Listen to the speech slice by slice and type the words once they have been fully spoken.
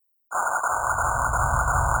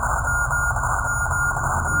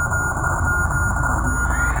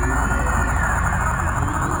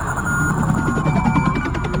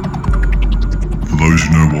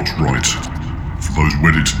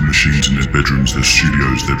connected machines in their bedrooms, their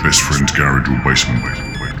studios, their best friend's garage or basement.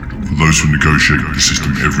 For those who negotiate with the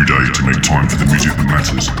system every day to make time for the music that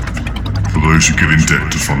matters. For those who get in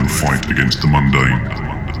debt to fund the fight against the mundane.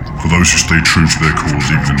 For those who stay true to their cause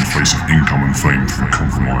even in the face of income and fame through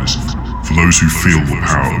compromise. For those who feel the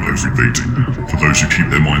power of every beat. For those who keep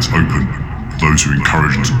their minds open. For those who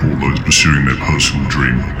encourage and support those pursuing their personal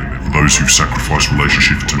dream. For those who sacrifice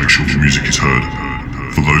relationships to make sure the music is heard.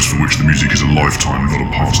 For those for which the music is a lifetime, not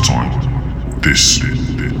a pastime. This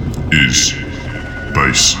is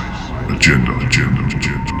Bass Agenda.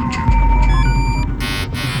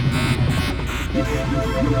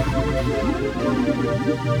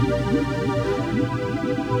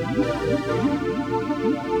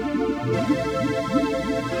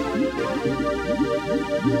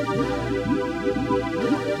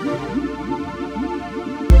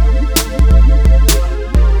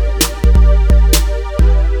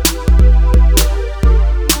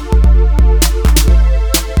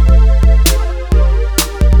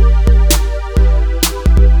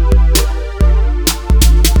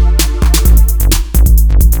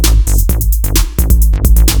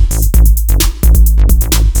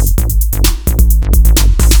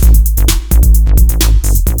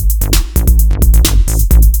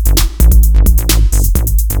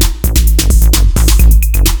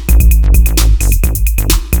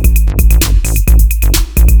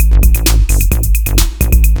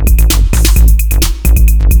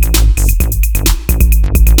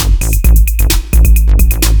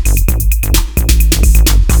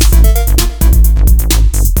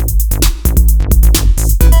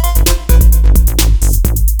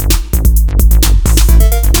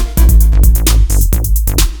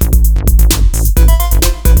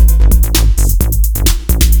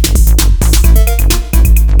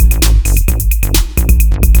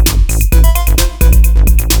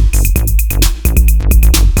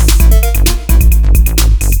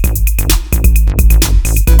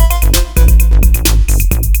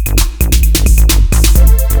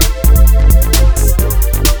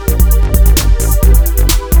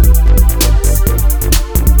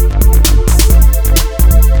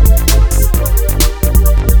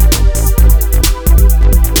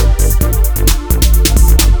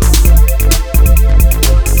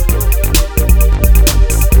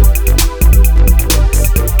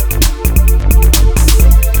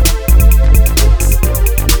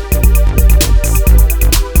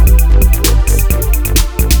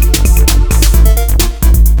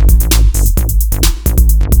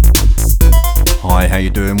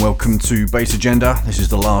 To Bass Agenda. This is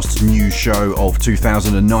the last news show of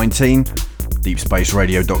 2019.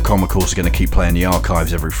 DeepSpaceRadio.com, of course, are going to keep playing the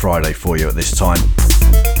archives every Friday for you at this time.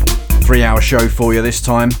 3-hour show for you this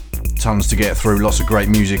time. Tons to get through, lots of great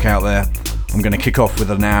music out there. I'm going to kick off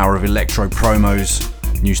with an hour of electro promos,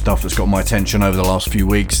 new stuff that's got my attention over the last few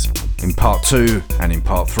weeks. In part 2 and in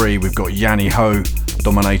part 3, we've got Yanni Ho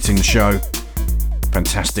dominating the show.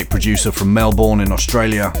 Fantastic producer from Melbourne in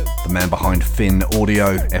Australia, the man behind Finn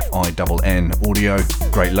Audio, Finn Audio,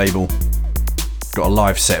 great label. Got a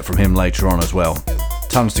live set from him later on as well.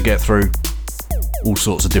 Tons to get through, all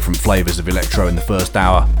sorts of different flavours of electro in the first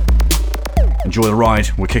hour. Enjoy the ride,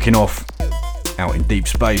 we're kicking off out in deep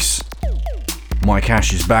space. Mike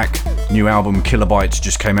Ash is back, new album Kilobytes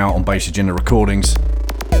just came out on Bass Agenda Recordings.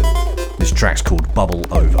 This track's called Bubble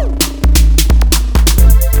Over.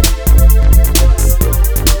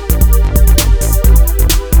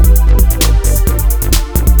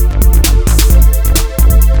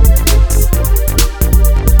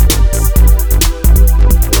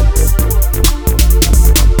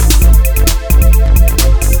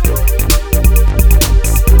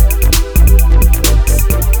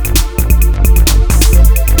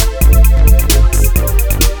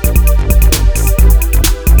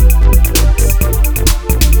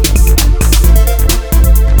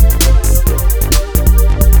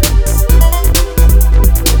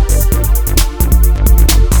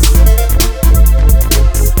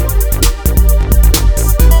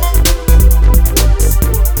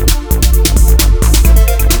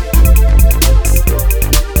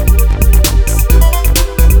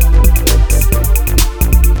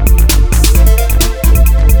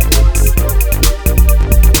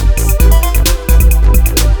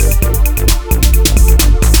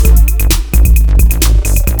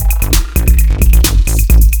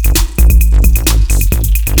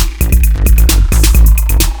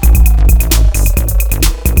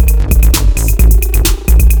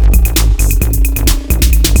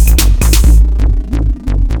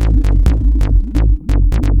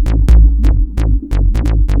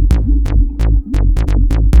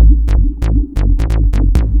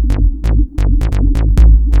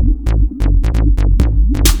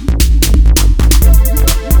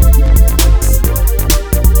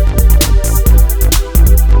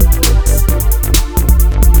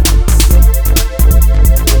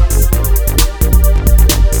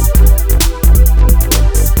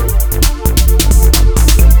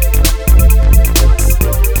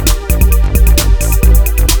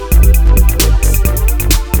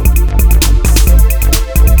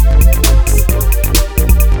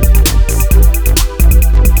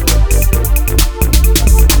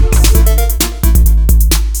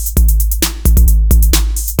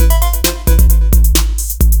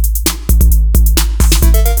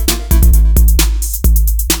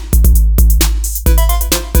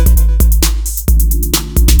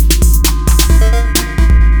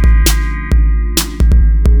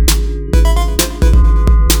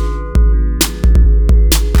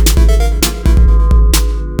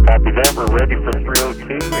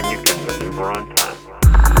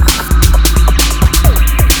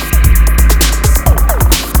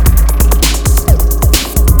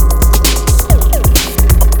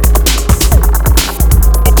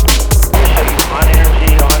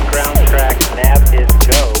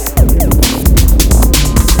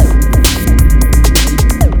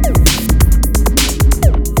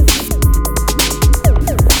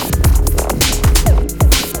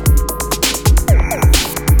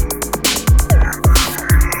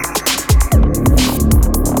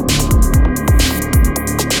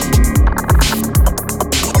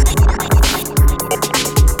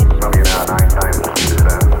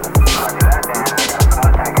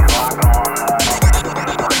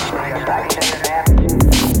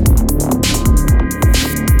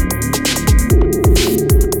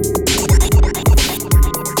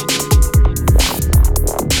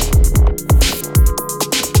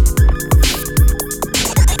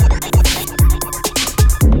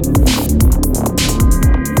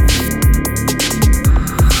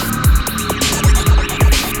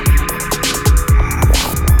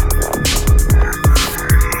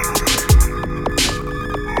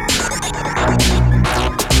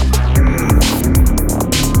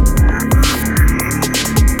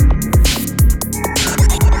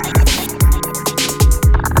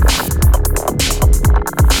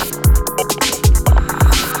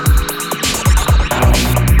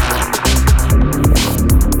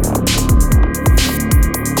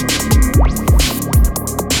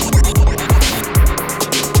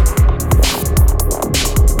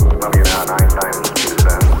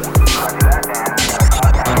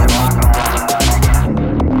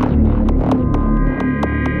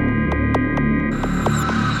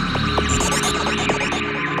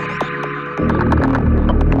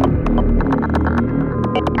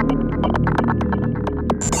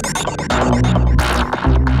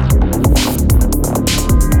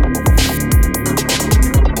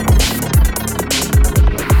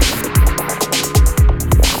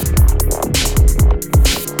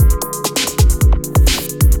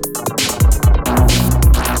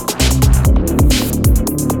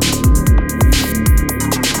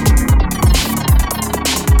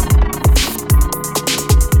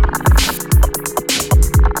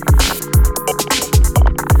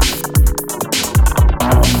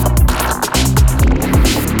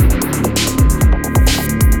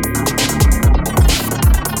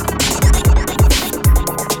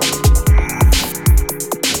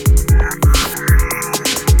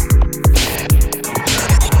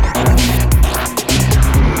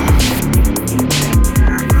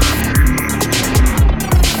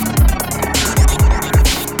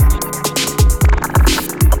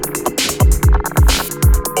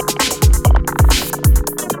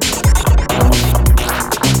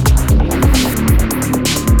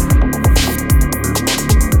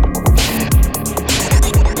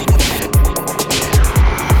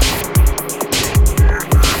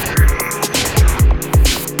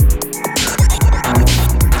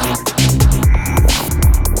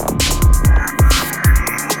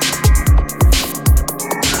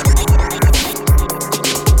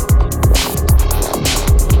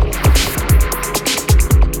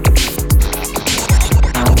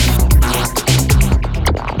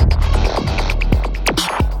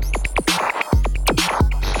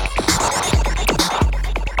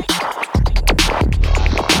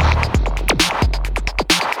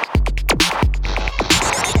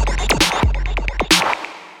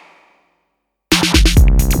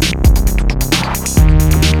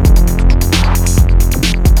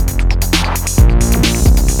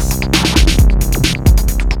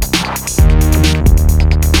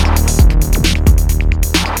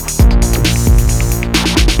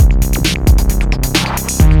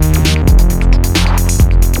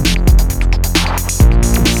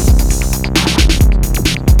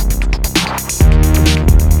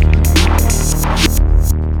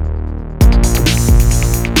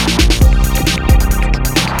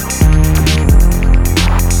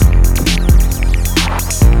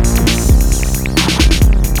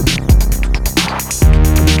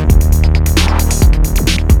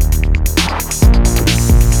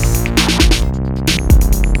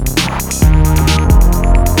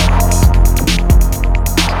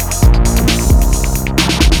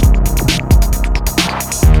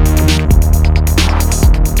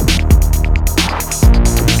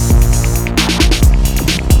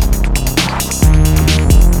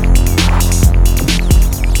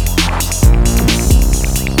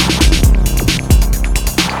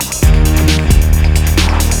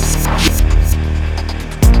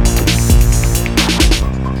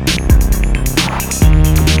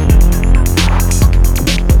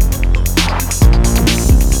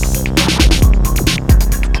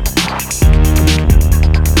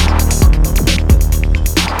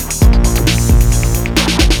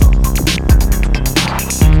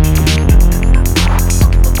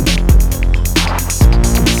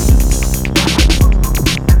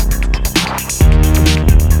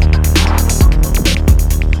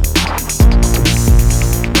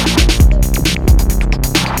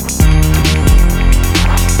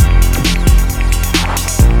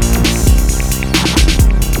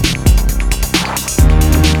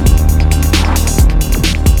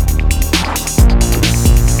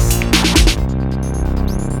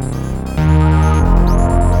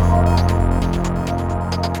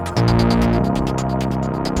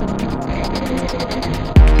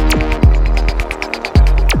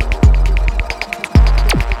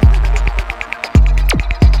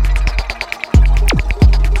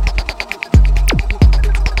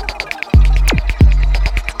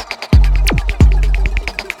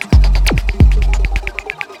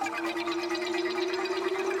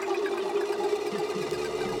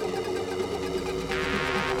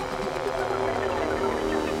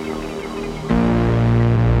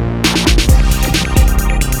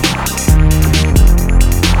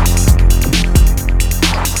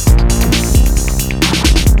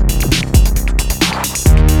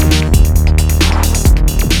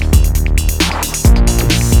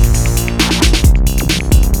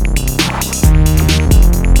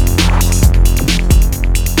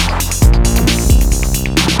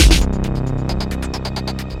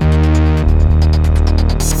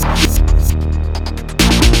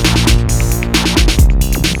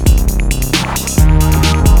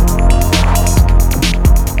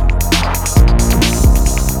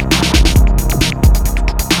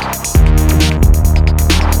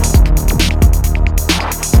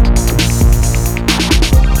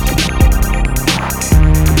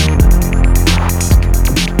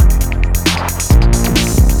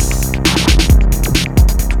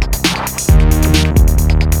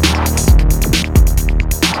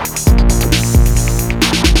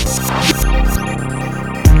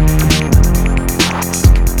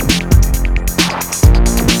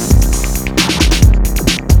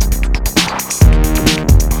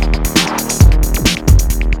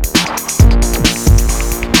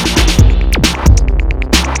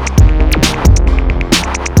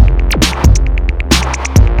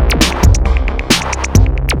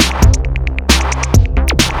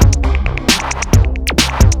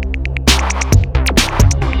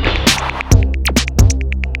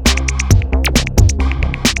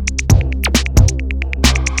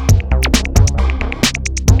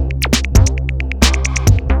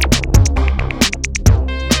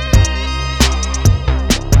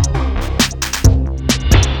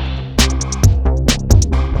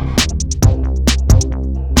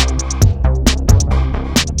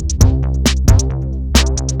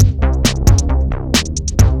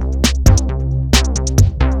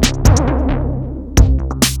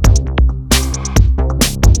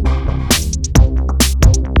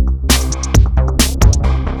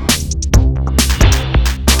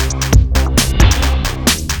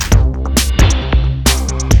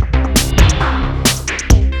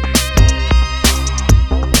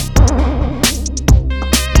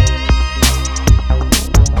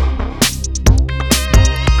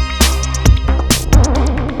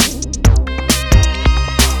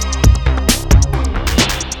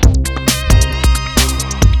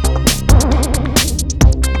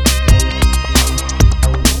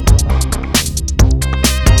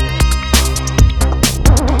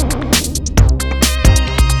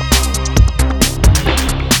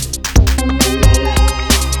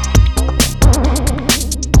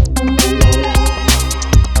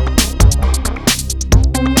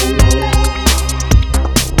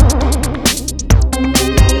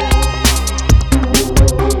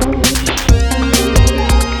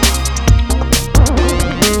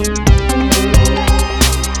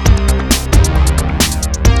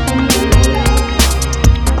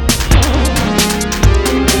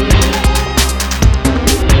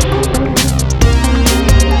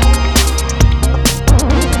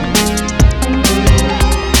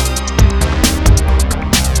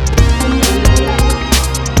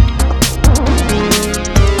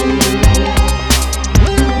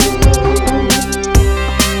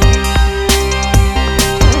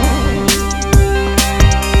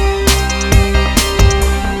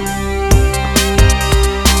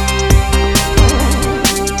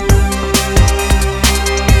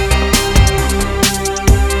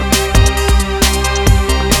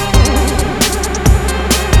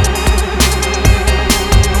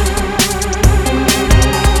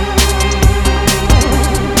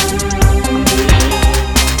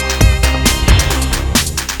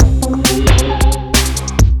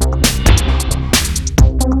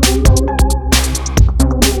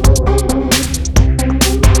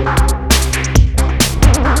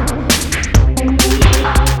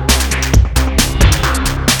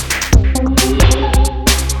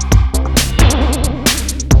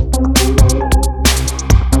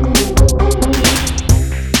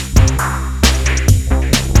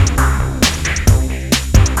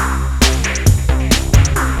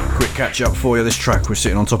 mashup for you. This track we're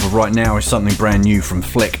sitting on top of right now is something brand new from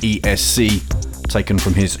Fleck ESC, taken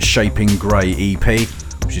from his Shaping Grey EP,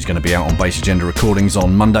 which is going to be out on Bass Agenda Recordings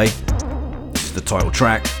on Monday. This is the title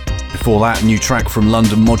track. Before that, new track from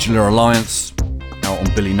London Modular Alliance, out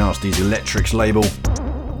on Billy Nasty's Electrics label.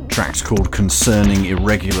 Track's called Concerning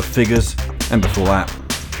Irregular Figures. And before that,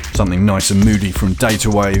 something nice and moody from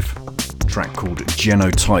Datawave, track called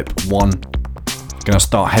Genotype 1. Gonna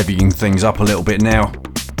start heavying things up a little bit now.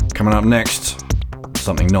 Coming up next,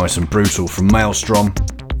 something nice and brutal from Maelstrom,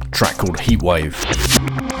 track called Heatwave.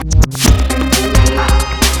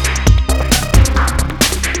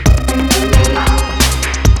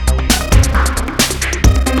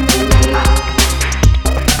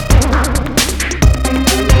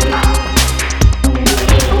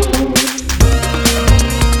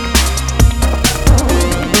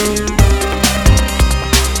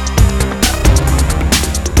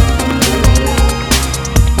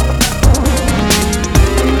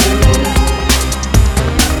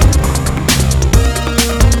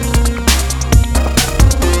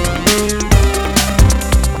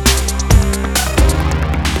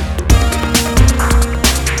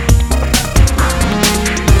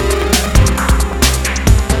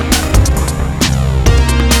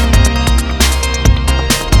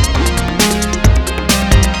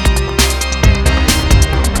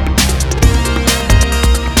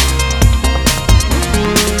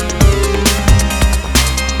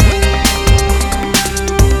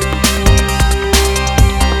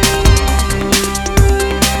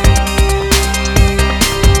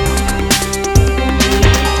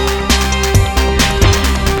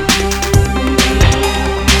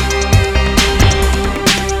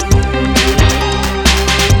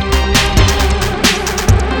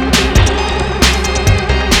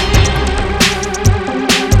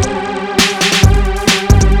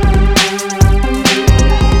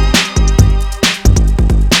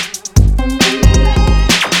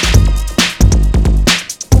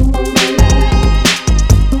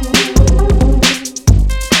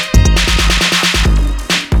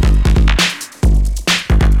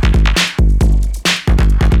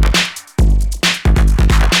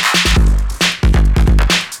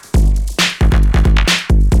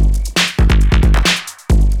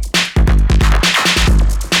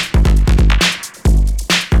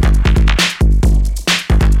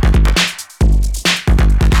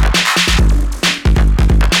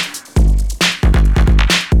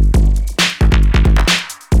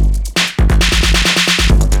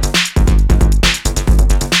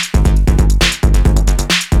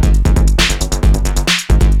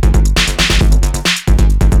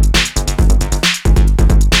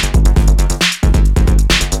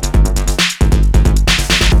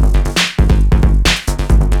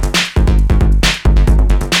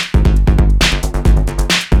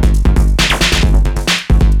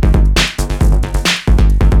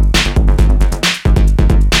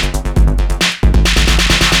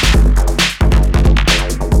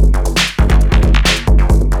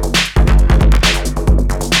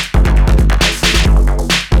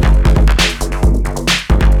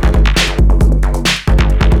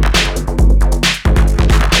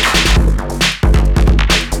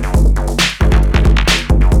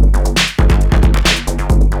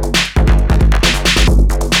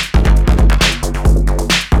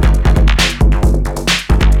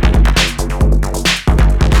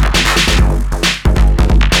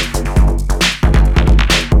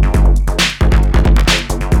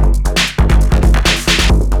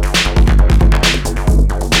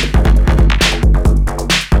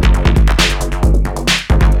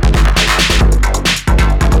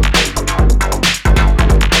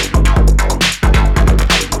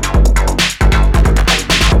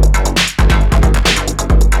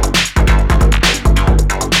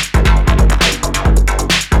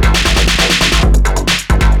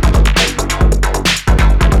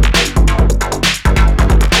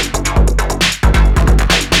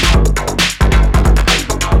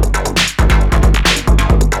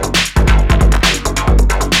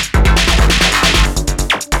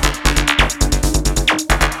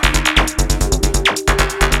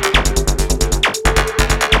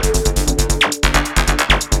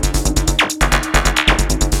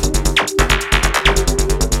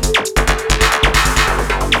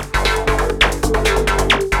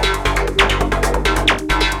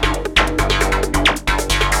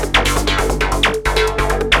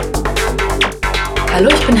 Hallo,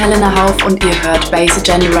 ich bin Helena Hauf und ihr hört Bass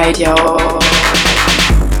Agenda Radio.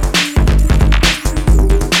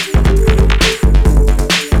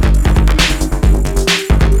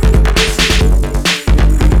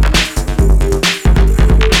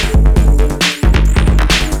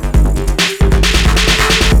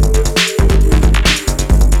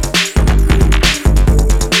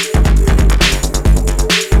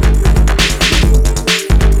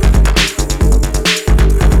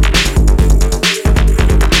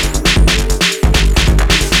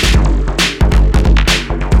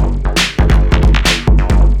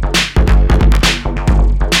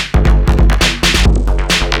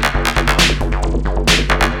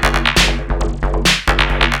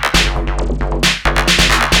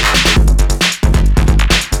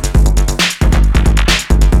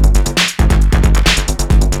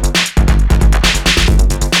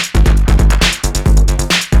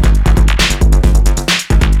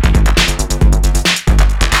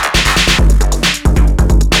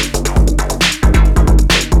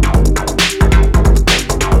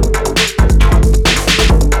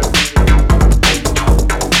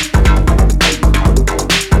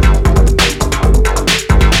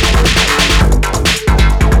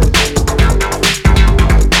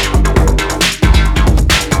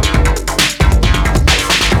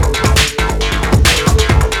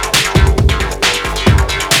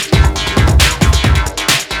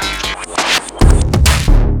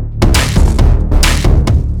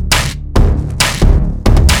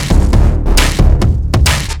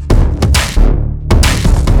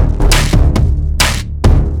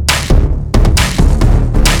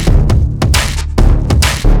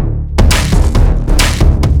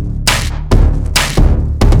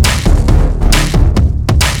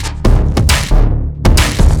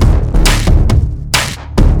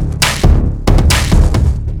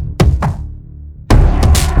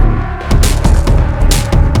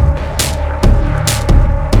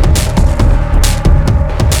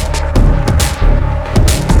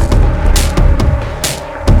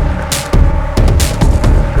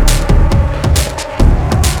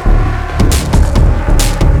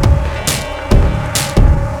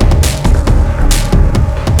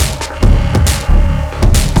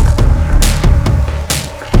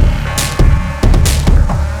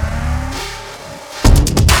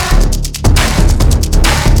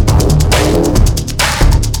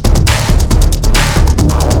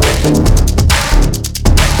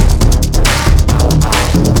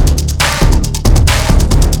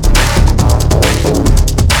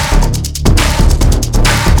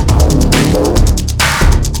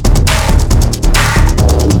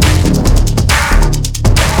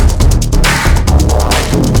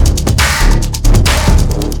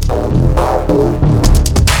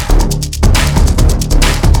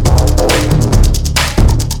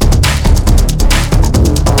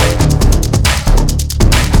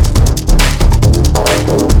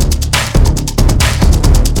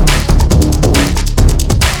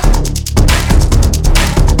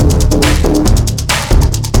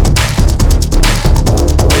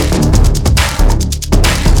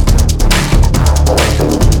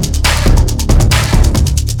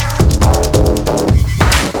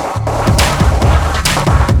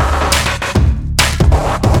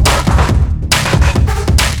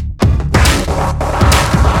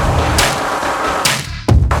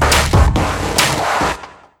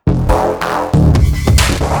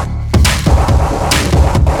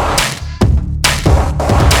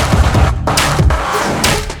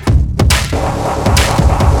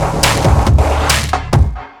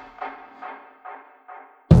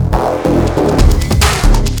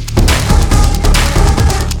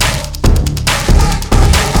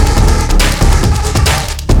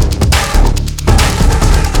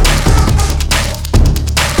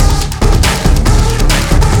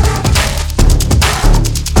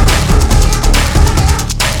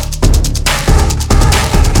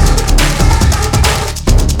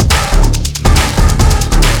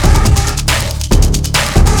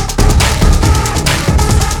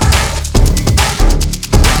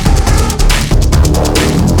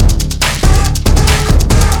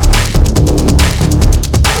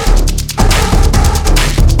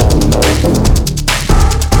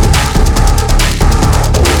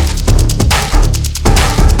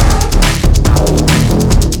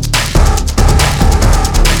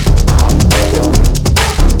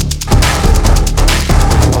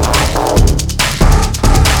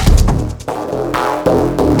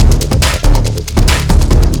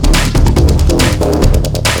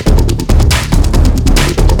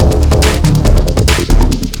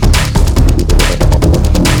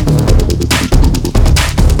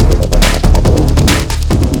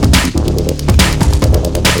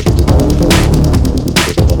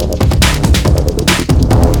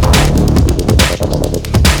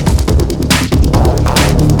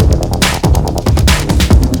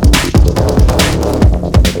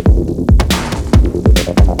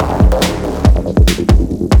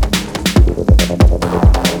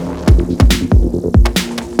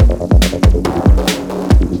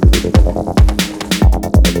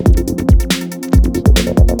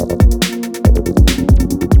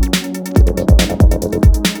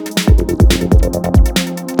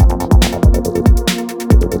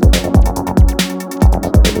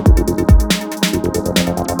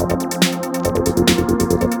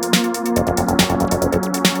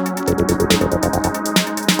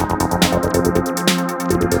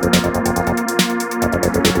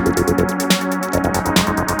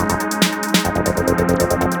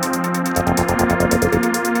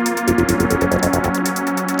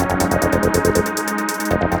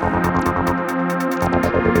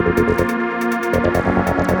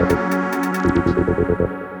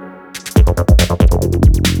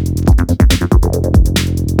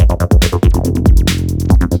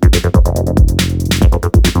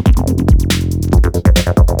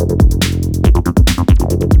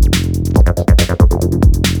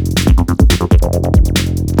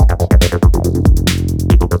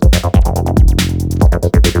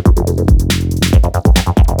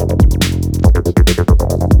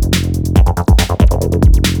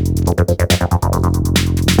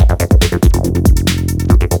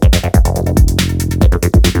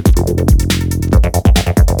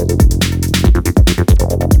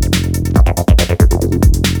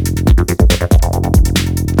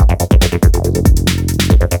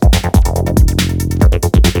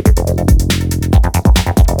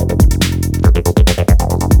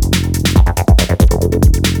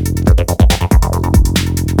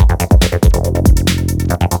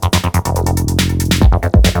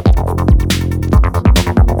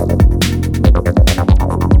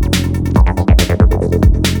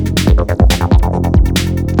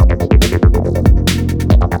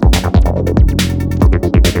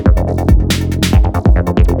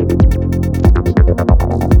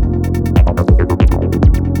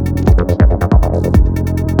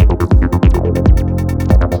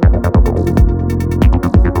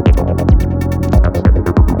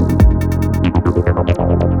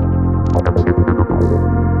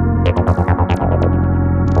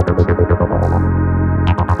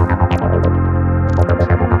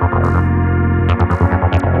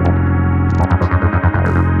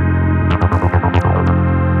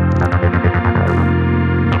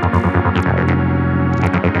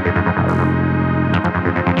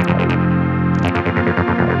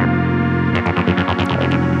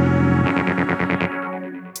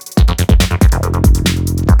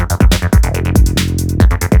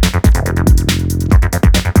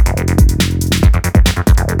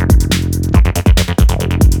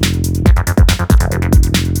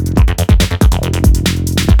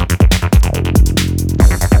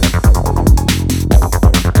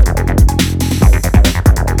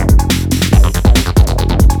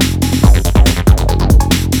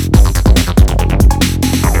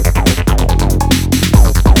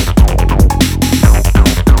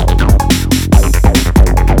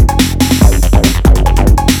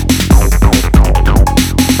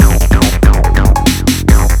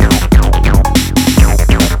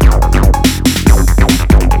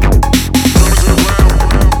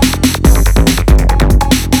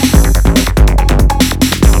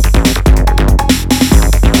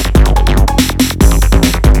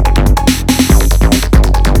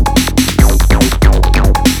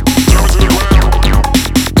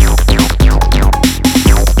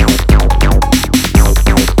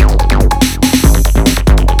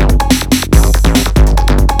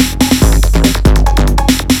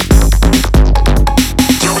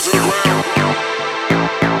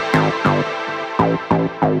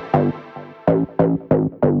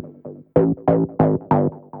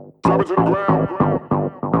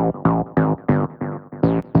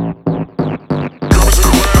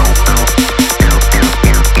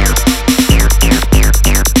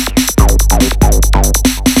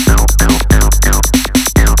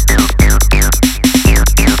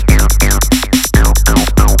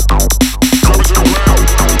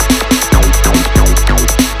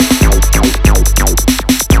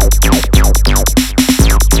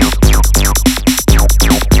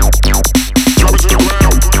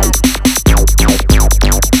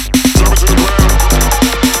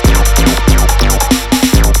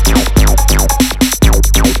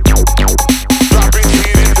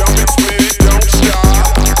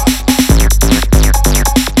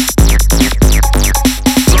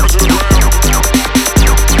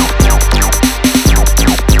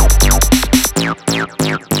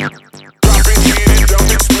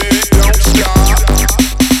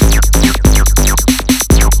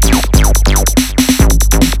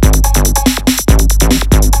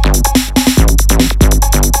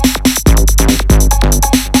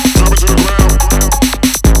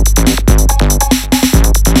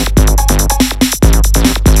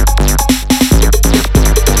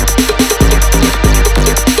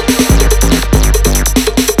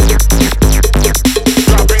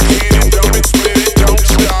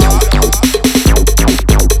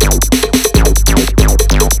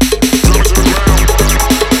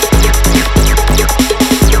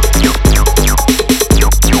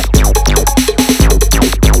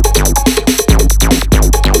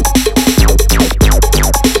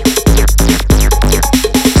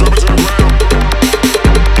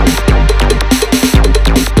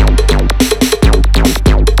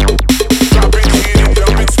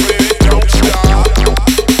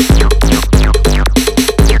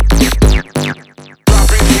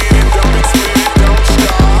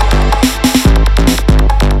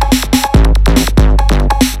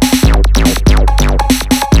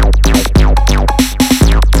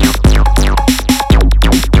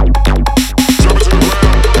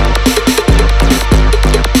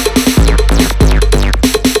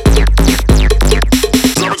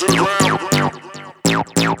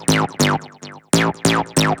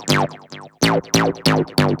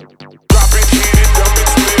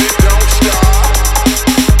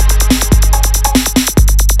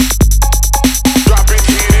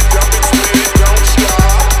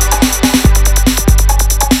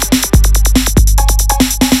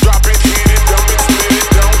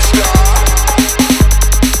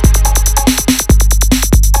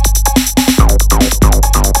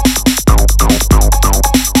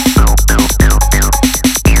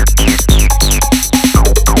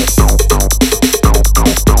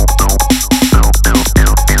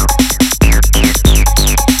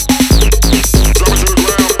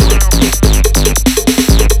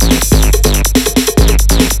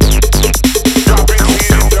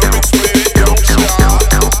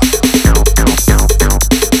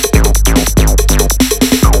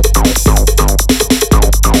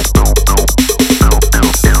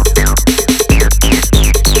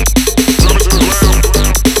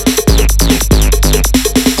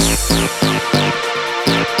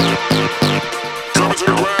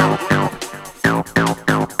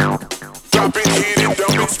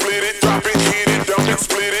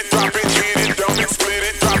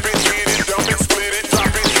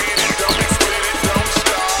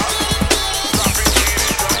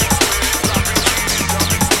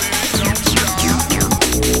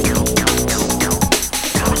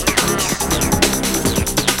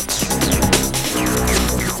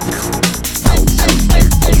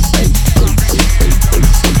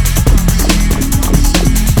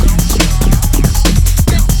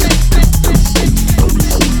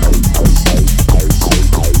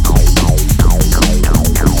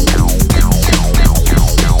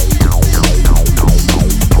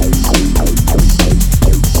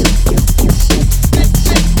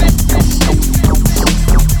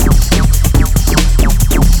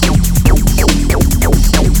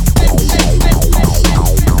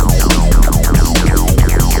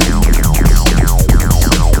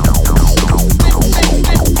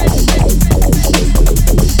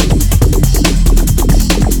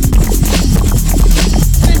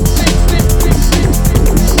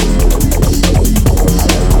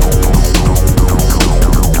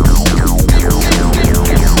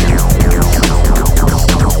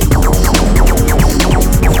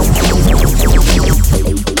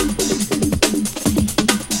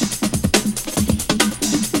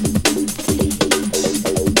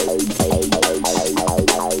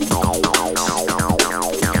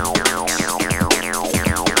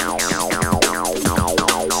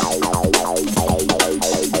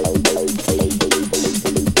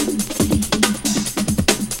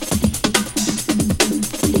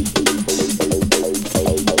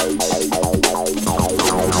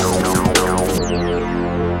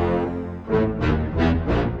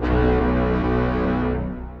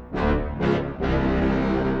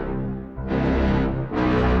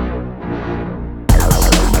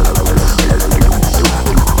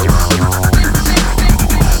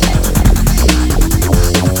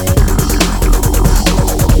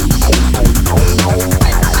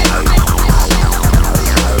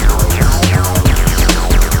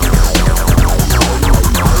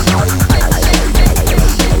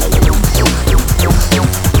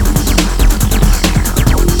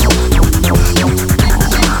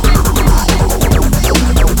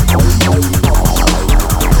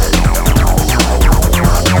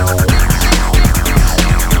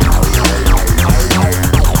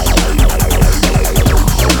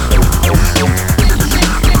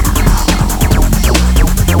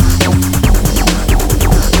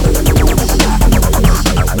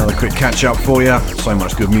 Catch up for you. So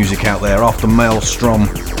much good music out there. After Maelstrom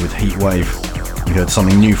with Heatwave, we heard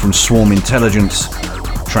something new from Swarm Intelligence,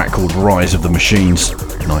 a track called Rise of the Machines.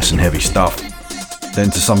 Nice and heavy stuff. Then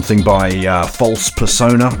to something by False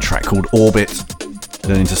Persona, a track called Orbit.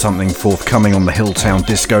 Then into something forthcoming on the Hilltown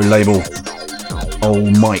Disco label,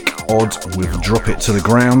 Old Mike Odd with Drop It to the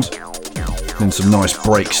Ground. Then some nice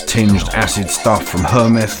breaks tinged acid stuff from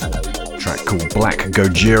Hermith, a track called Black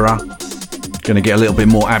Gojira. Going to get a little bit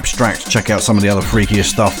more abstract. Check out some of the other freakier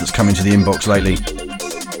stuff that's come into the inbox lately.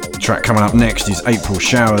 The track coming up next is April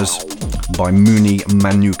Showers by Muni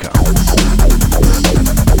Manuka.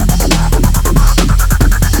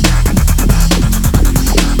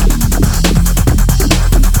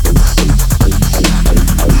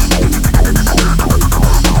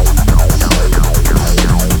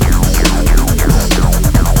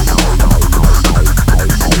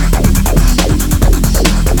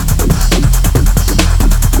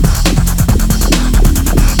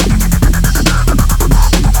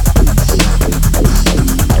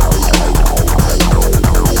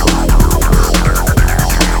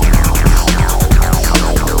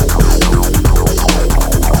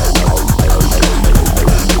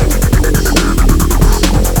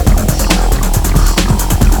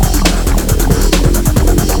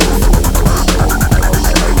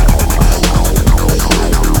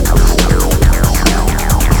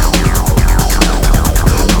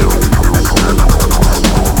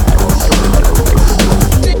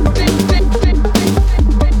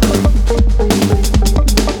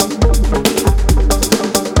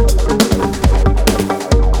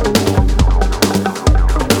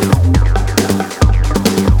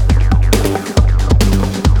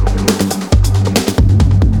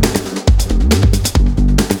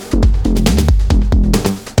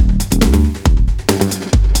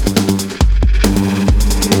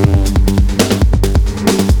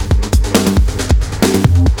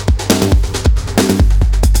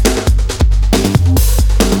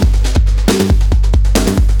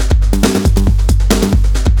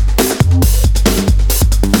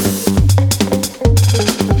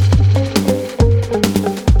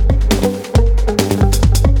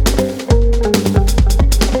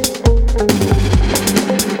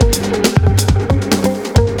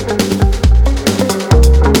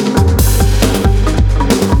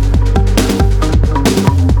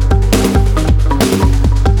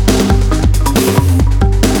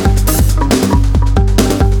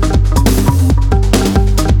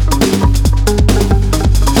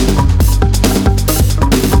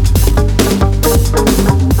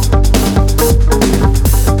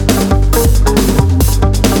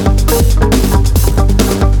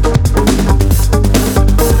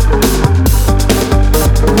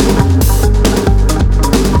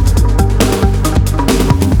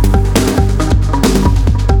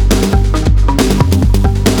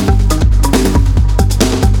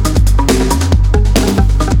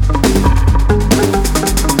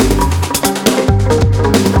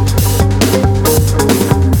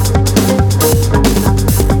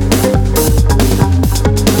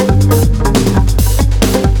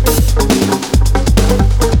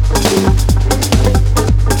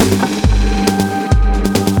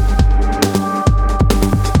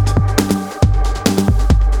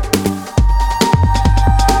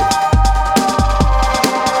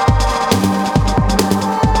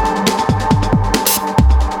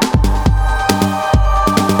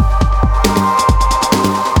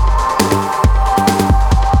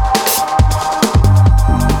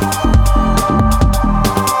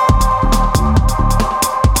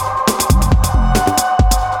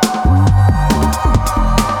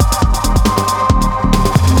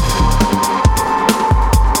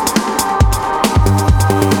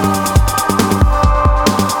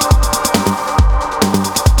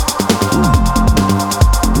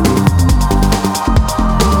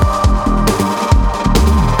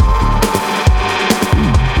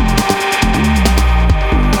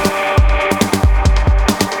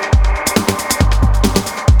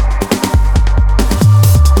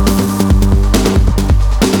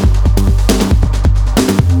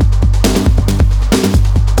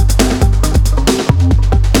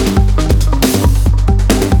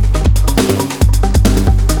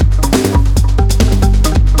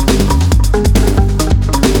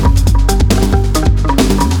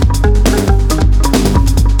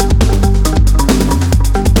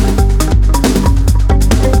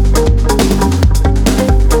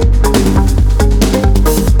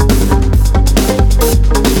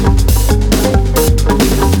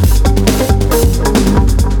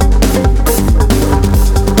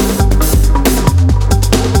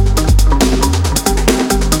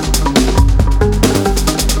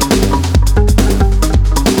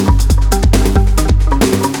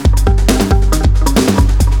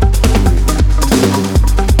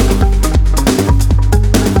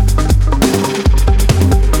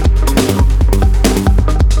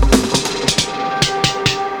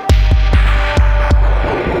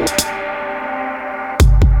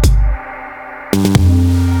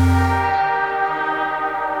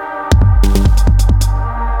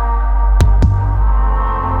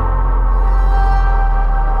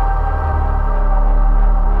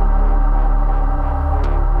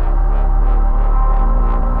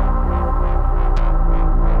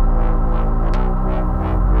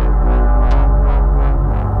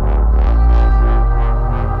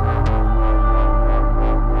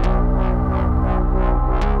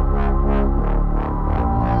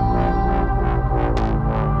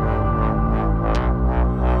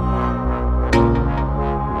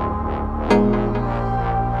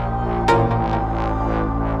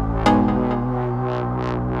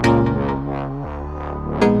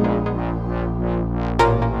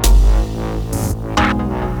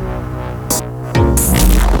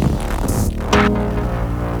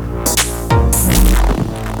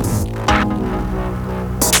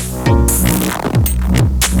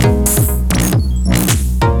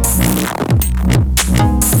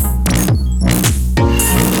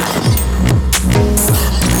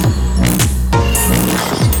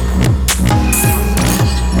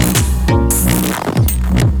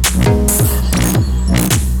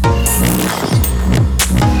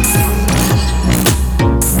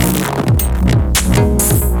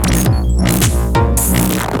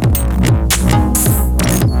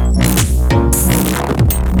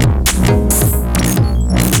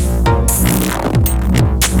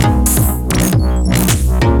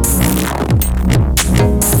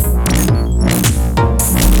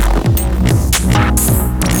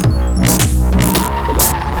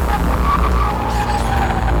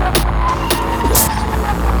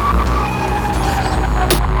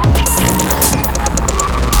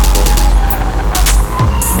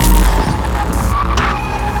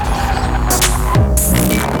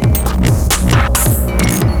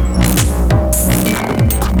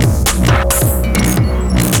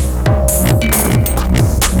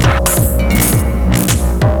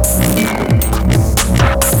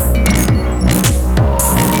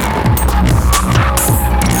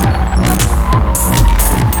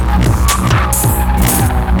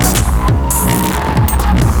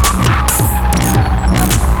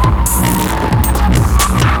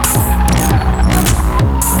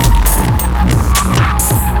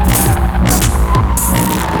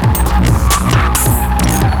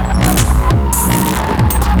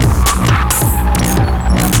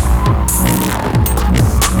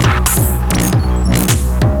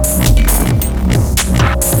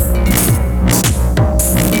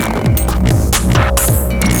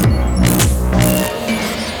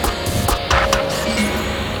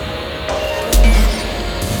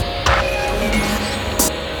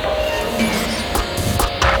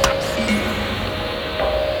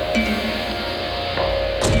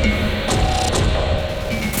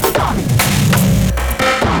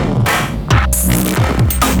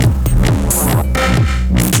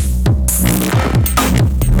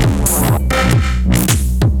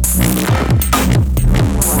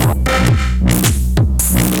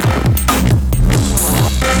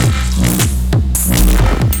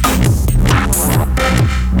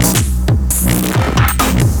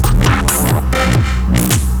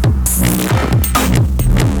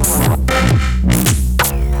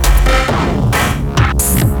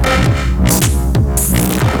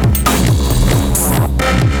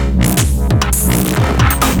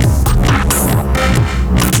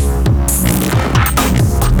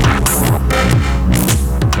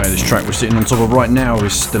 sitting on top of right now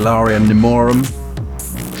is Stellaria Nemorum.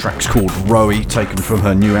 Track's called Rowie, taken from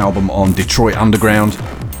her new album on Detroit Underground.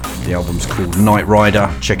 The album's called Night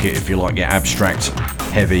Rider. Check it if you like your abstract,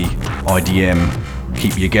 heavy, IDM,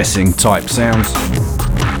 keep you guessing type sounds.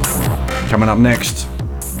 Coming up next,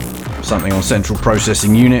 something on Central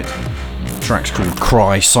Processing Unit. Track's called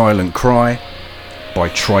Cry, Silent Cry by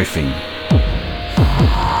Trifing.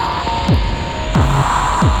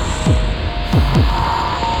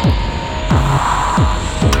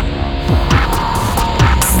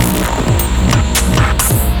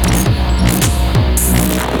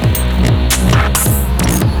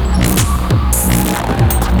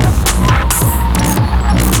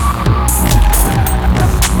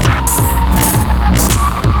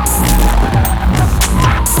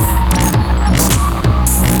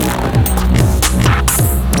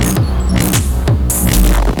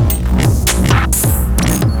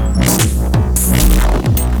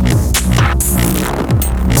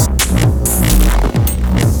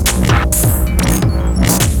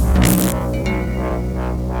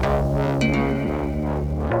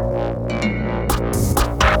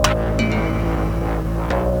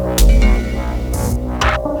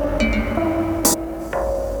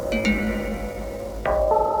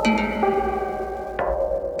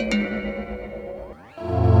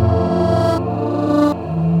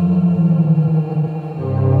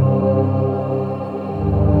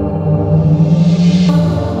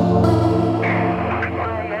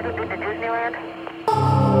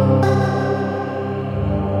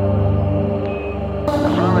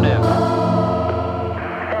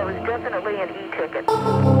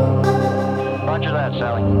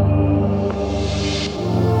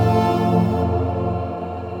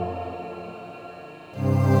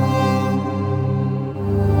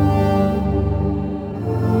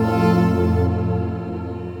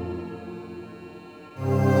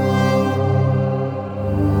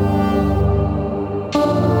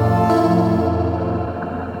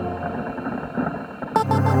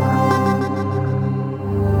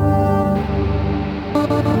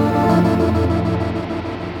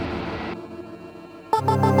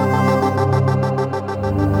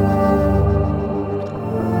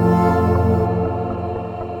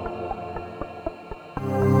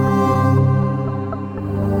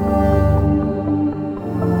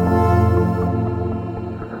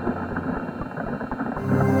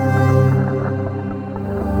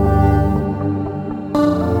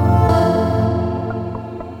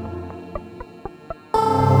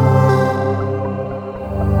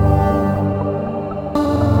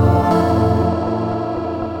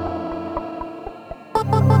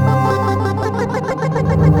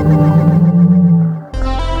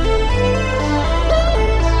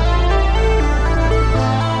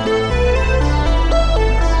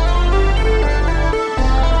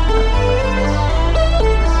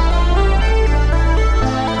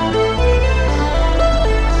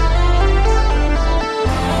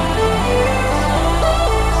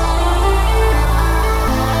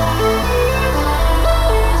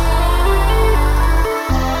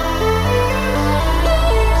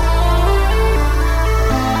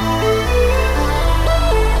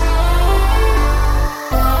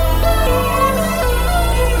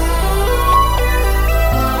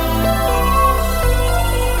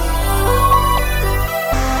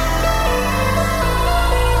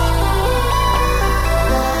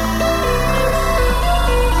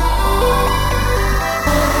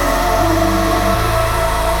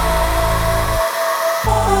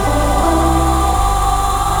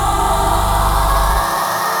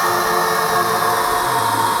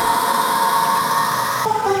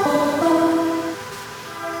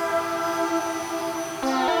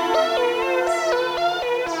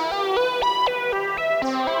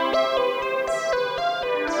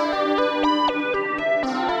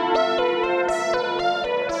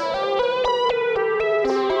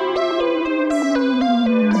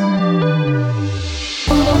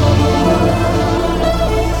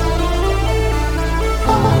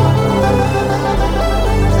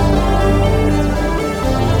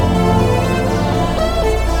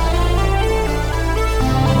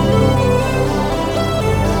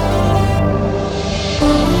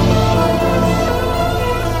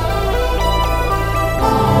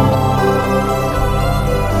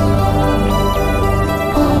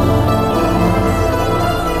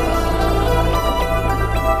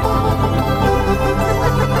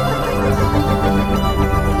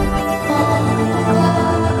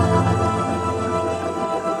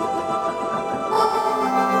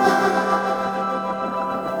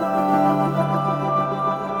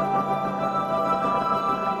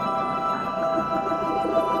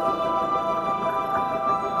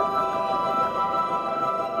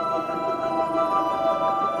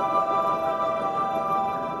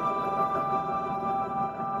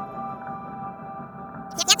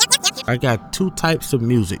 I got two types of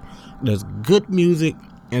music. There's good music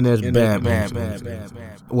and there's bad music.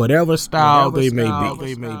 Whatever style they may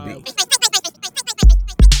be.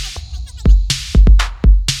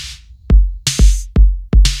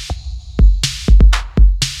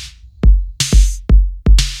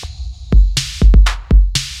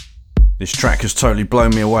 This track has totally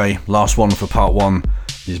blown me away. Last one for part one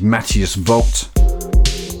is Matthias Vogt.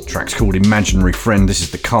 Track's called Imaginary Friend. This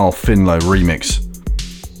is the Carl Finlow remix.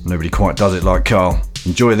 Nobody quite does it like Carl.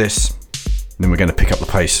 Enjoy this, and then we're going to pick up the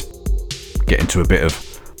pace. Get into a bit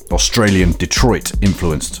of Australian Detroit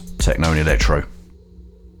influenced techno and electro.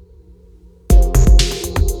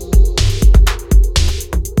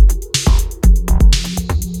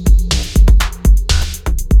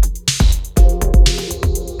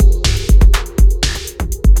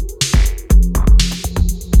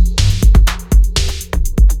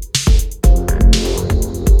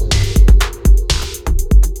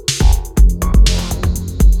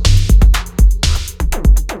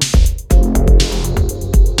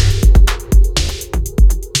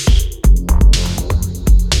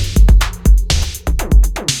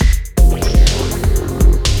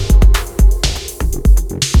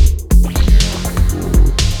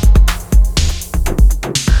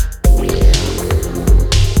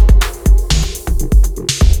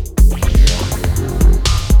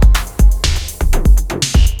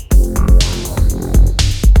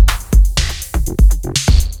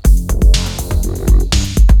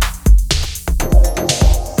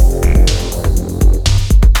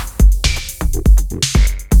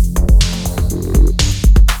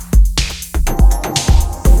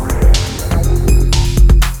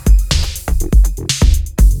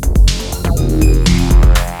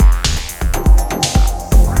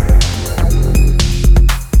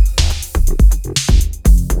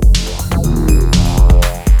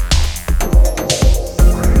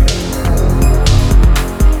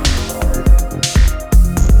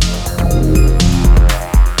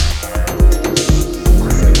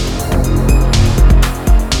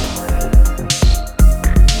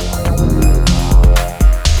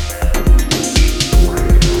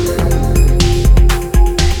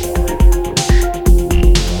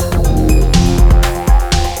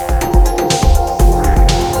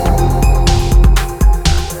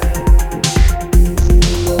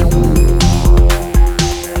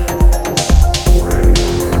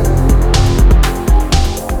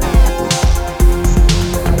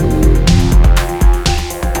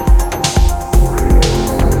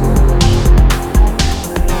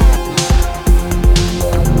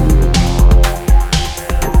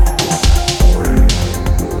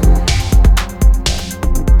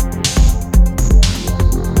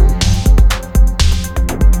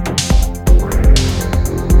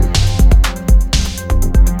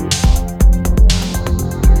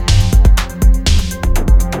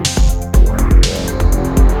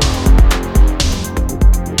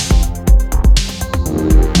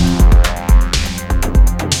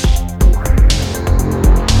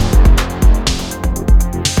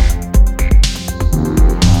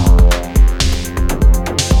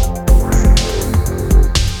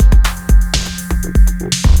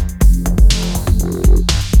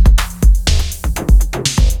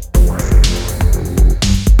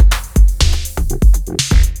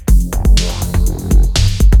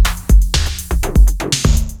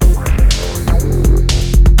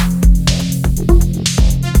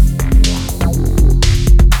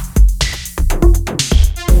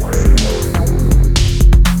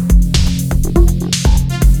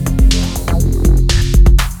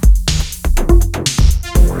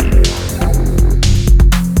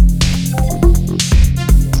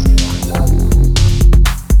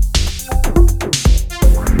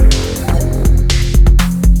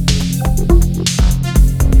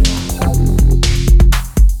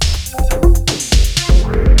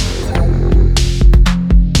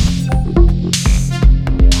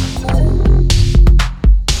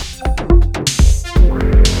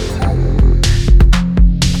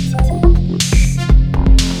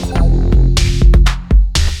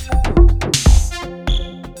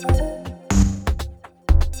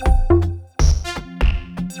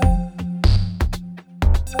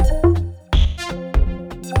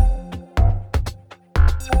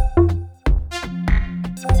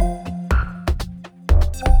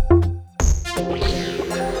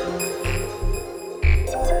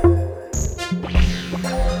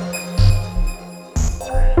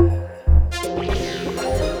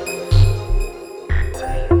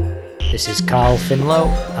 This is Carl Finlow,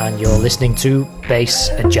 and you're listening to Bass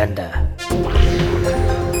Agenda.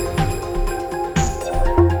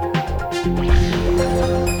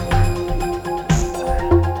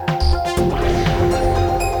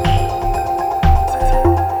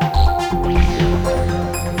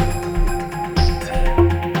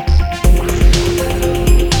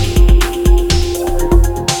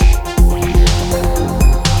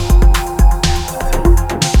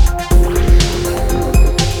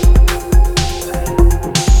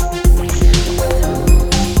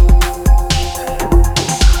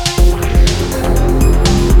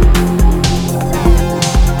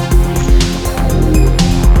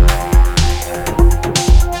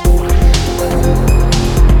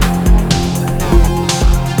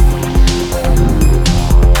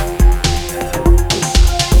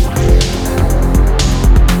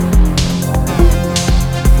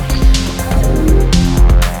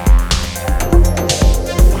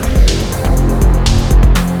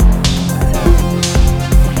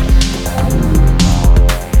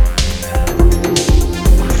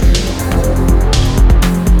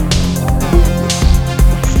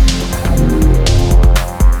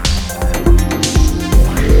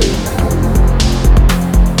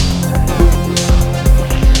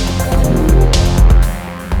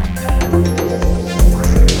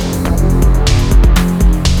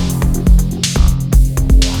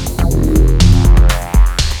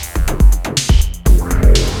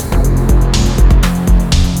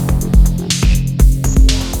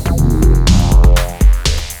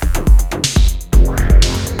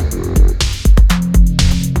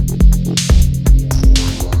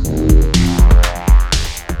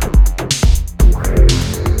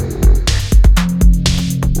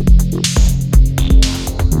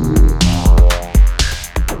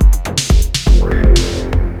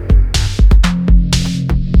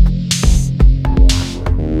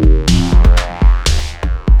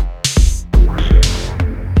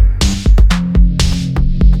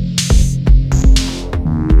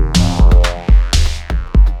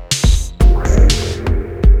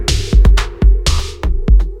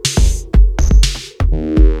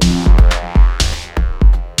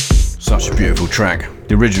 track.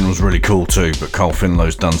 The original's really cool too, but Carl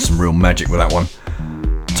Finlow's done some real magic with that one.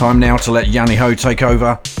 Time now to let Yanni Ho take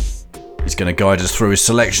over. He's going to guide us through his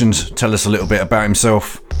selections, tell us a little bit about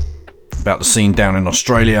himself, about the scene down in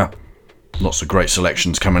Australia. Lots of great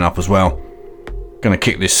selections coming up as well. Going to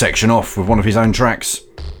kick this section off with one of his own tracks,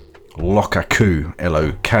 Lokaku,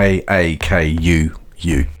 L-O-K-A-K-U-U.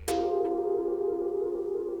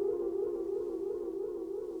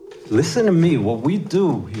 Listen to me, what we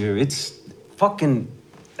do here, it's fucking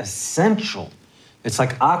essential. It's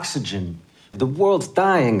like oxygen. The world's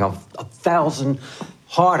dying of 1,000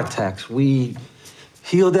 heart attacks. We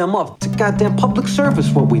heal them up. It's a goddamn public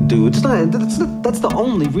service what we do. That's the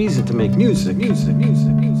only reason to make music.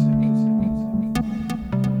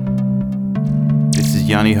 This is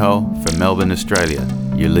Yanni Ho from Melbourne, Australia.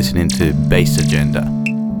 You're listening to Bass Agenda.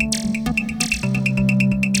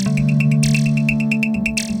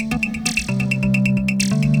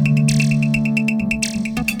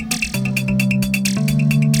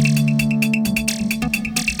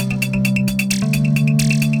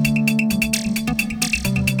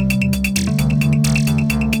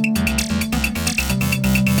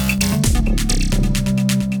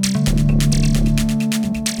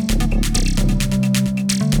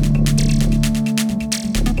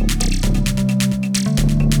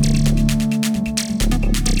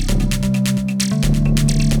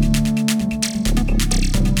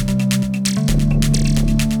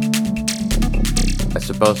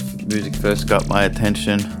 Music first got my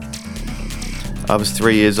attention. I was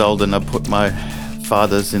 3 years old and I put my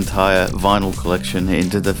father's entire vinyl collection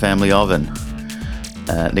into the family oven.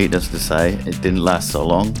 Needless to say, it didn't last so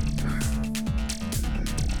long.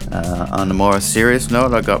 On a more serious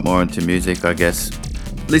note, I got more into music, I guess,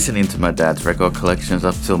 listening to my dad's record collections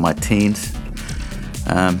up till my teens.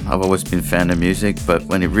 I've always been a fan of music, but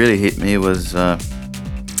when it really hit me was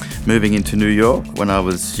moving into New York when I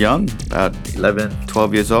was young, about 11,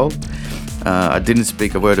 12 years old. I didn't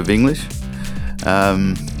speak a word of English,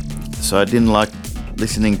 so I didn't like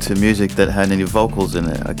listening to music that had any vocals in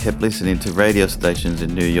it. I kept listening to radio stations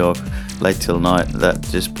in New York late till night that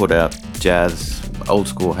just put out jazz, old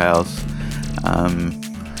school house.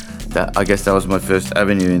 I guess that was my first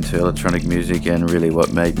avenue into electronic music and really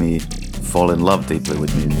what made me fall in love deeply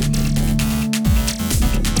with music.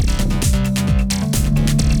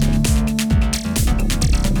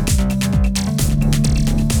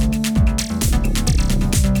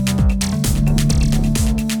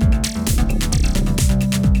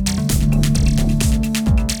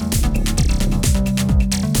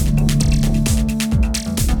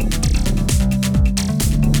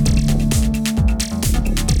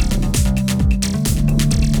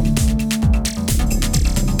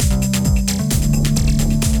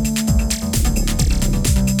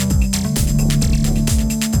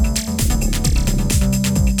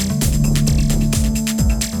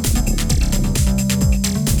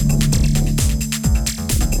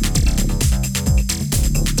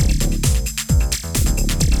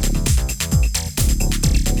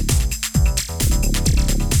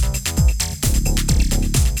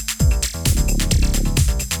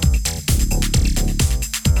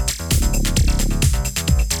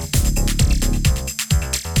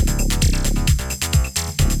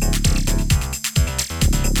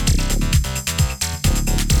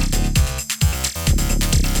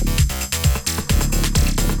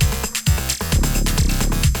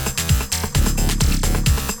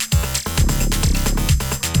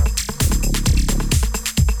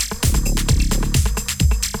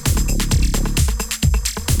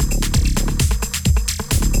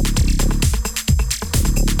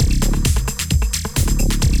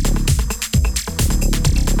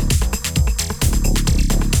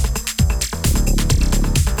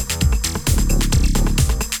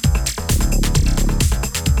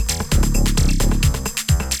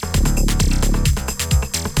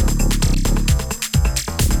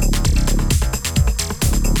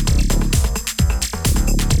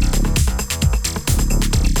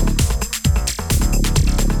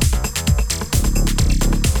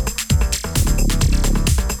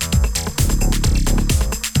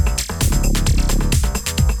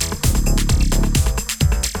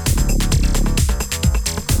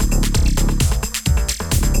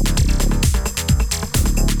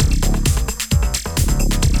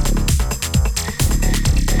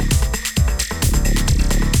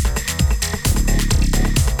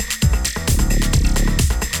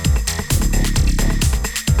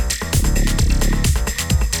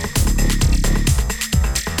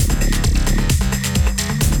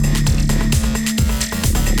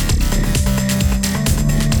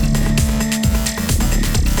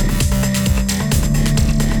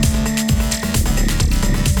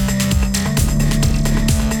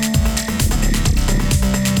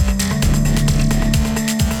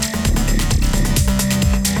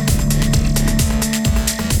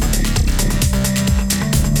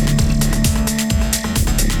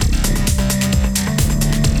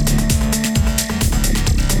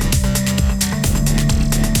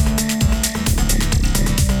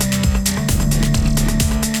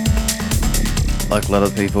 like a lot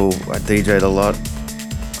of people, I DJ'd a lot.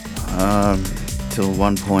 Till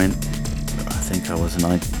one point, I think I was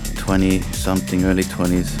 20-something, early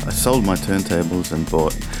 20s. I sold my turntables and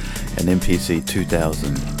bought an MPC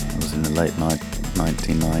 2000. It was in the late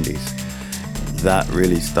 1990s. That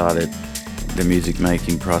really started the music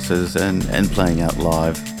making process and playing out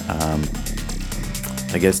live.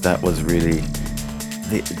 I guess that was really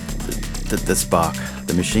the spark,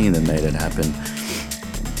 the machine that made it happen.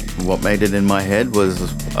 What made it in my head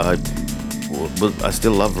was I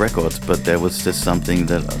still love records, but there was just something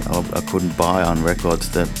that I couldn't buy on records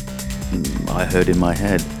that I heard in my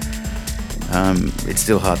head. It's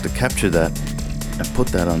still hard to capture that and put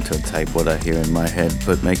that onto a tape, what I hear in my head,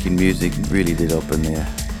 but making music really did open the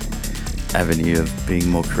avenue of being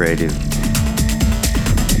more creative.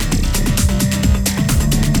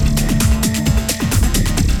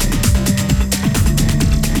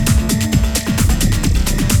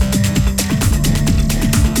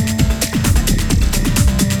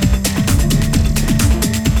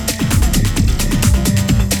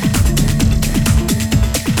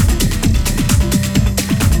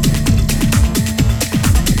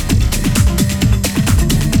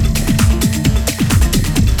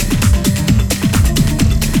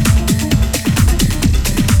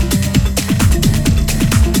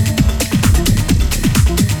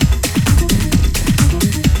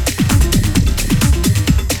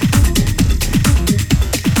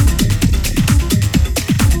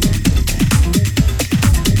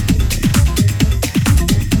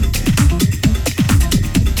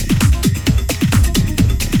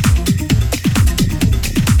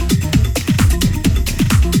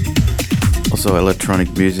 Also,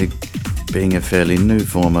 electronic music, being a fairly new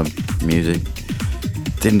form of music,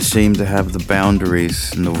 didn't seem to have the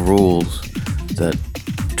boundaries and the rules that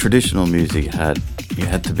traditional music had. You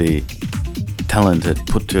had to be talented,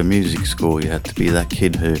 put to a music school, you had to be that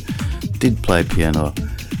kid who did play piano.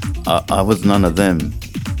 I was none of them,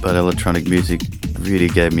 but electronic music really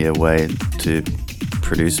gave me a way to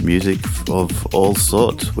produce music of all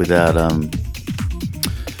sorts without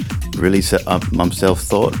really set up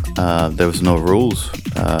self-thought. There was no rules.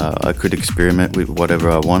 I could experiment with whatever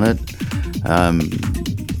I wanted.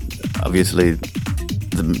 Obviously,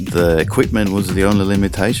 the equipment was the only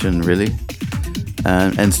limitation, really,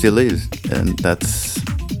 and still is. And that's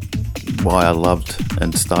why I loved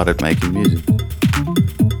and started making music.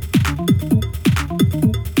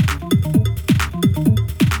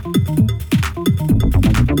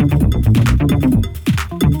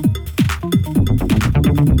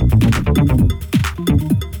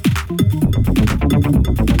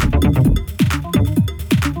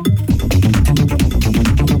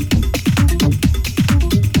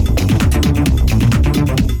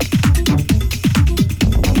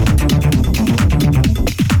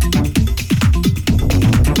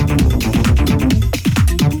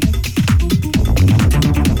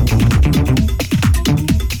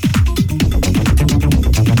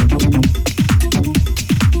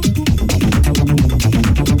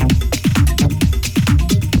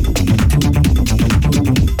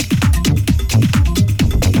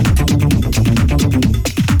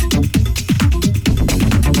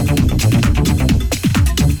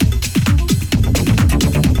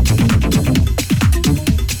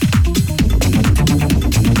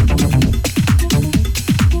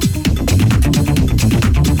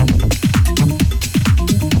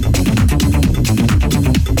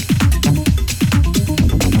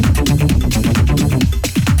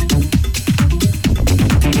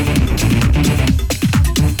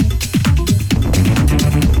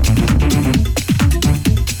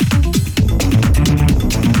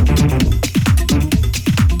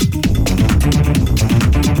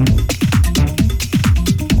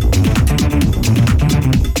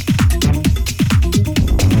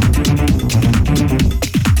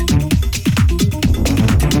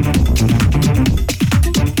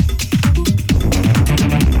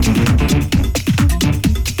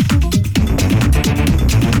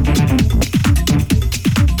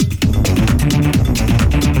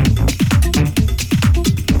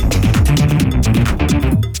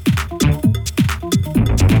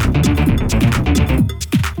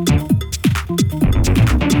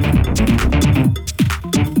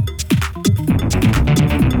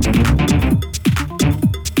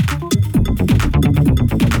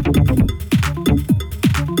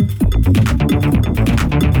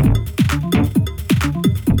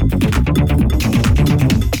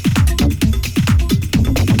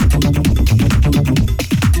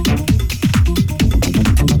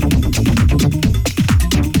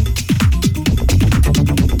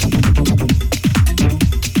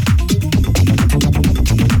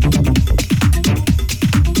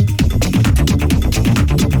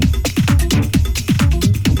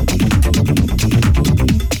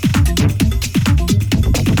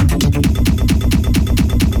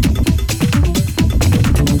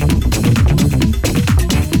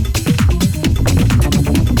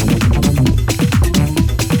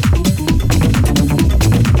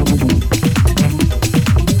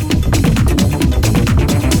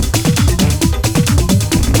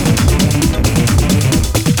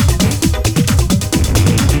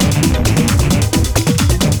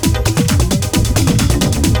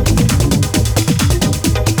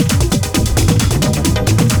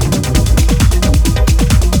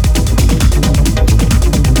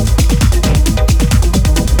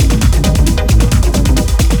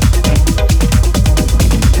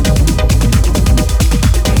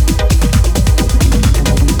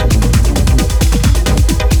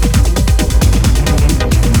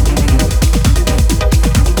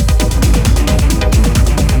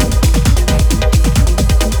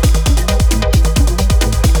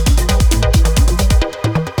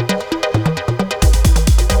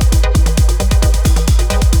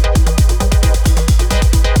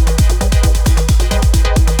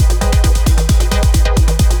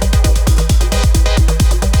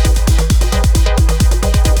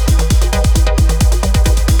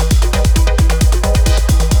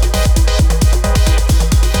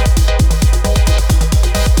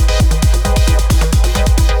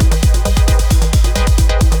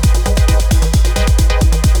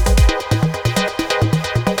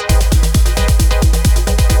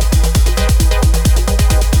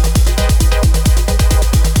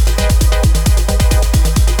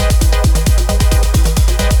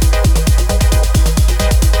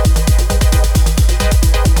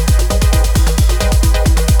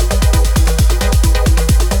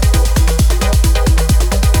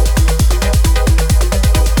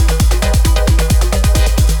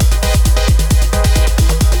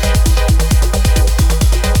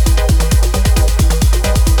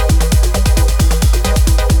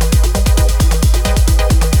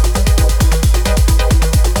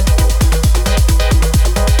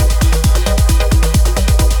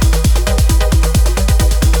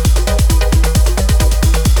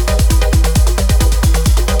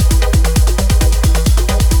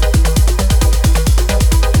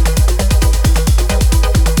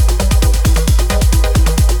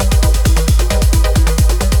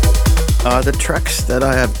 the tracks that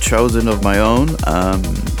I have chosen of my own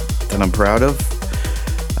that I'm proud of,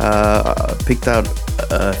 I picked out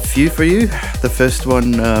a few for you. The first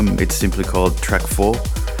one, it's simply called Track 4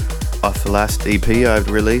 off the last EP I've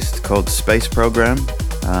released called Space Program.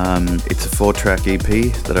 It's a 4-track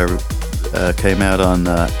EP that I came out on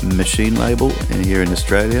Machine label here in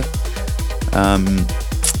Australia.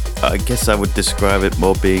 I guess I would describe it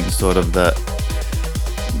more being sort of that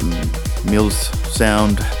Mills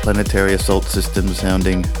sound, Planetary Assault System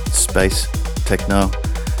sounding space techno.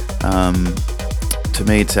 To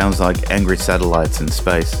me, it sounds like angry satellites in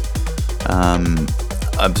space.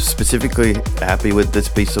 I'm specifically happy with this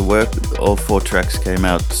piece of work. All 4 tracks came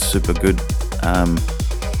out super good.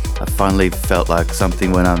 I finally felt like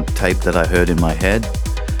something went on tape that I heard in my head.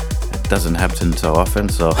 It doesn't happen so often,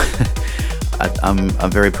 so I'm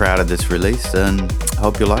very proud of this release and I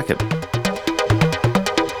hope you like it.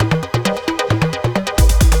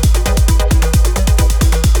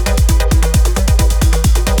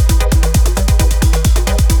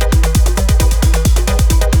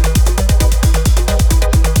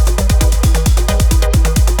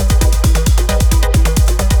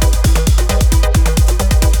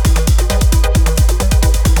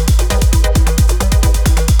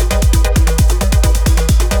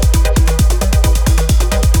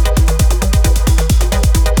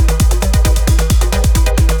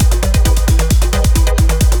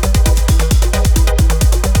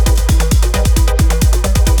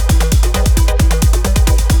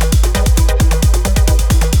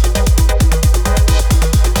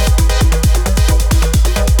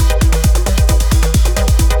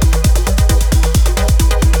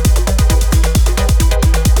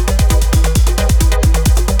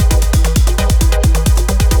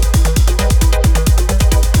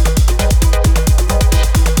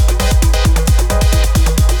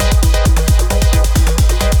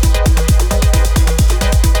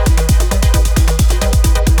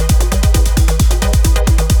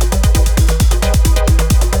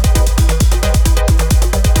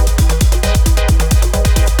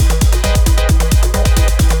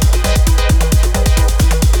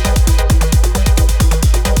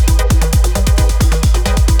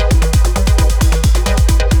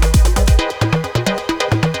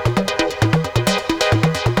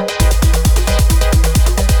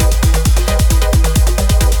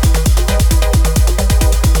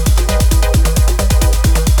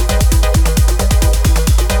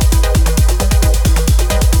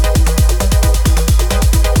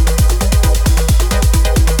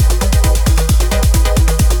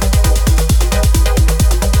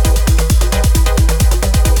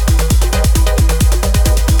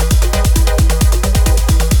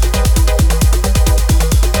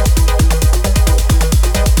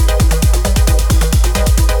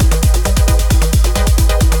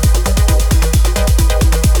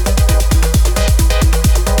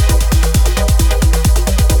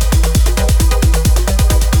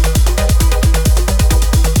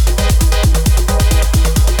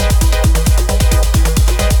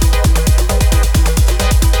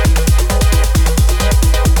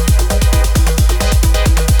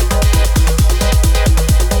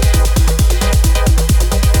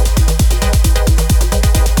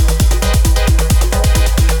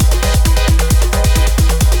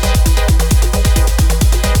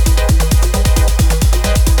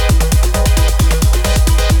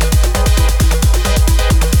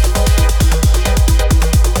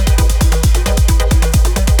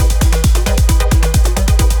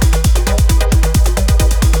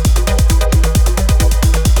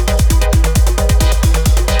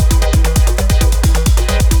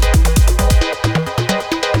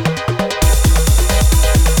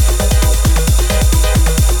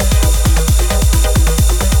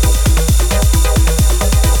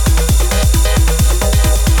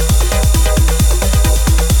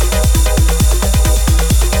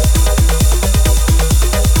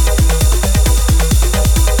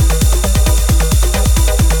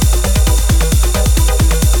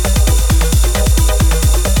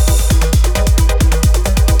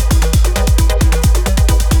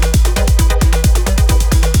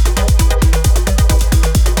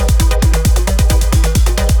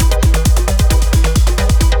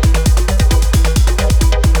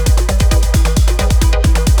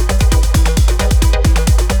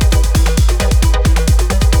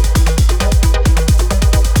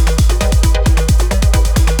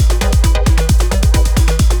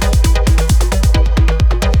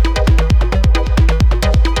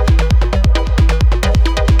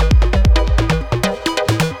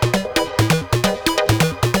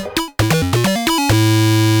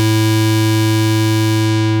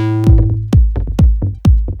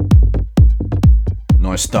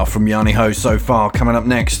 stuff from Yanni Ho so far. Coming up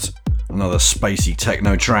next, another spacey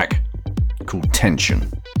techno track called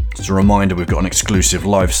Tension. Just a reminder, we've got an exclusive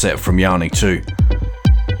live set from Yanni too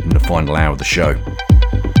in the final hour of the show.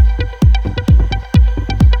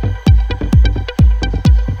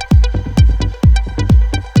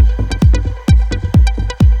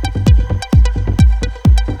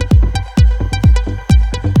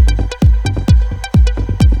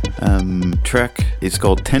 Track is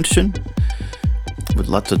called Tension, with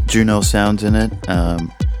lots of Juno sounds in it.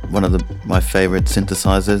 One of my favorite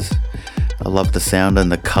synthesizers. I love the sound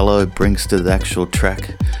and the color it brings to the actual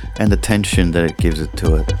track and the tension that it gives it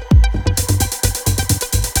to it.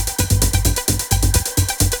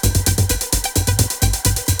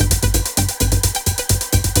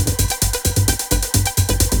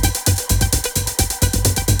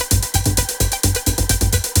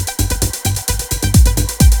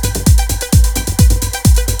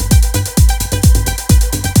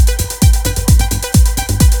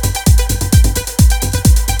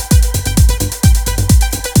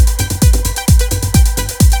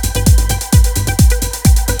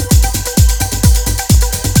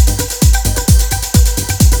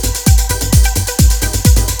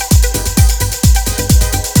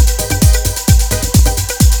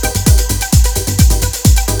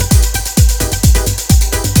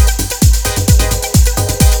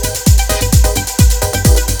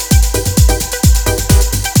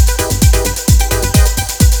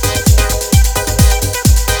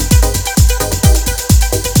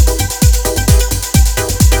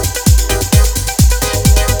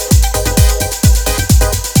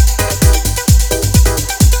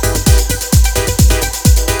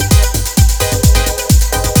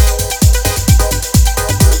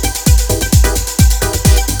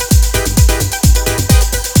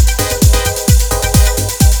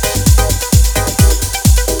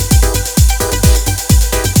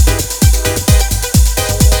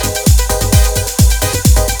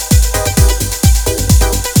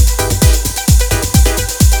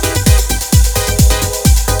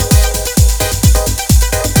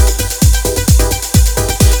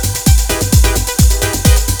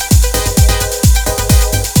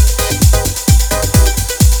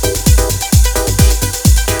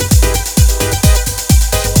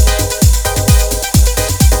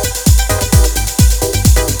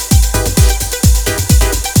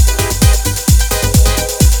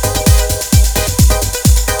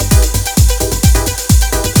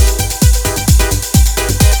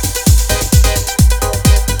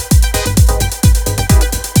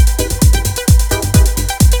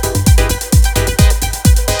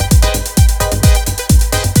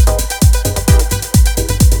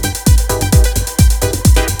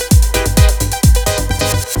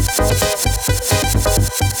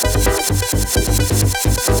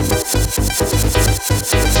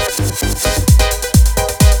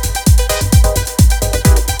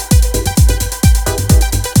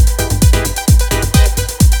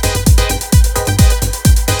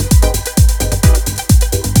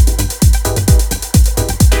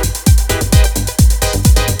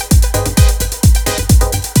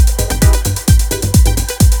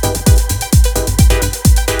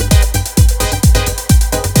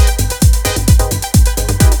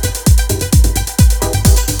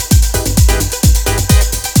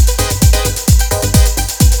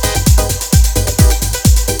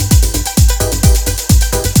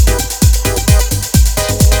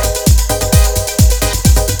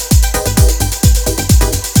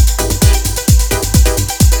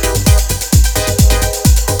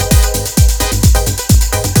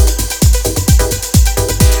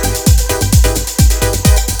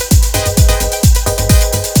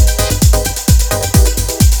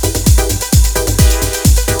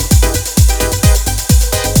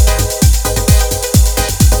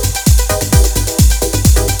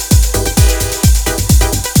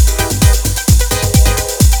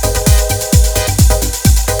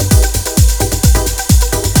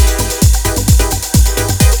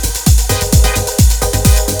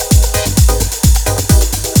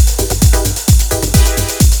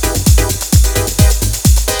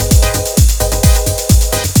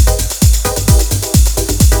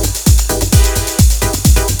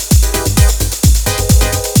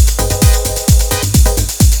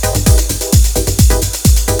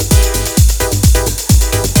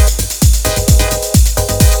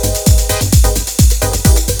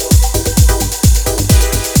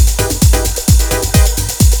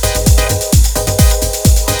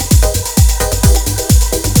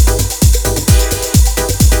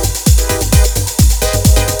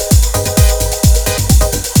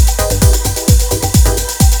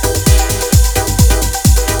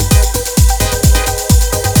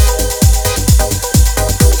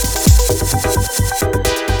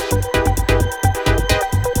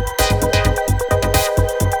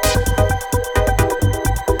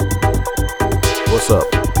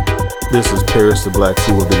 This is Paris the Black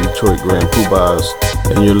Fool of the Detroit Grand Poobahs,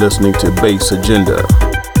 and you're listening to Bass Agenda.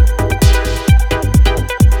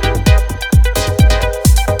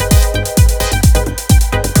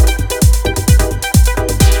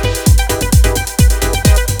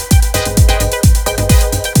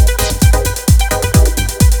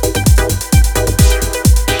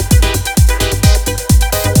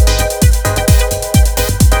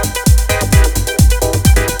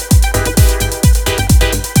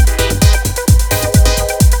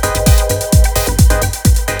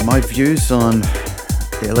 Views on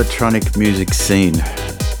the electronic music scene.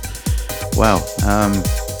 Wow.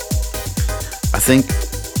 I think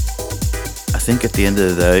at the end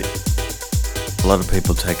of the day, a lot of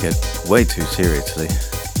people take it way too seriously.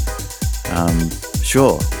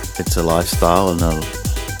 Sure, it's a lifestyle, and I'll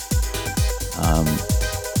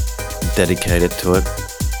dedicated to it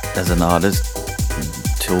as an artist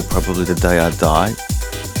till probably the day I die.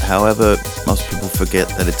 However, most people forget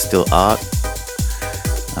that it's still art.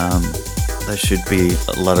 There should be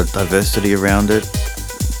a lot of diversity around it,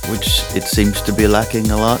 which it seems to be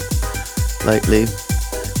lacking a lot lately.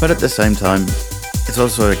 But at the same time, it's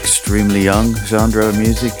also an extremely young genre of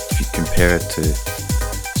music if you compare it to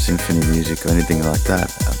symphony music or anything like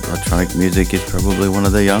that. Electronic music is probably one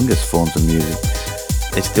of the youngest forms of music.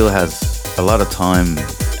 It still has a lot of time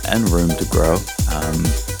and room to grow.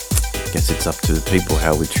 I guess it's up to the people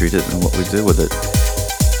how we treat it and what we do with it.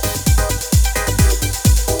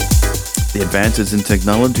 The advances in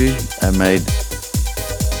technology have made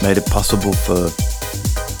it possible for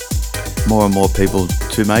more and more people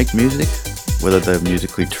to make music, whether they're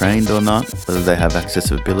musically trained or not, whether they have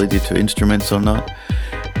accessibility to instruments or not.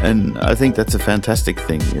 And I think that's a fantastic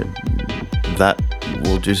thing. That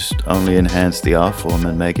will just only enhance the art form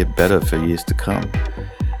and make it better for years to come.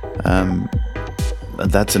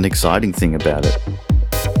 That's an exciting thing about it.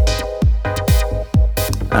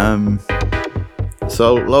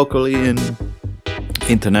 So locally and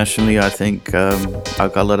internationally, I think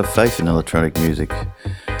I've got a lot of faith in electronic music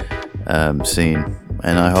scene,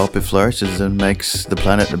 and I hope it flourishes and makes the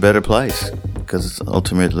planet a better place, because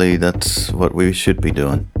ultimately that's what we should be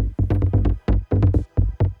doing.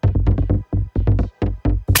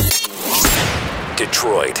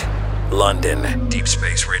 Detroit, London, Deep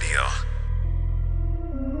Space Radio.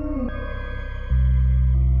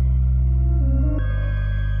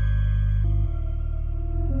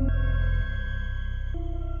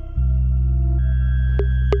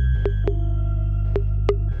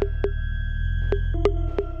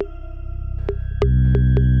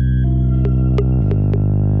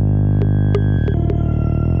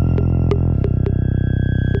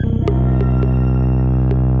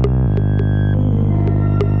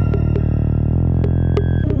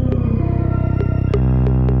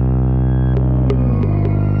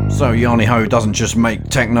 So Yarny Ho doesn't just make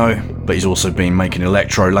techno, but he's also been making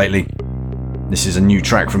electro lately. This is a new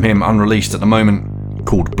track from him, unreleased at the moment,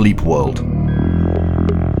 called Bleep World.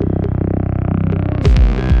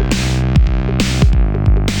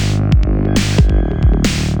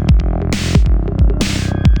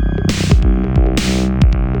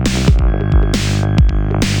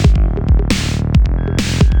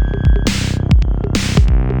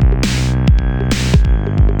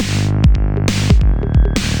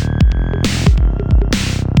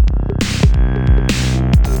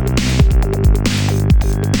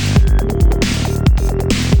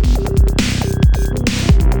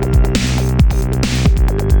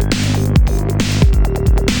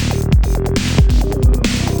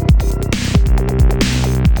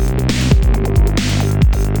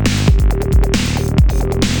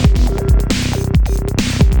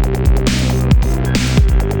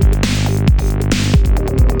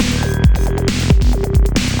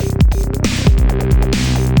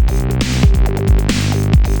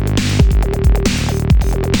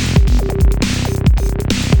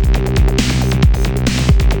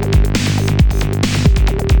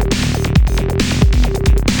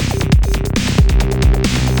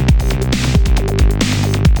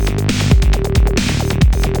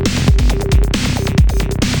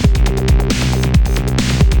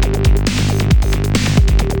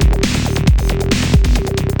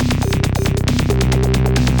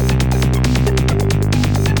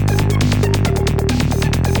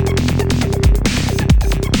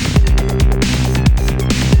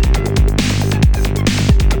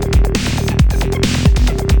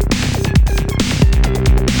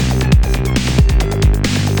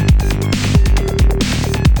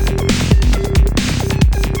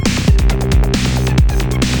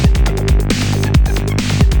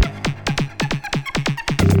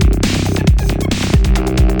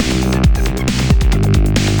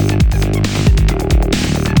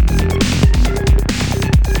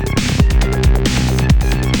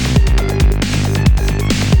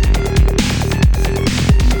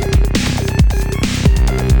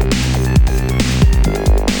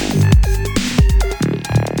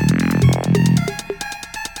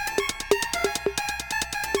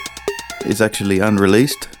 is actually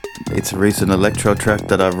unreleased. It's a recent electro track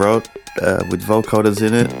that I wrote with vocoders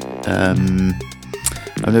in it.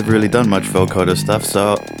 I've never really done much vocoder stuff,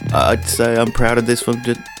 so I'd say I'm proud of this one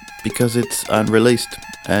just because it's unreleased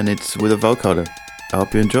and it's with a vocoder. I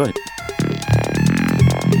hope you enjoy it.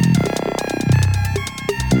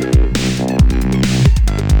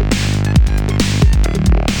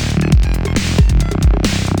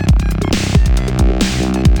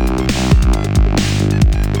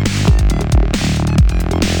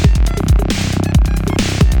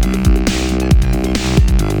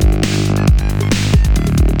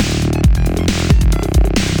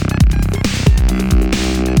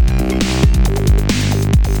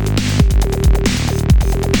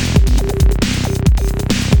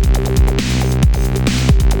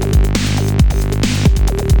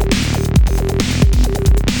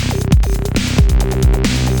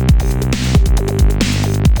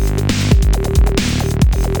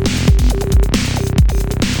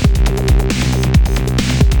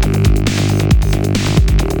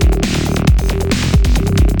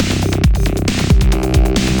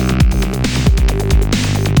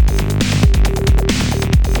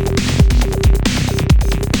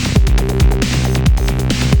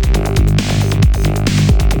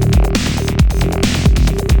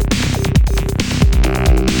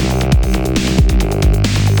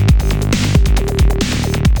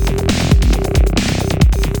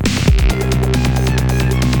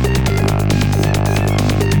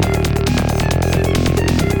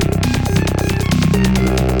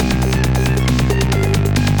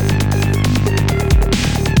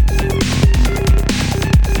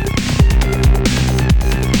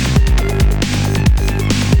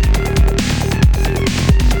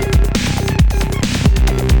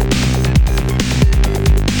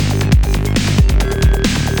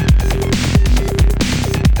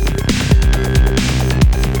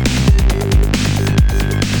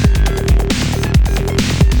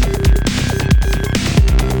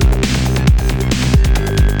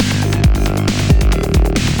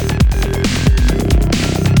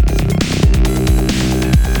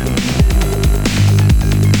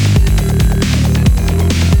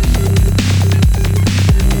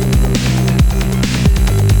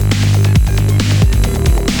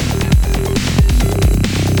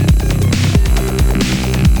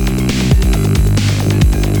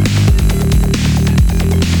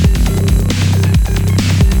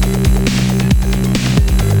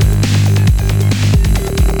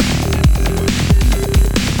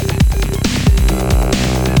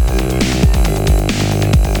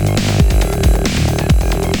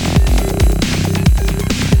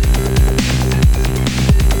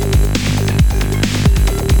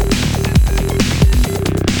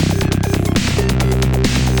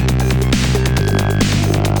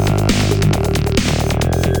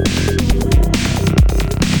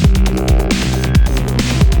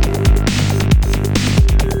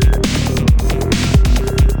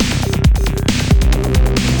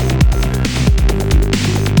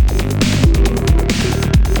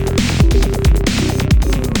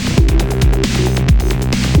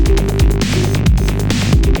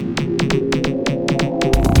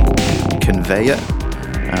 Conveyor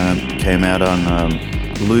came out on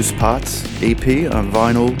Loose Parts EP on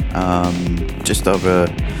vinyl just over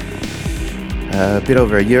a bit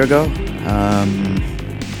over a year ago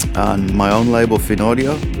on my own label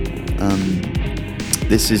Finaudio.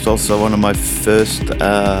 This is also one of my first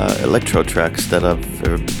electro tracks that have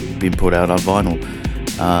ever been put out on vinyl,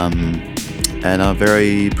 and I'm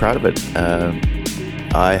very proud of it.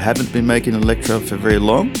 I haven't been making electro for very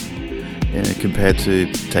long compared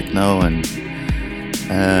to techno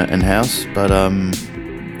and house, but I'm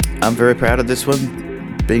very proud of this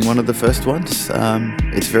one, being one of the first ones.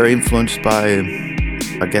 It's very influenced by,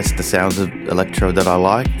 I guess, the sounds of electro that I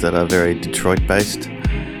like, that are very Detroit based.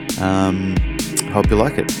 Hope you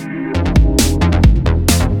like it.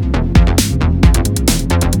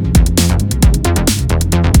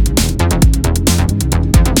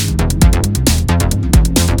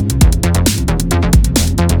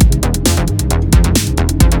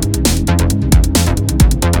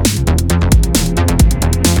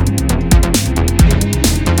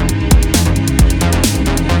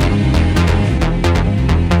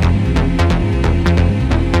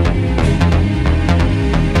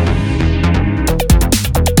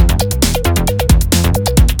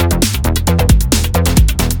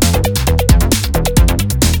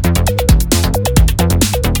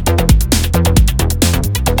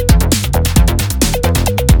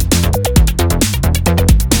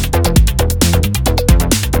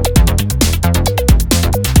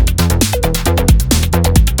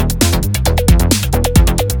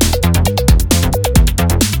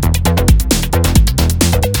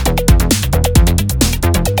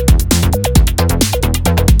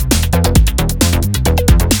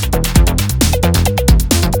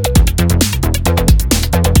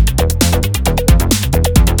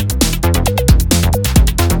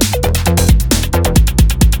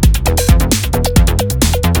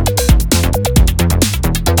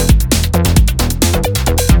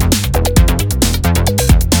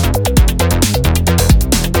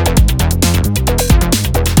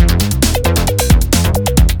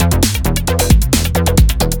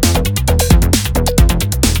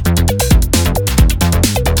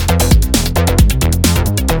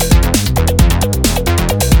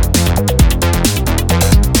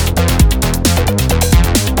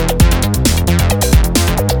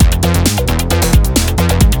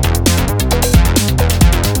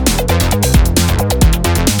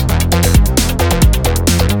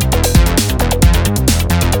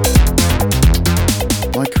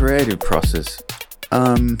 creative process.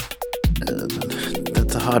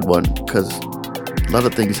 That's a hard one because a lot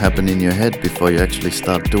of things happen in your head before you actually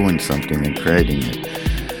start doing something and creating it.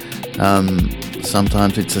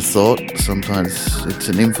 Sometimes it's a thought, sometimes it's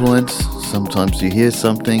an influence, sometimes you hear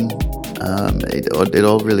something. It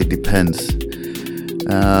all really depends.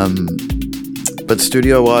 But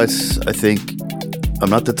studio-wise, I think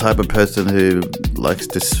I'm not the type of person who likes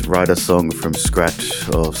to write a song from scratch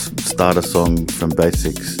or start a song from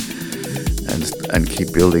basics and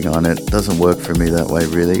keep building on it. It doesn't work for me that way,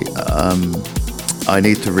 really. I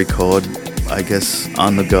need to record, I guess,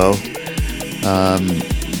 on the go.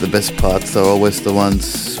 The best parts are always the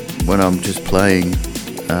ones when I'm just playing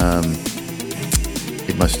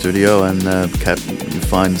in my studio and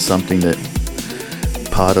find something that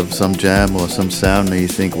part of some jam or some sound and you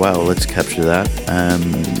think, wow, let's capture that.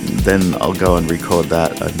 Then I'll go and record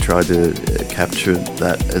that and try to capture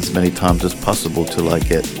that as many times as possible till I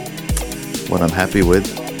get what I'm happy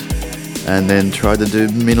with, and then try to do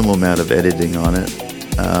minimal amount of editing on it.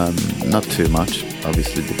 Not too much,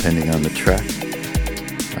 obviously, depending on the track.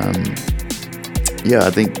 I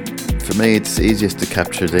think for me it's easiest to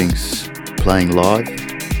capture things playing live.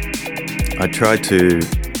 I try to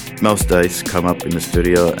most days come up in the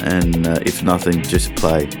studio and if nothing, just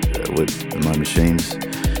play with my machines,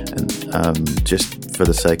 and just for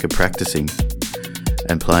the sake of practicing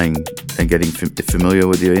and playing and getting familiar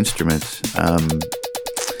with your instruments.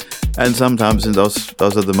 And sometimes in those are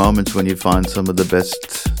the moments when you find some of the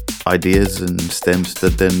best ideas and stems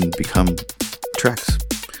that then become tracks.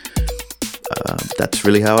 That's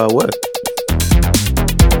really how I work.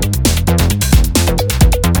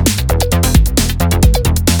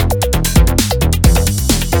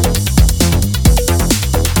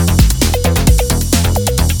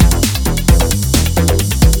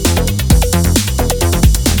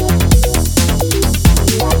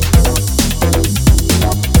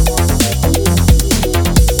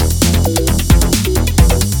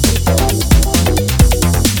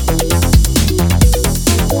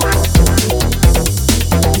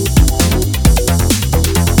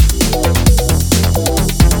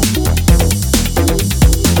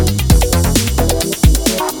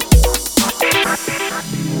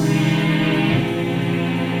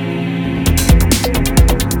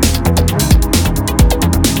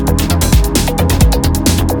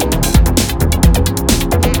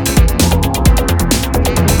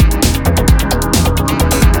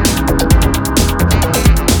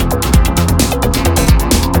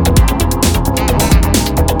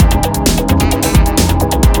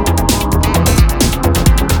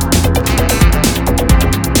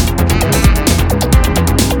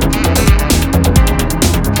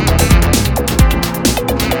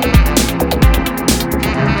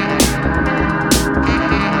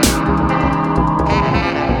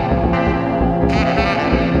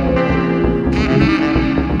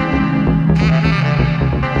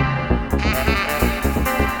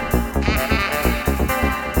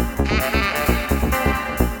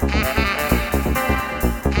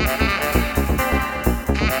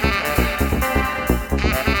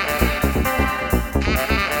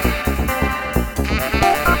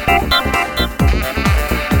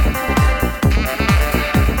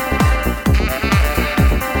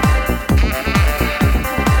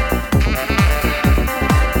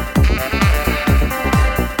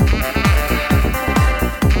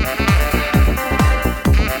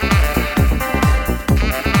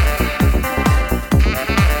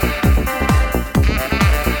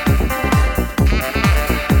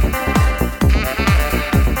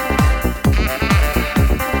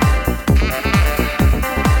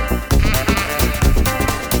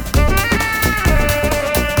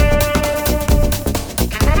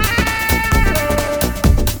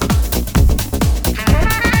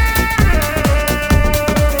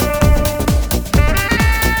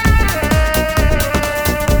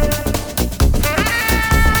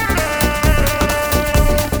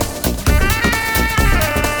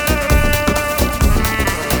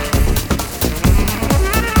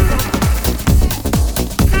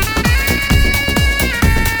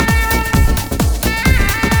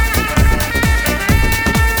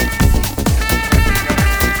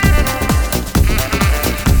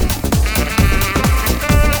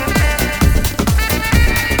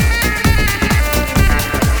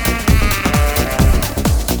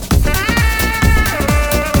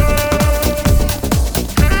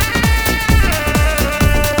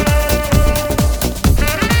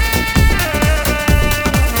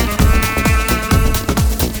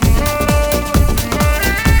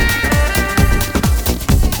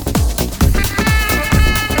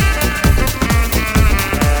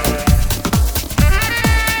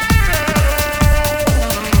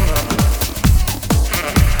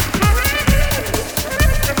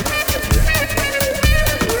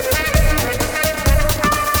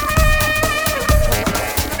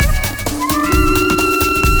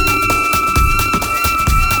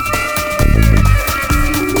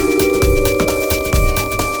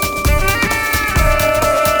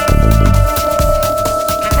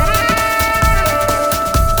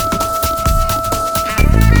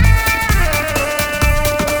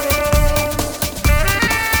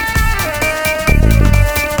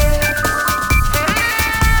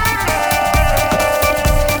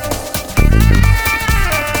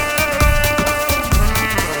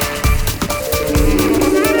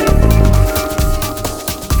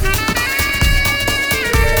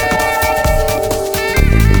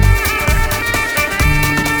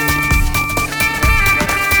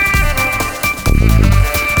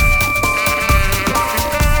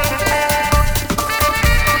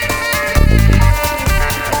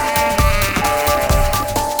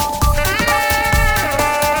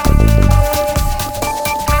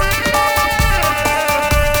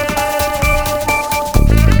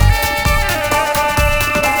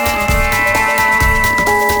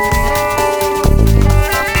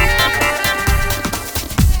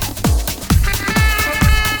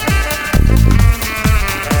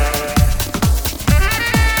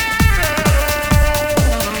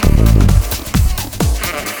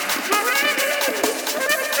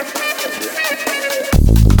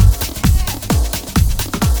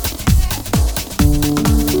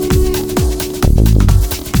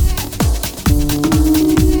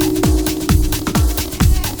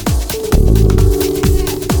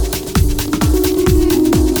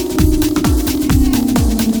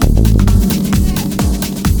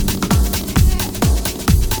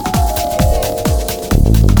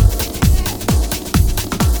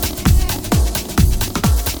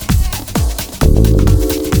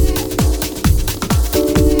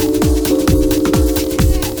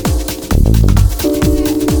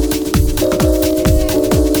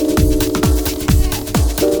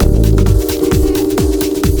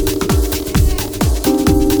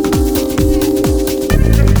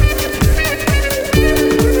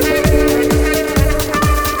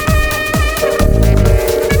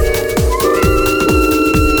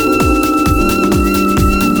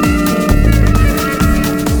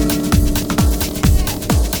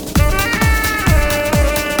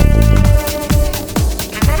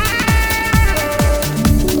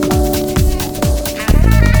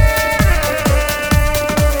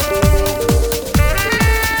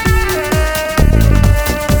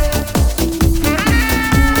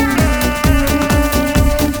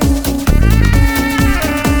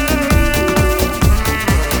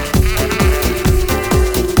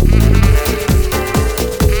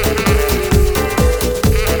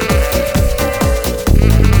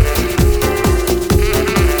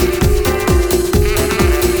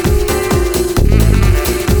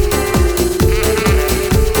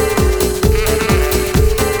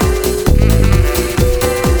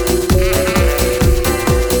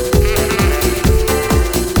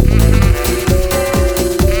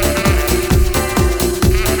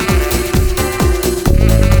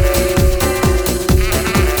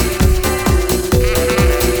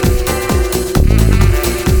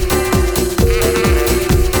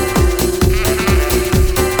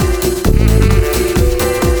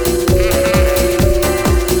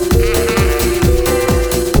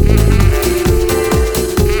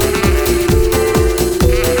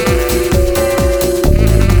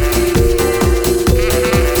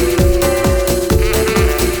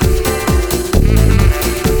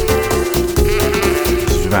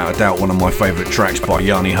 my favourite tracks by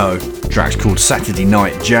Yanni Ho. The track's called Saturday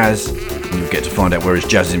Night Jazz, and you'll get to find out where his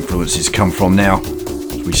jazz influences come from now.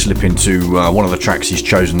 As we slip into one of the tracks he's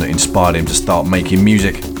chosen that inspired him to start making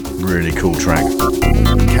music. Really cool track.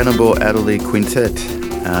 Cannonball Adderley Quintet,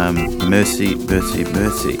 Mercy, Mercy,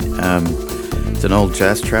 Mercy. It's an old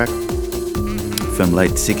jazz track from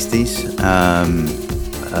late 60s.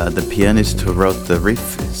 The pianist who wrote the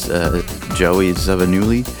riff is Joey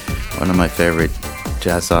Zawinuli, one of my favorite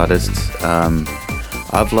jazz artists.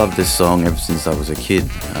 I've loved this song ever since I was a kid.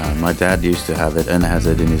 My dad used to have it and has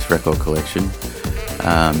it in his record collection.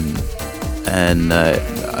 And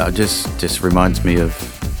just reminds me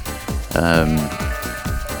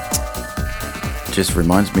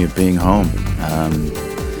of being home.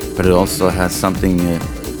 But it also has something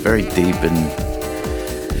very deep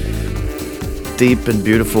and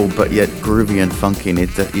beautiful, but yet groovy and funky in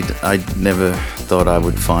it that I never thought I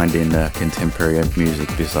would find in contemporary music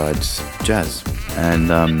besides jazz. And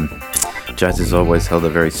jazz has always held a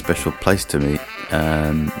very special place to me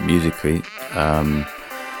musically. I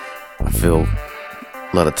feel a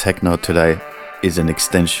lot of techno today is an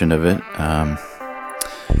extension of it.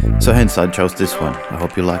 So hence I chose this one. I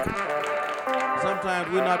hope you like it. Sometimes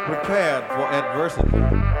we're not prepared for adversity.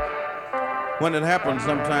 When it happens,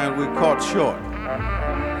 sometimes we're caught short.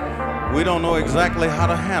 We don't know exactly how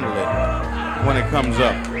to handle it when it comes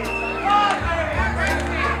up.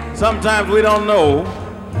 Sometimes we don't know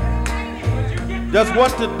just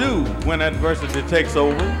what to do when adversity takes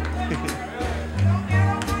over.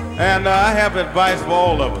 And I have advice for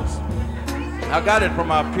all of us. I got it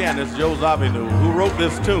from our pianist, Joe Zawinul, who wrote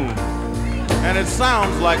this tune. And it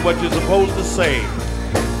sounds like what you're supposed to say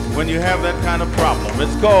when you have that kind of problem.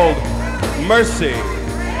 It's called Mercy,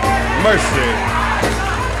 Mercy,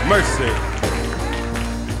 Mercy.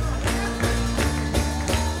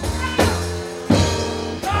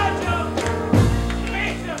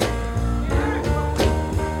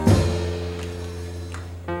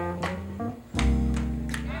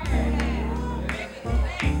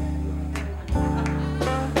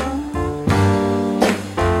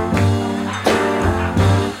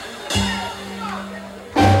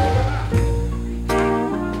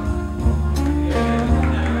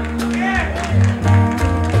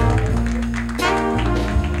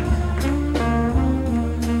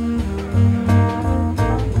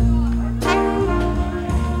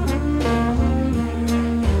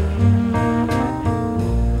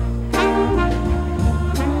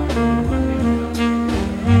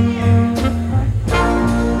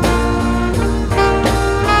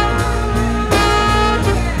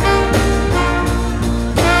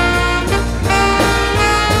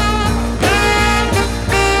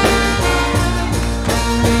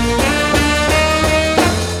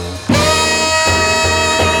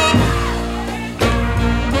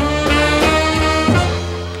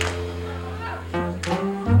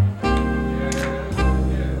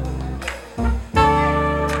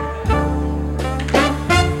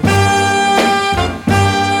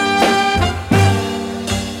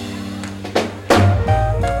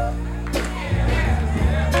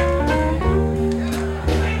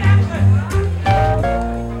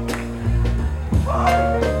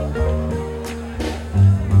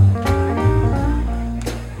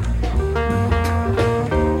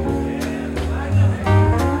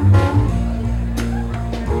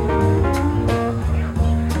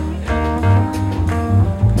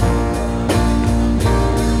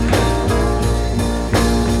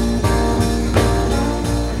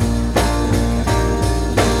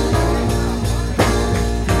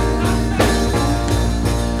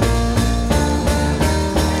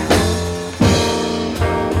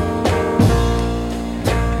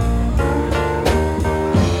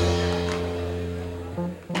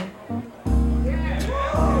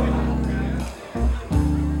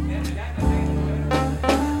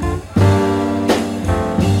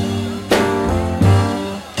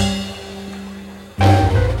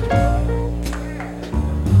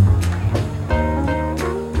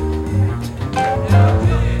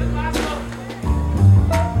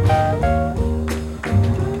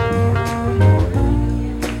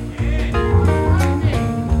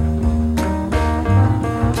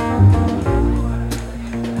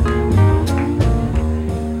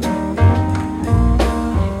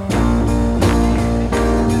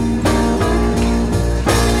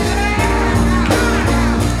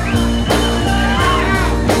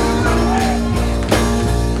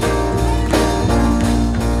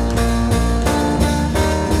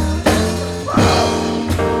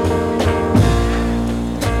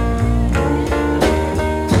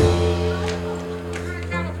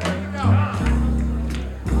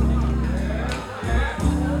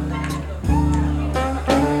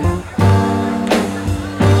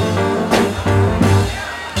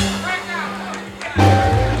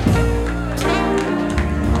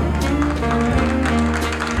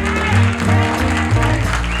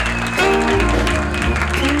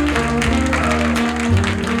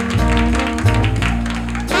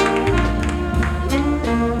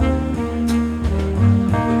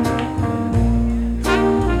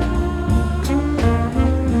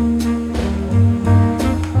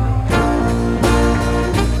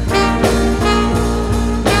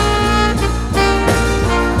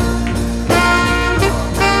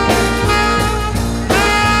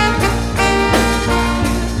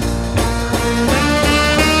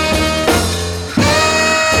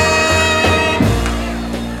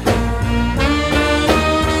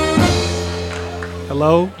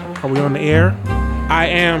 Hello, are we on the air? I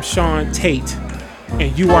am Sean Tate,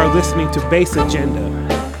 and you are listening to Bass Agenda.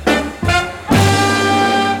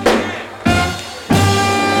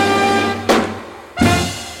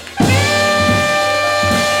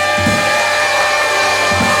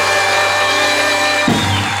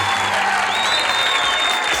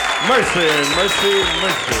 Mercy, mercy,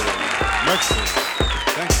 mercy, mercy.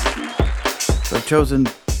 Thank you. So I've chosen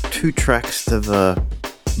 2 tracks that have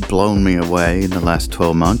blown me away in the last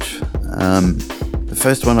 12 months. The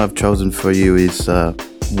first one I've chosen for you is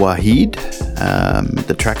Wahid.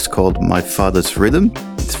 The track's called My Father's Rhythm.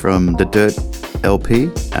 It's from the Dirt LP.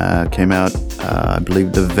 Came out, I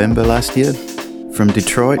believe, November last year, from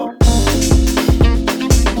Detroit.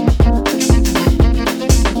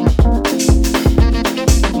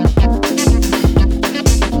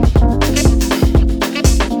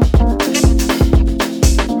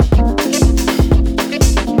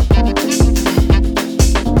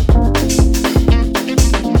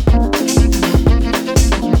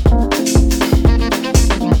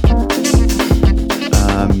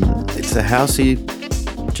 Housey,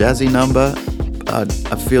 jazzy number.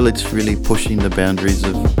 I feel it's really pushing the boundaries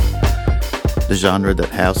of the genre that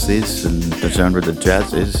house is and the genre that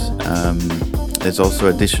jazz is. There's also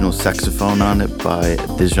additional saxophone on it by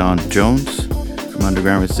Dejan Jones from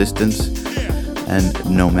Underground Resistance and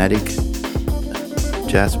Nomadic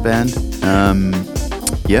Jazz Band.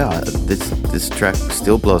 This track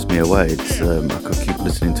still blows me away. It's I could keep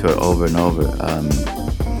listening to it over and over.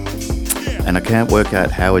 And I can't work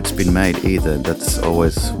out how it's been made either. That's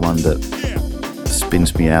always one that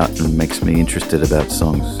spins me out and makes me interested about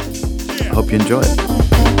songs. I hope you enjoy it.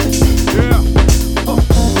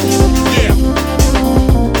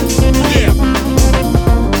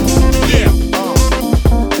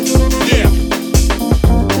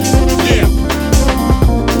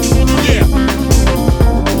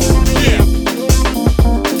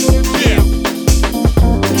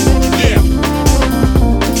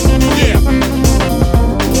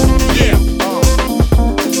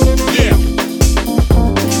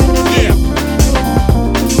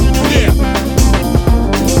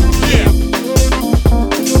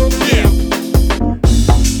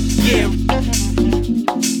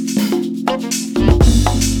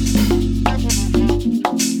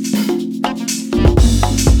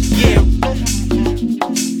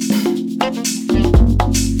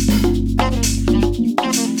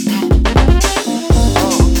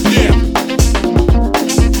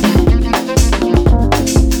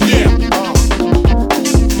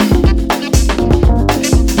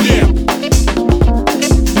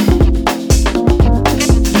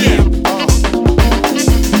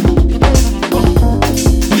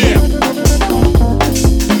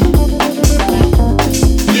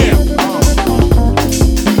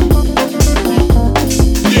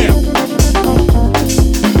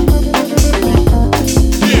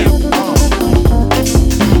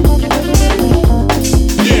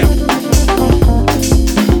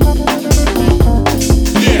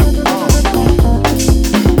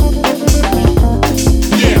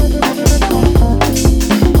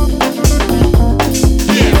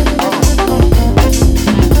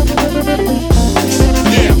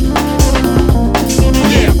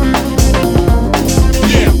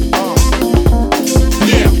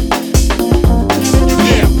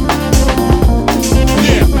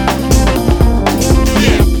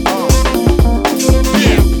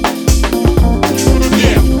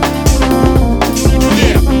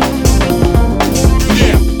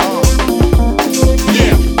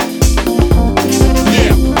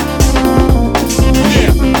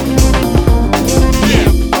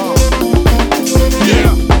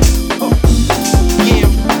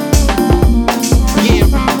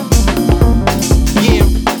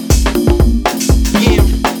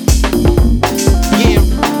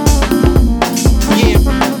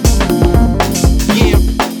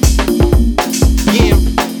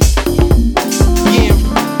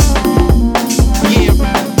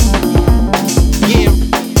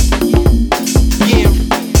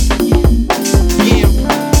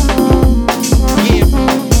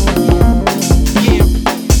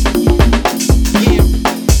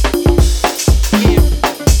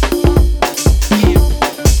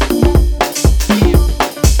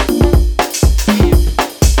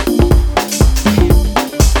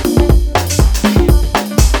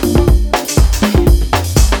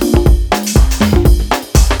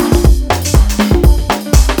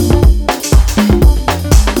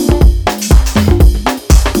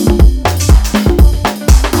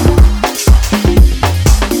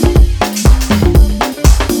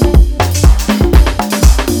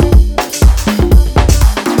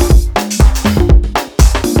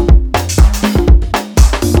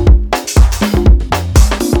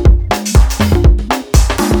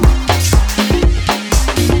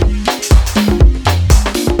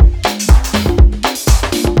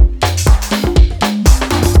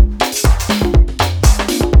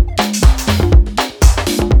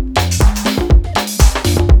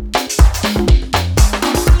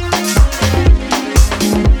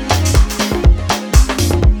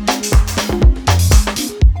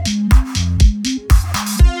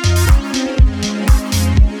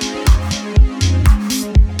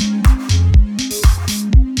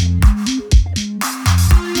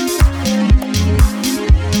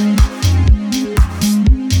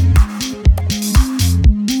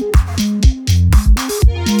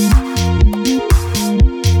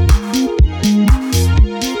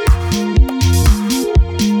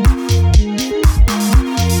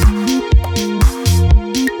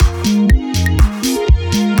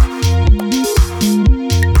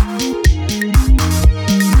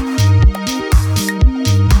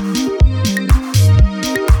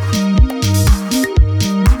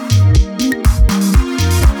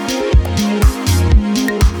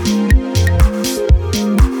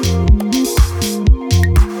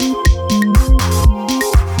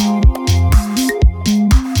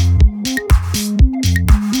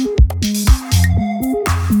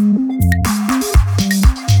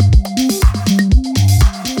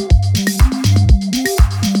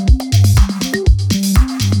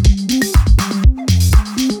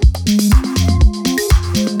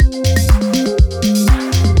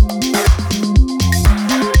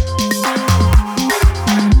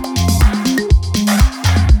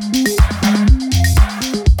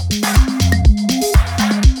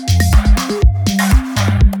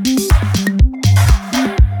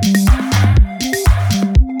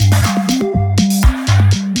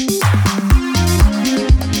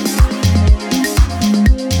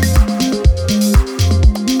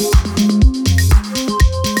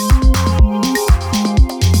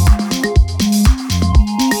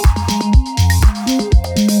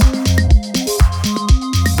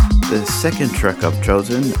 second track I've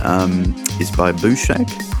chosen is by Booshak.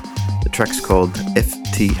 The track's called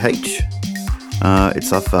FTH.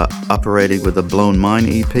 It's off Operating with a Blown Mind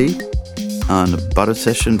EP on the Butter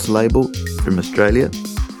Sessions label from Australia.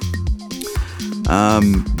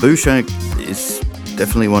 Booshak is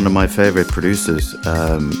definitely one of my favorite producers.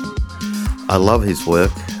 I love his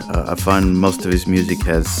work. I find most of his music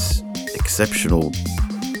has exceptional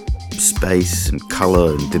space and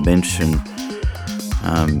color and dimension.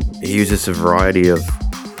 He uses a variety of,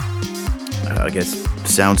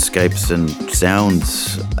 soundscapes and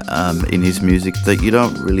sounds in his music that you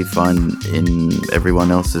don't really find in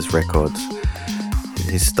everyone else's records.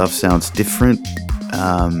 His stuff sounds different,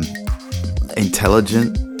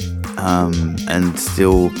 intelligent, and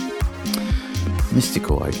still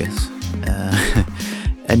mystical, I guess,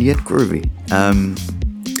 and yet groovy.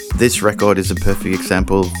 This record is a perfect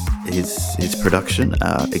example of his production.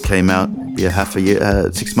 It came out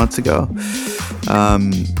 6 months ago.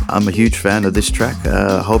 I'm a huge fan of this track.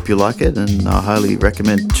 Hope you like it, and I highly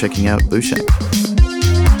recommend checking out Booshak.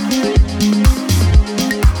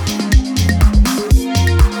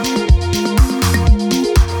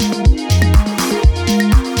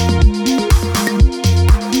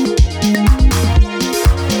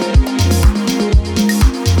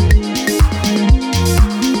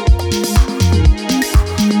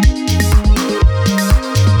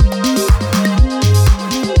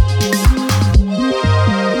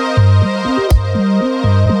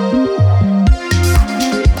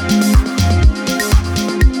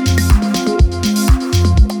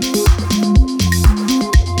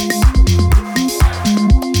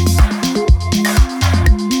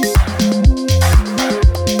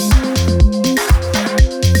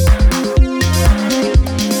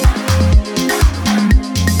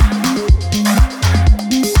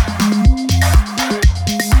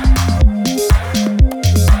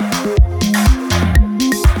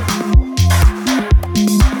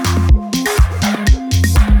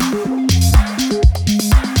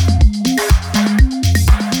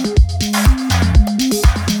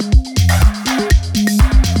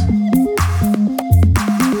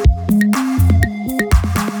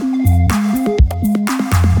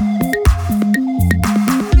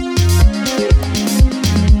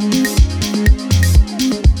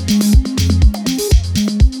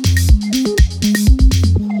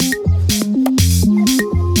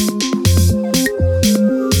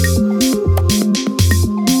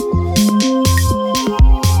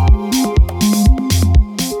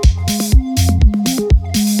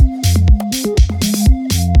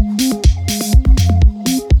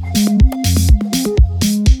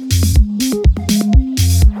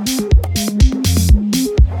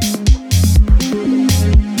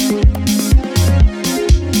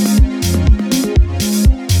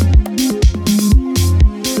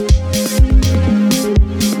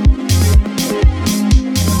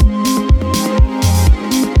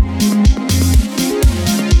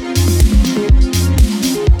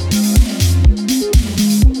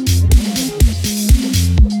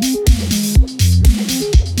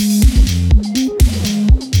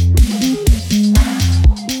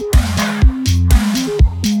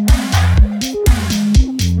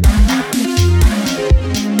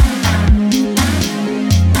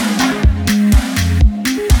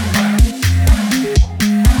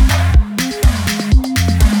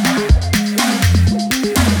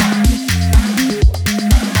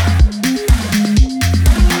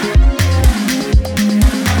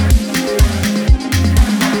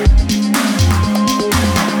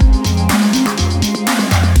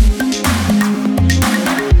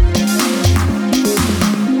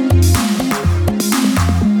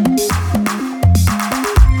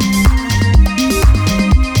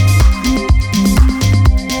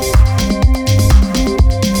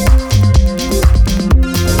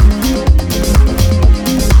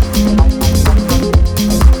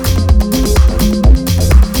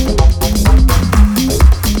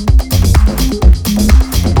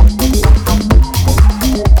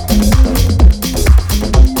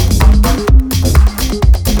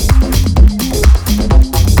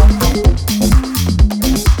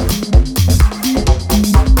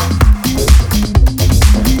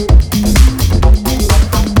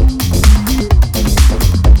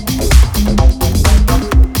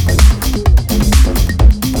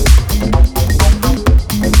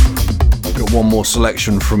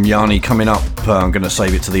 Selection from Yanni coming up. I'm going to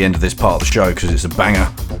save it to the end of this part of the show because it's a banger.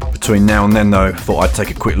 Between now and then though, thought I'd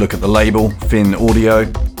take a quick look at the label, Finn Audio,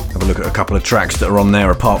 have a look at a couple of tracks that are on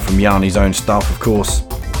there apart from Yanni's own stuff, of course.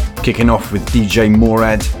 Kicking off with DJ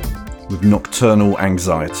Morad with Nocturnal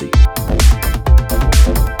Anxiety.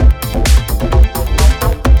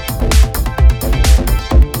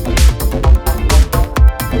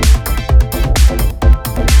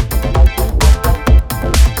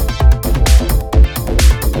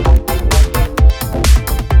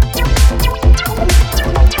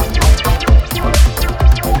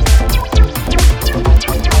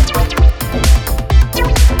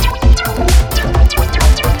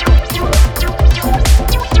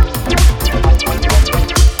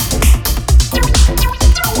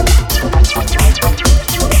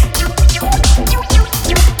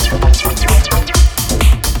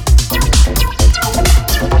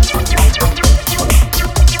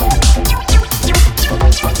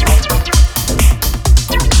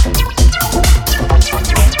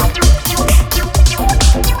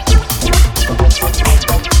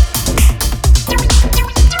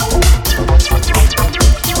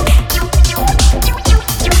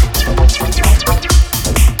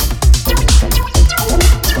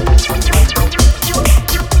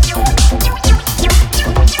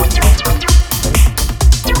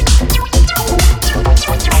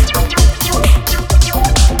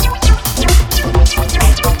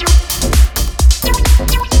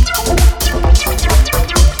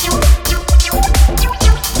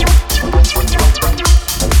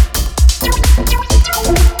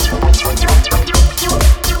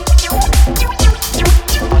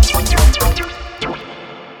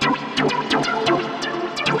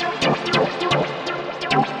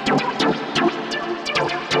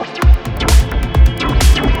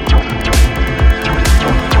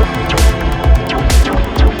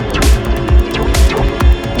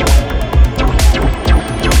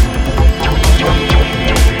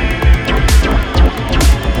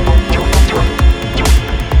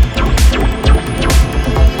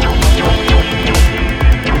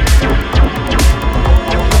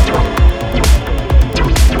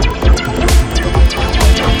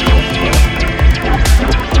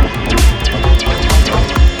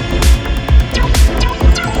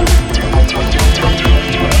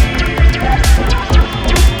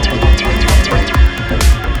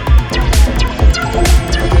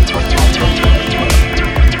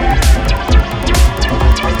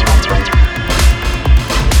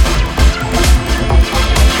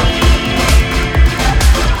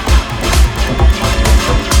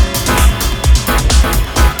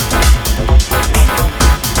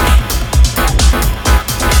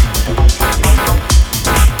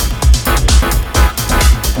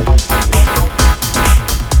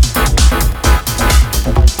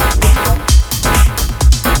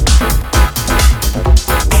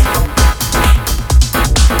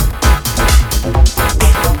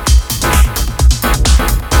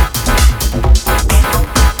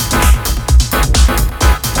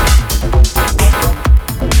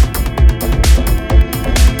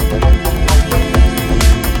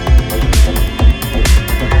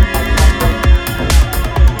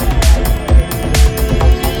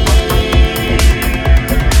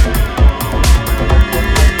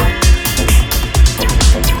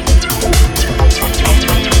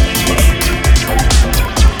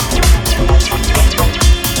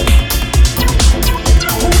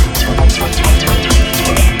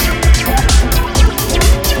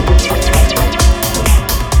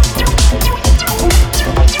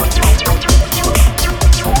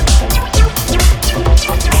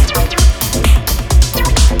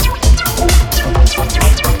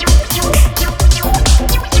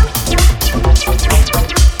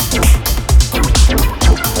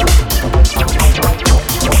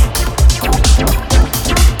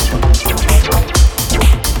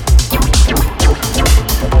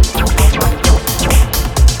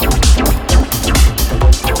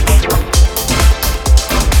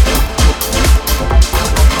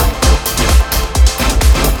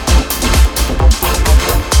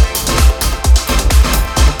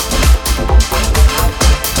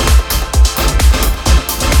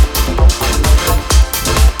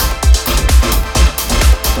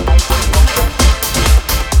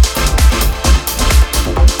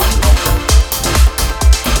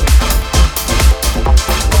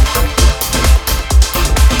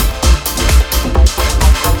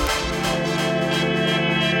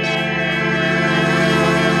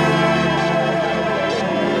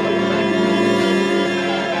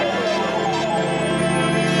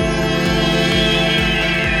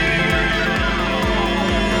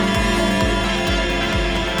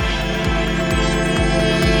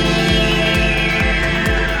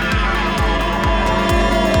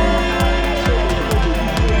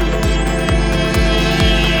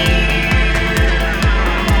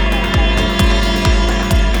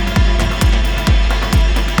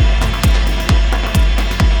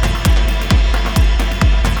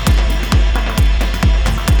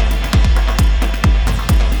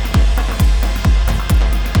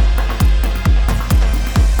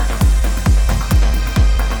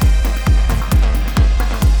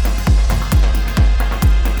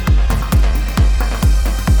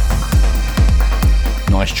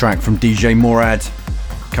 nice track from DJ Morad.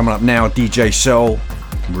 Coming up now, DJ Soul.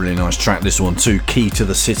 Really nice track, this one too, Key to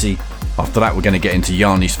the City. After that, we're going to get into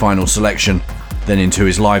Yanni's final selection, then into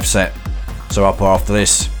his live set. So up after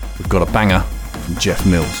this, we've got a banger from Jeff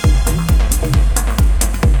Mills.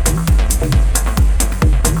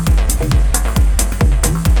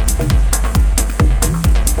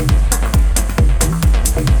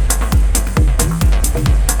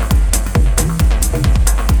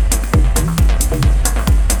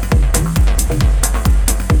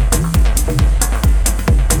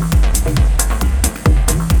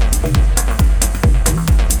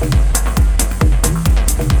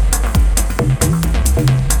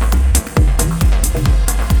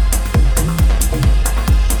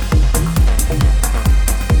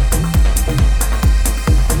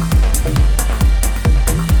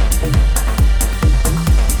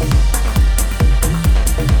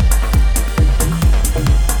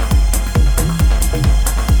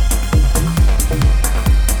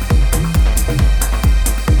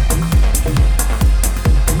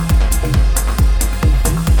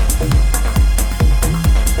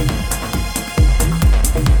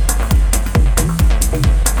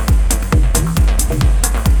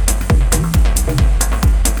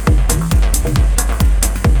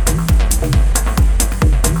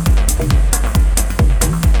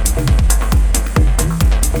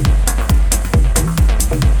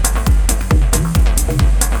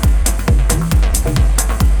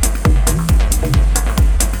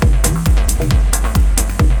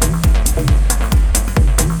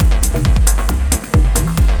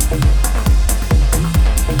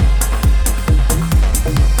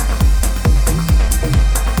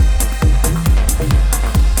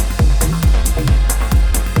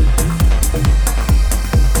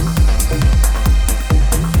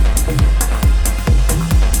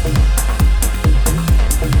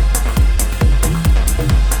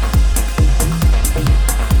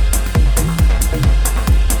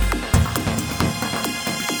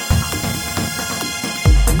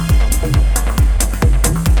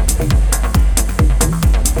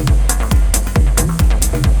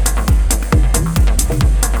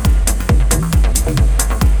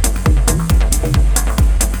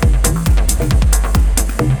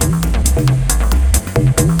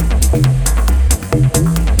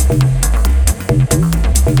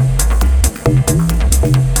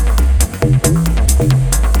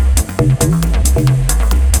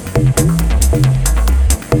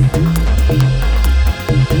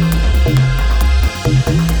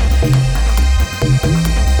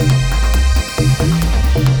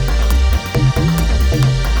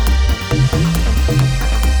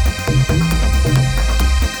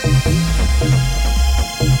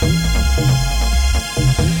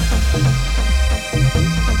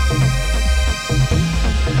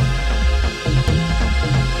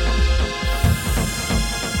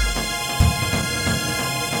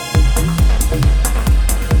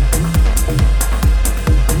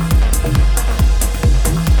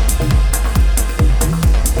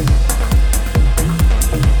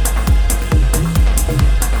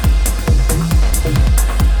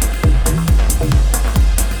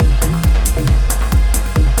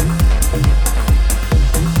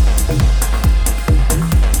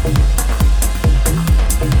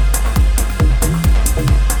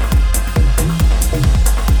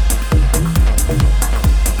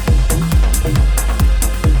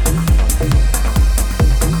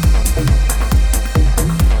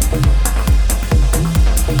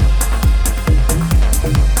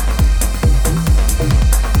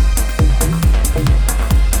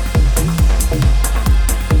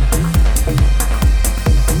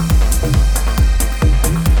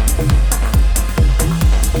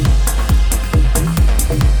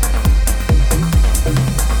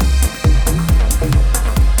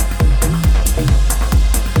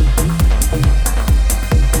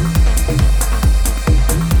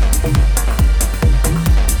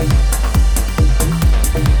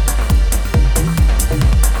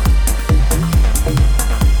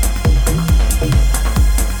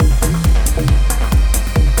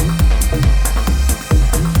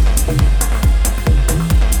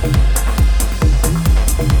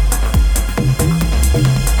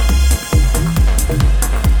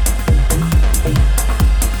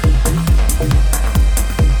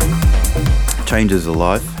 Changes of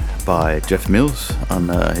Life by Jeff Mills on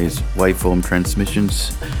his Waveform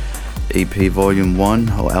Transmissions EP Volume 1,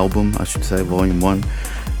 or album I should say, Volume 1.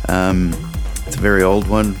 It's a very old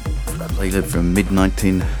one, I played it from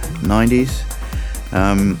mid-1990s.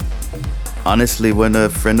 Honestly, when a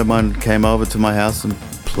friend of mine came over to my house and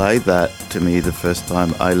played that to me the first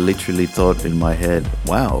time, I literally thought in my head,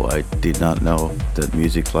 wow, I did not know that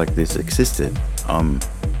music like this existed. I'm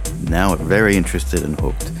now very interested and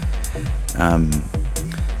hooked.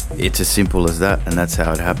 It's as simple as that, and that's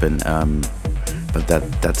how it happened. But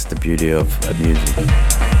that's the beauty of music.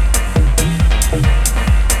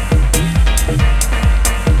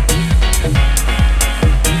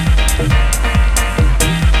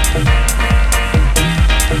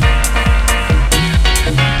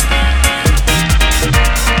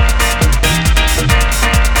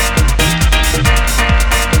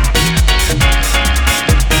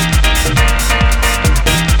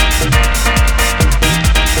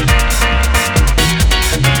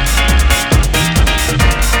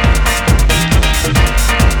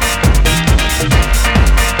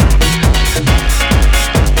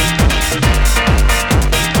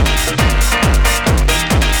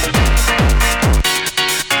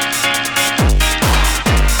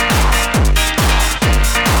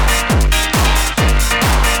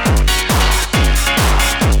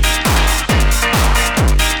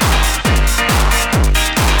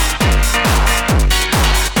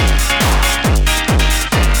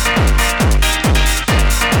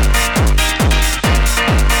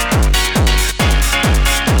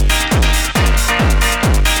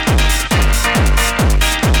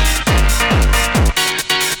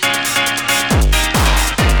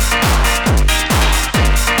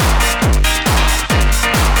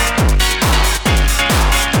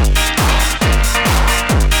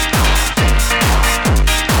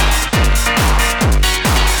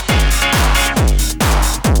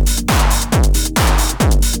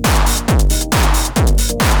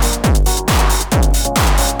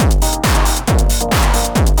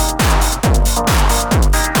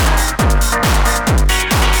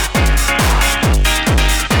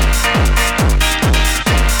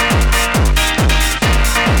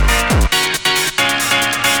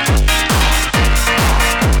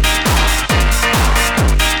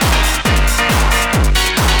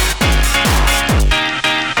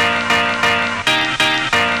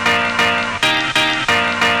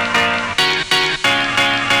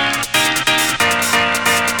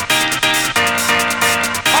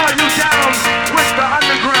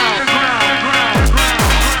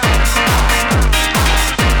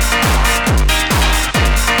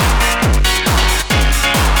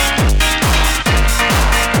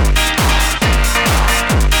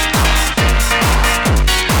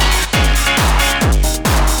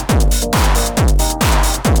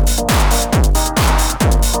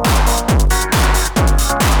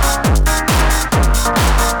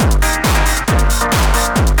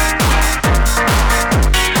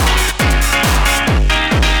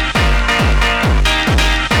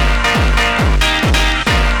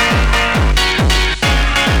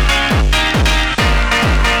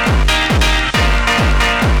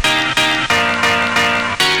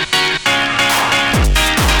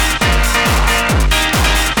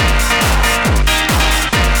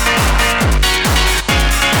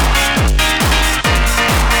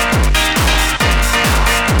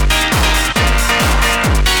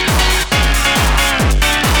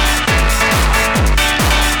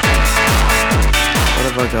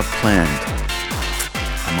 Planned.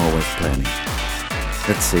 I'm always planning.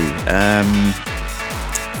 Let's see.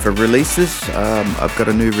 For releases, I've got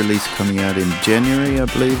a new release coming out in January, I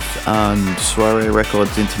believe, on Soiree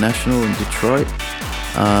Records International in Detroit,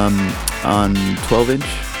 on 12-inch.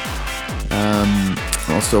 I'm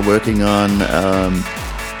also working on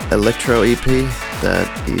Electro EP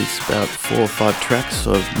that is about 4 or 5 tracks,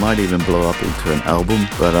 so it might even blow up into an album,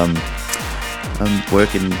 but I'm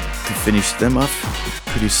working to finish them off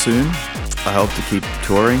pretty soon. I hope to keep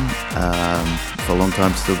touring for a long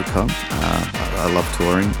time still to come. I love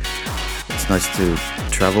touring. It's nice to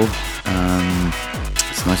travel.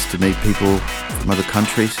 It's nice to meet people from other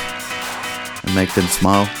countries and make them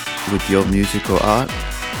smile with your music or art.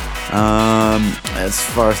 As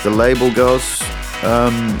far as the label goes,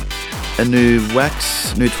 a new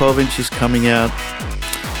 12-inch is coming out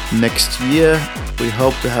next year. We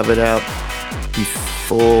hope to have it out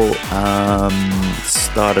before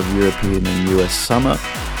start of European and US summer.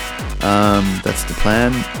 That's the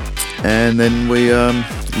plan. And then we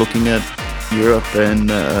looking at Europe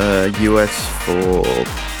and US for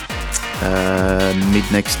mid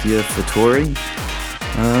next year for touring.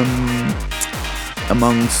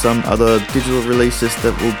 Among some other digital releases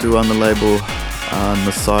that we'll do on the label on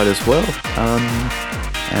the side as well.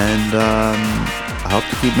 And I hope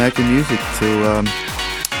to keep making music till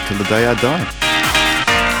the day I die.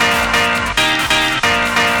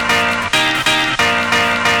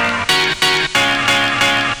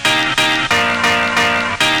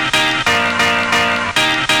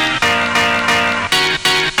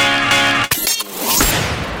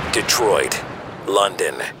 Detroit,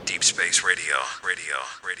 London. Deep Space Radio.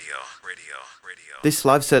 This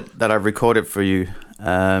live set that I've recorded for you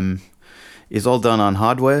is all done on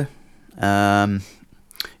hardware in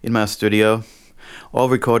my studio, all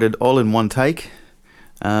recorded all in one take.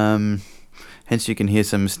 Hence you can hear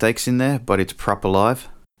some mistakes in there, but it's proper live.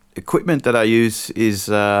 Equipment that I use is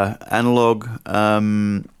analog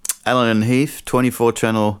Allen & Heath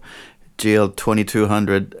 24-channel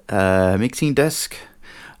GL2200 mixing desk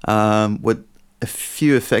with a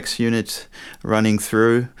few effects units running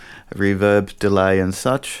through, reverb, delay and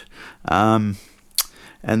such. And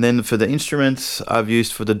then for the instruments I've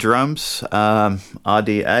used for the drums,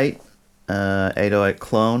 RD8, 808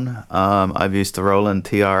 clone. I've used the Roland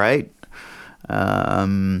TR8.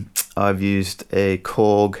 I've used a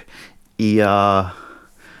Korg ER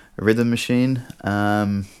rhythm machine.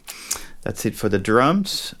 That's it for the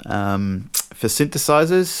drums. For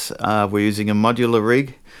synthesizers, we're using a modular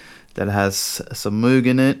rig that has some Moog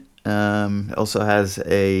in it. It also has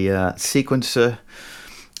a sequencer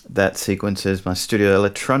that sequences my Studio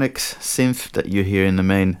Electronics synth that you hear in the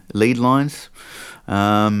main lead lines.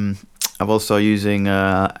 I'm also using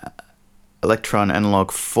Electron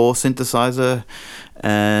Analog 4 synthesizer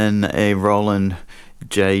and a Roland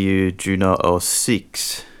JU Juno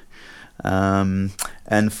 06.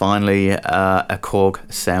 And finally, a Korg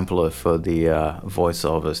sampler for the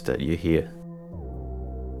voiceovers that you hear.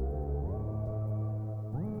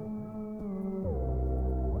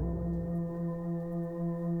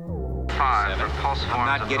 I'm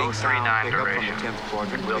not getting sound pickup from the 10th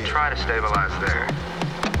quadrant. We'll try to stabilize there.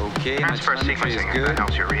 Okay, transfer sequencing good.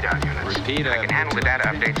 Helps your readout units. Repeat. I can handle the data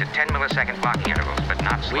updates at 10 millisecond blocking intervals, but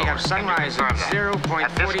not slower. We have sunrise at 0.43.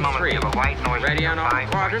 At this moment, we have a white noise ready on all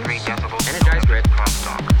quadrants. Energized red.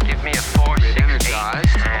 Crosstalk. Give me a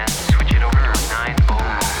 468 and switch it over to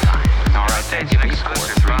 909. All right, then give me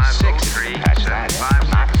 436. That's that.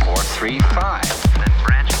 435. Then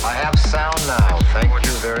branch. I have sound now. Thank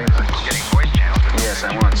you very much. Getting voice channels. Yes,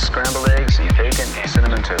 I want scrambled eggs, bacon,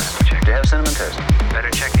 cinnamon toast. Do you have cinnamon toast? Better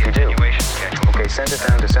check the attenuation schedule. Okay, send it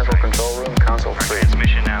down to Central Control Room, Console 3.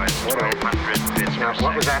 Transmission now is 1200 bits per second.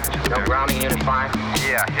 What was that? No grounding Unit 5?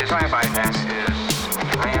 Yeah, his bypass is...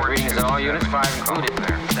 I have readings of all Units 5 included.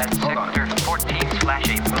 That's Sector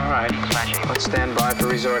 14/8. All right. Let's stand by for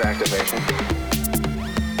resort activation.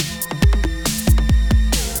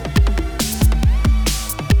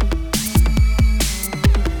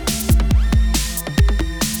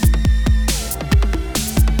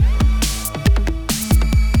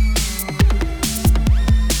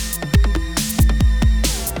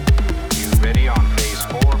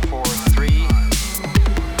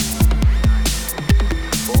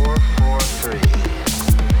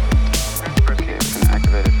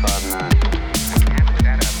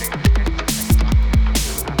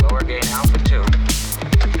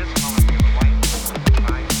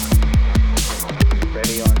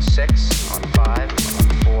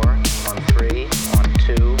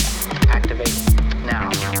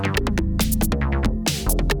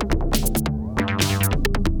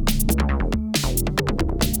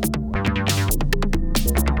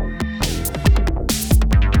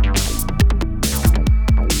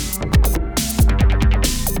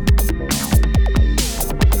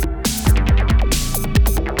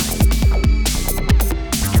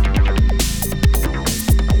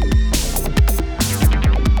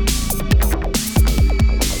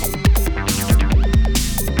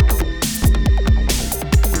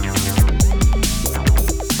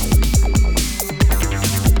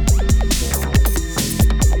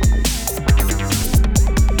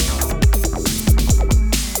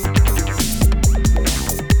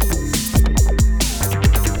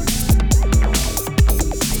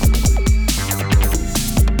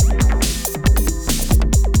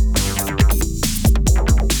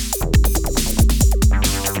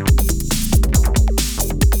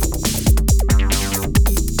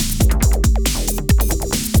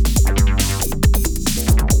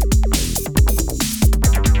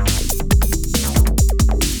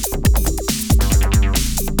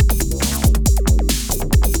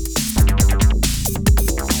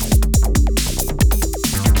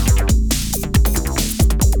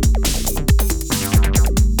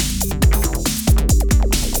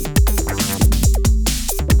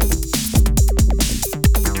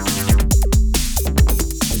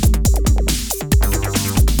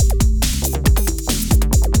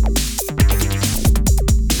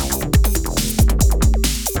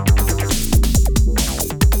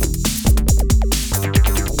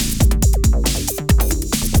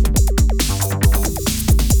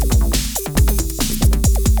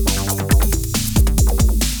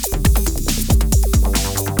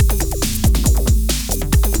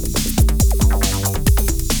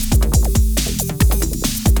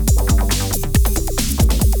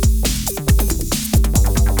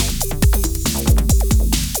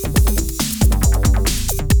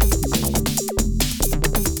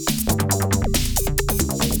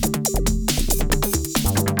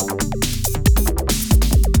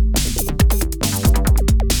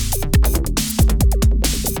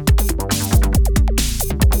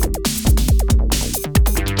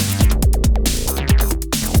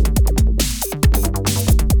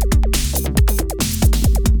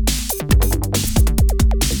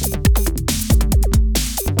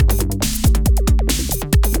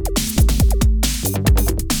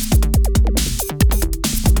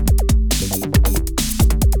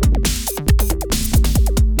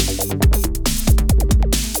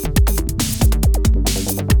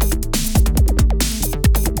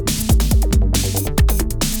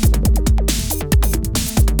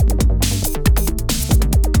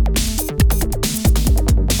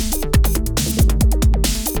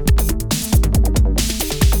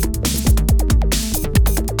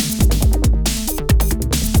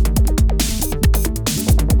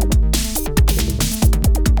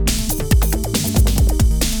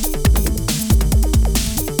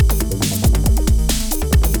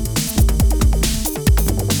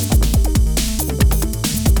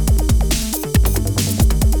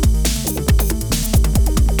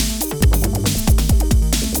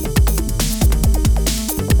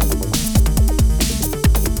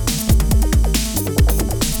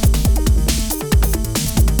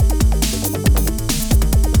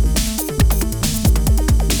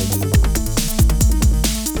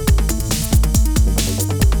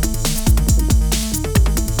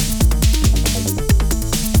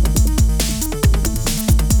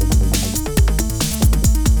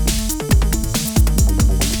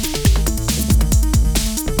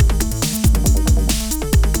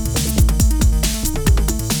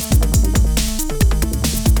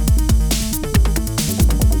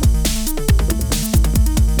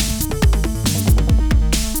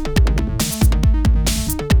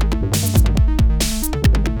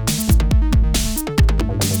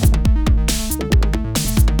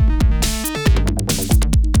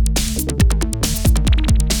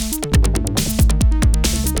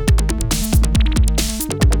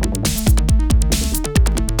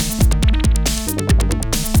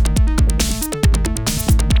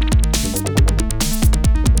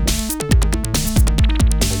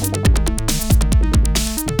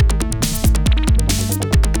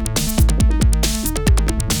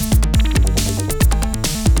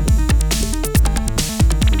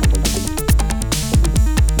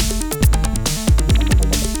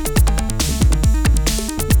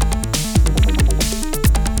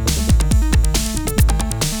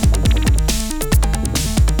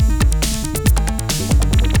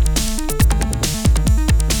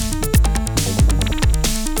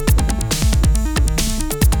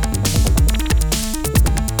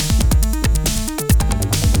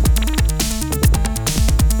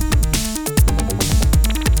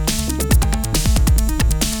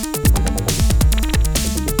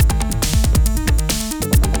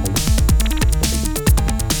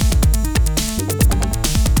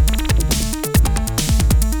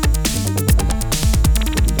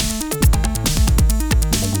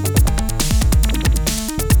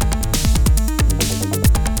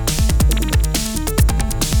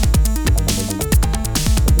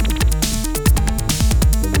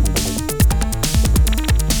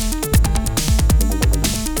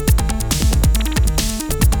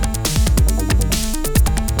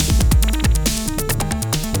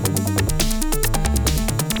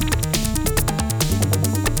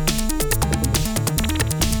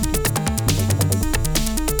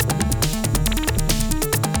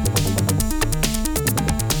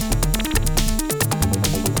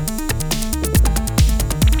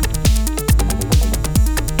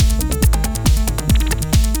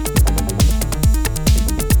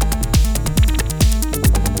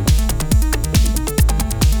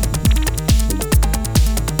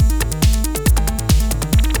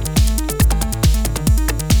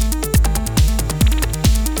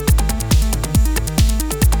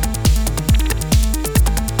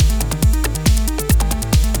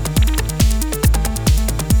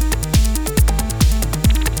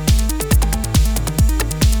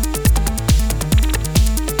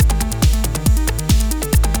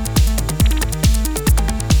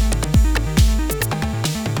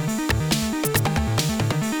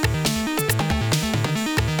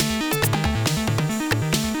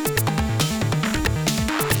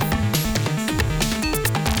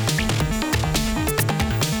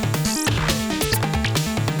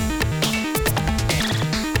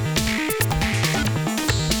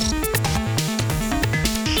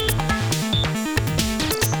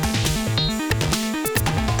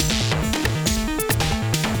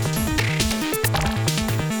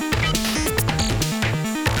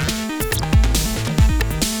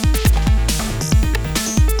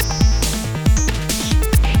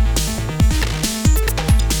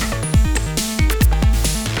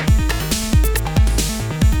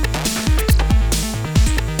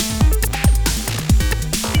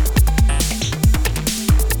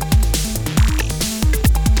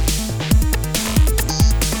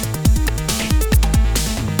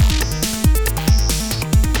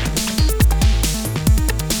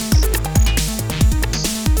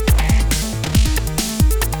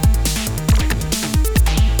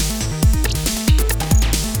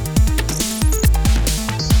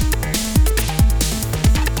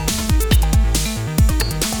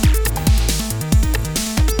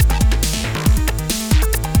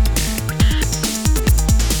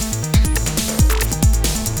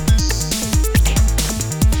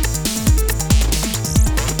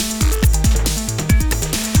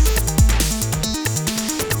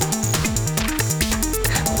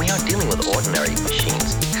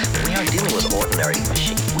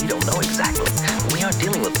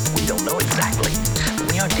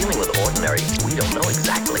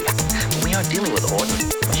 dealing with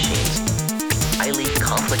ordinary machines. Highly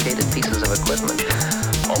complicated pieces of equipment,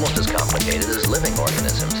 almost as complicated as living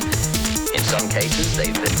organisms. In some cases,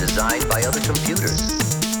 they've been designed by other computers.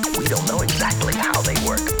 We don't know exactly how they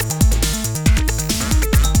work.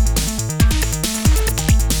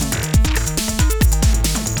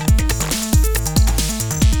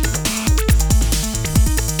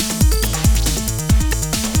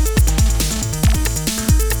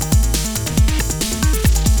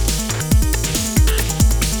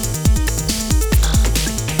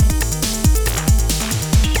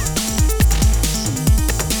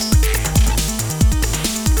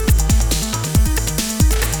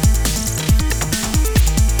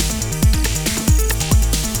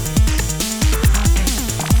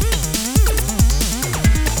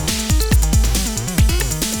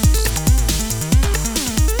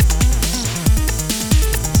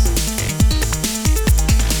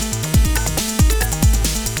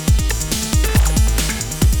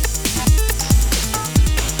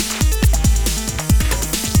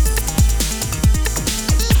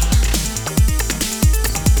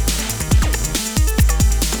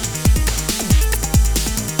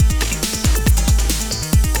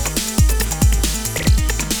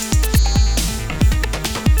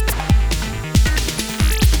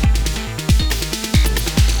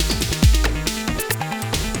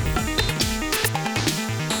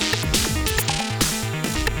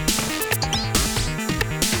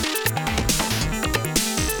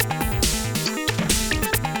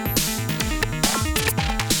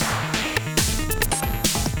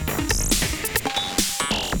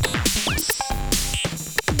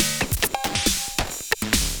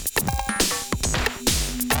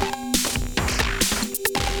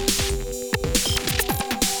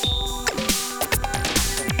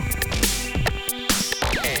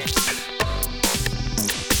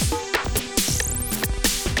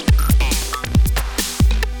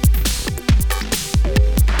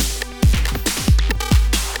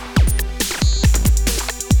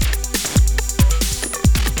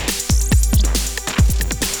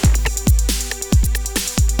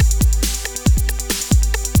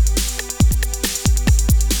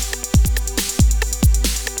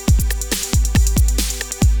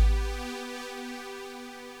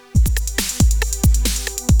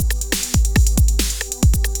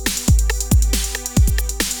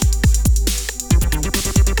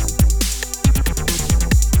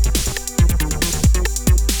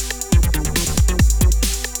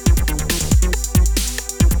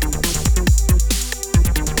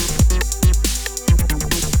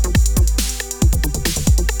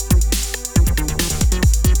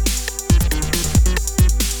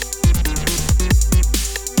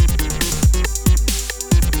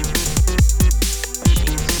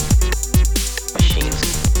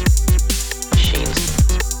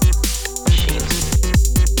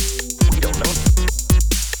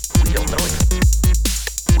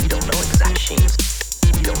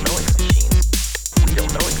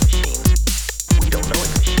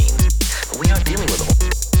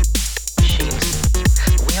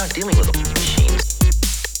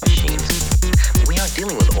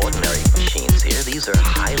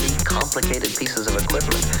 Complicated pieces of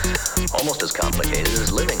equipment, almost as complicated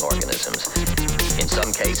as living organisms. In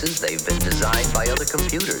some cases, they've been designed by other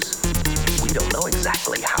computers. We don't know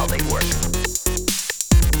exactly how they work.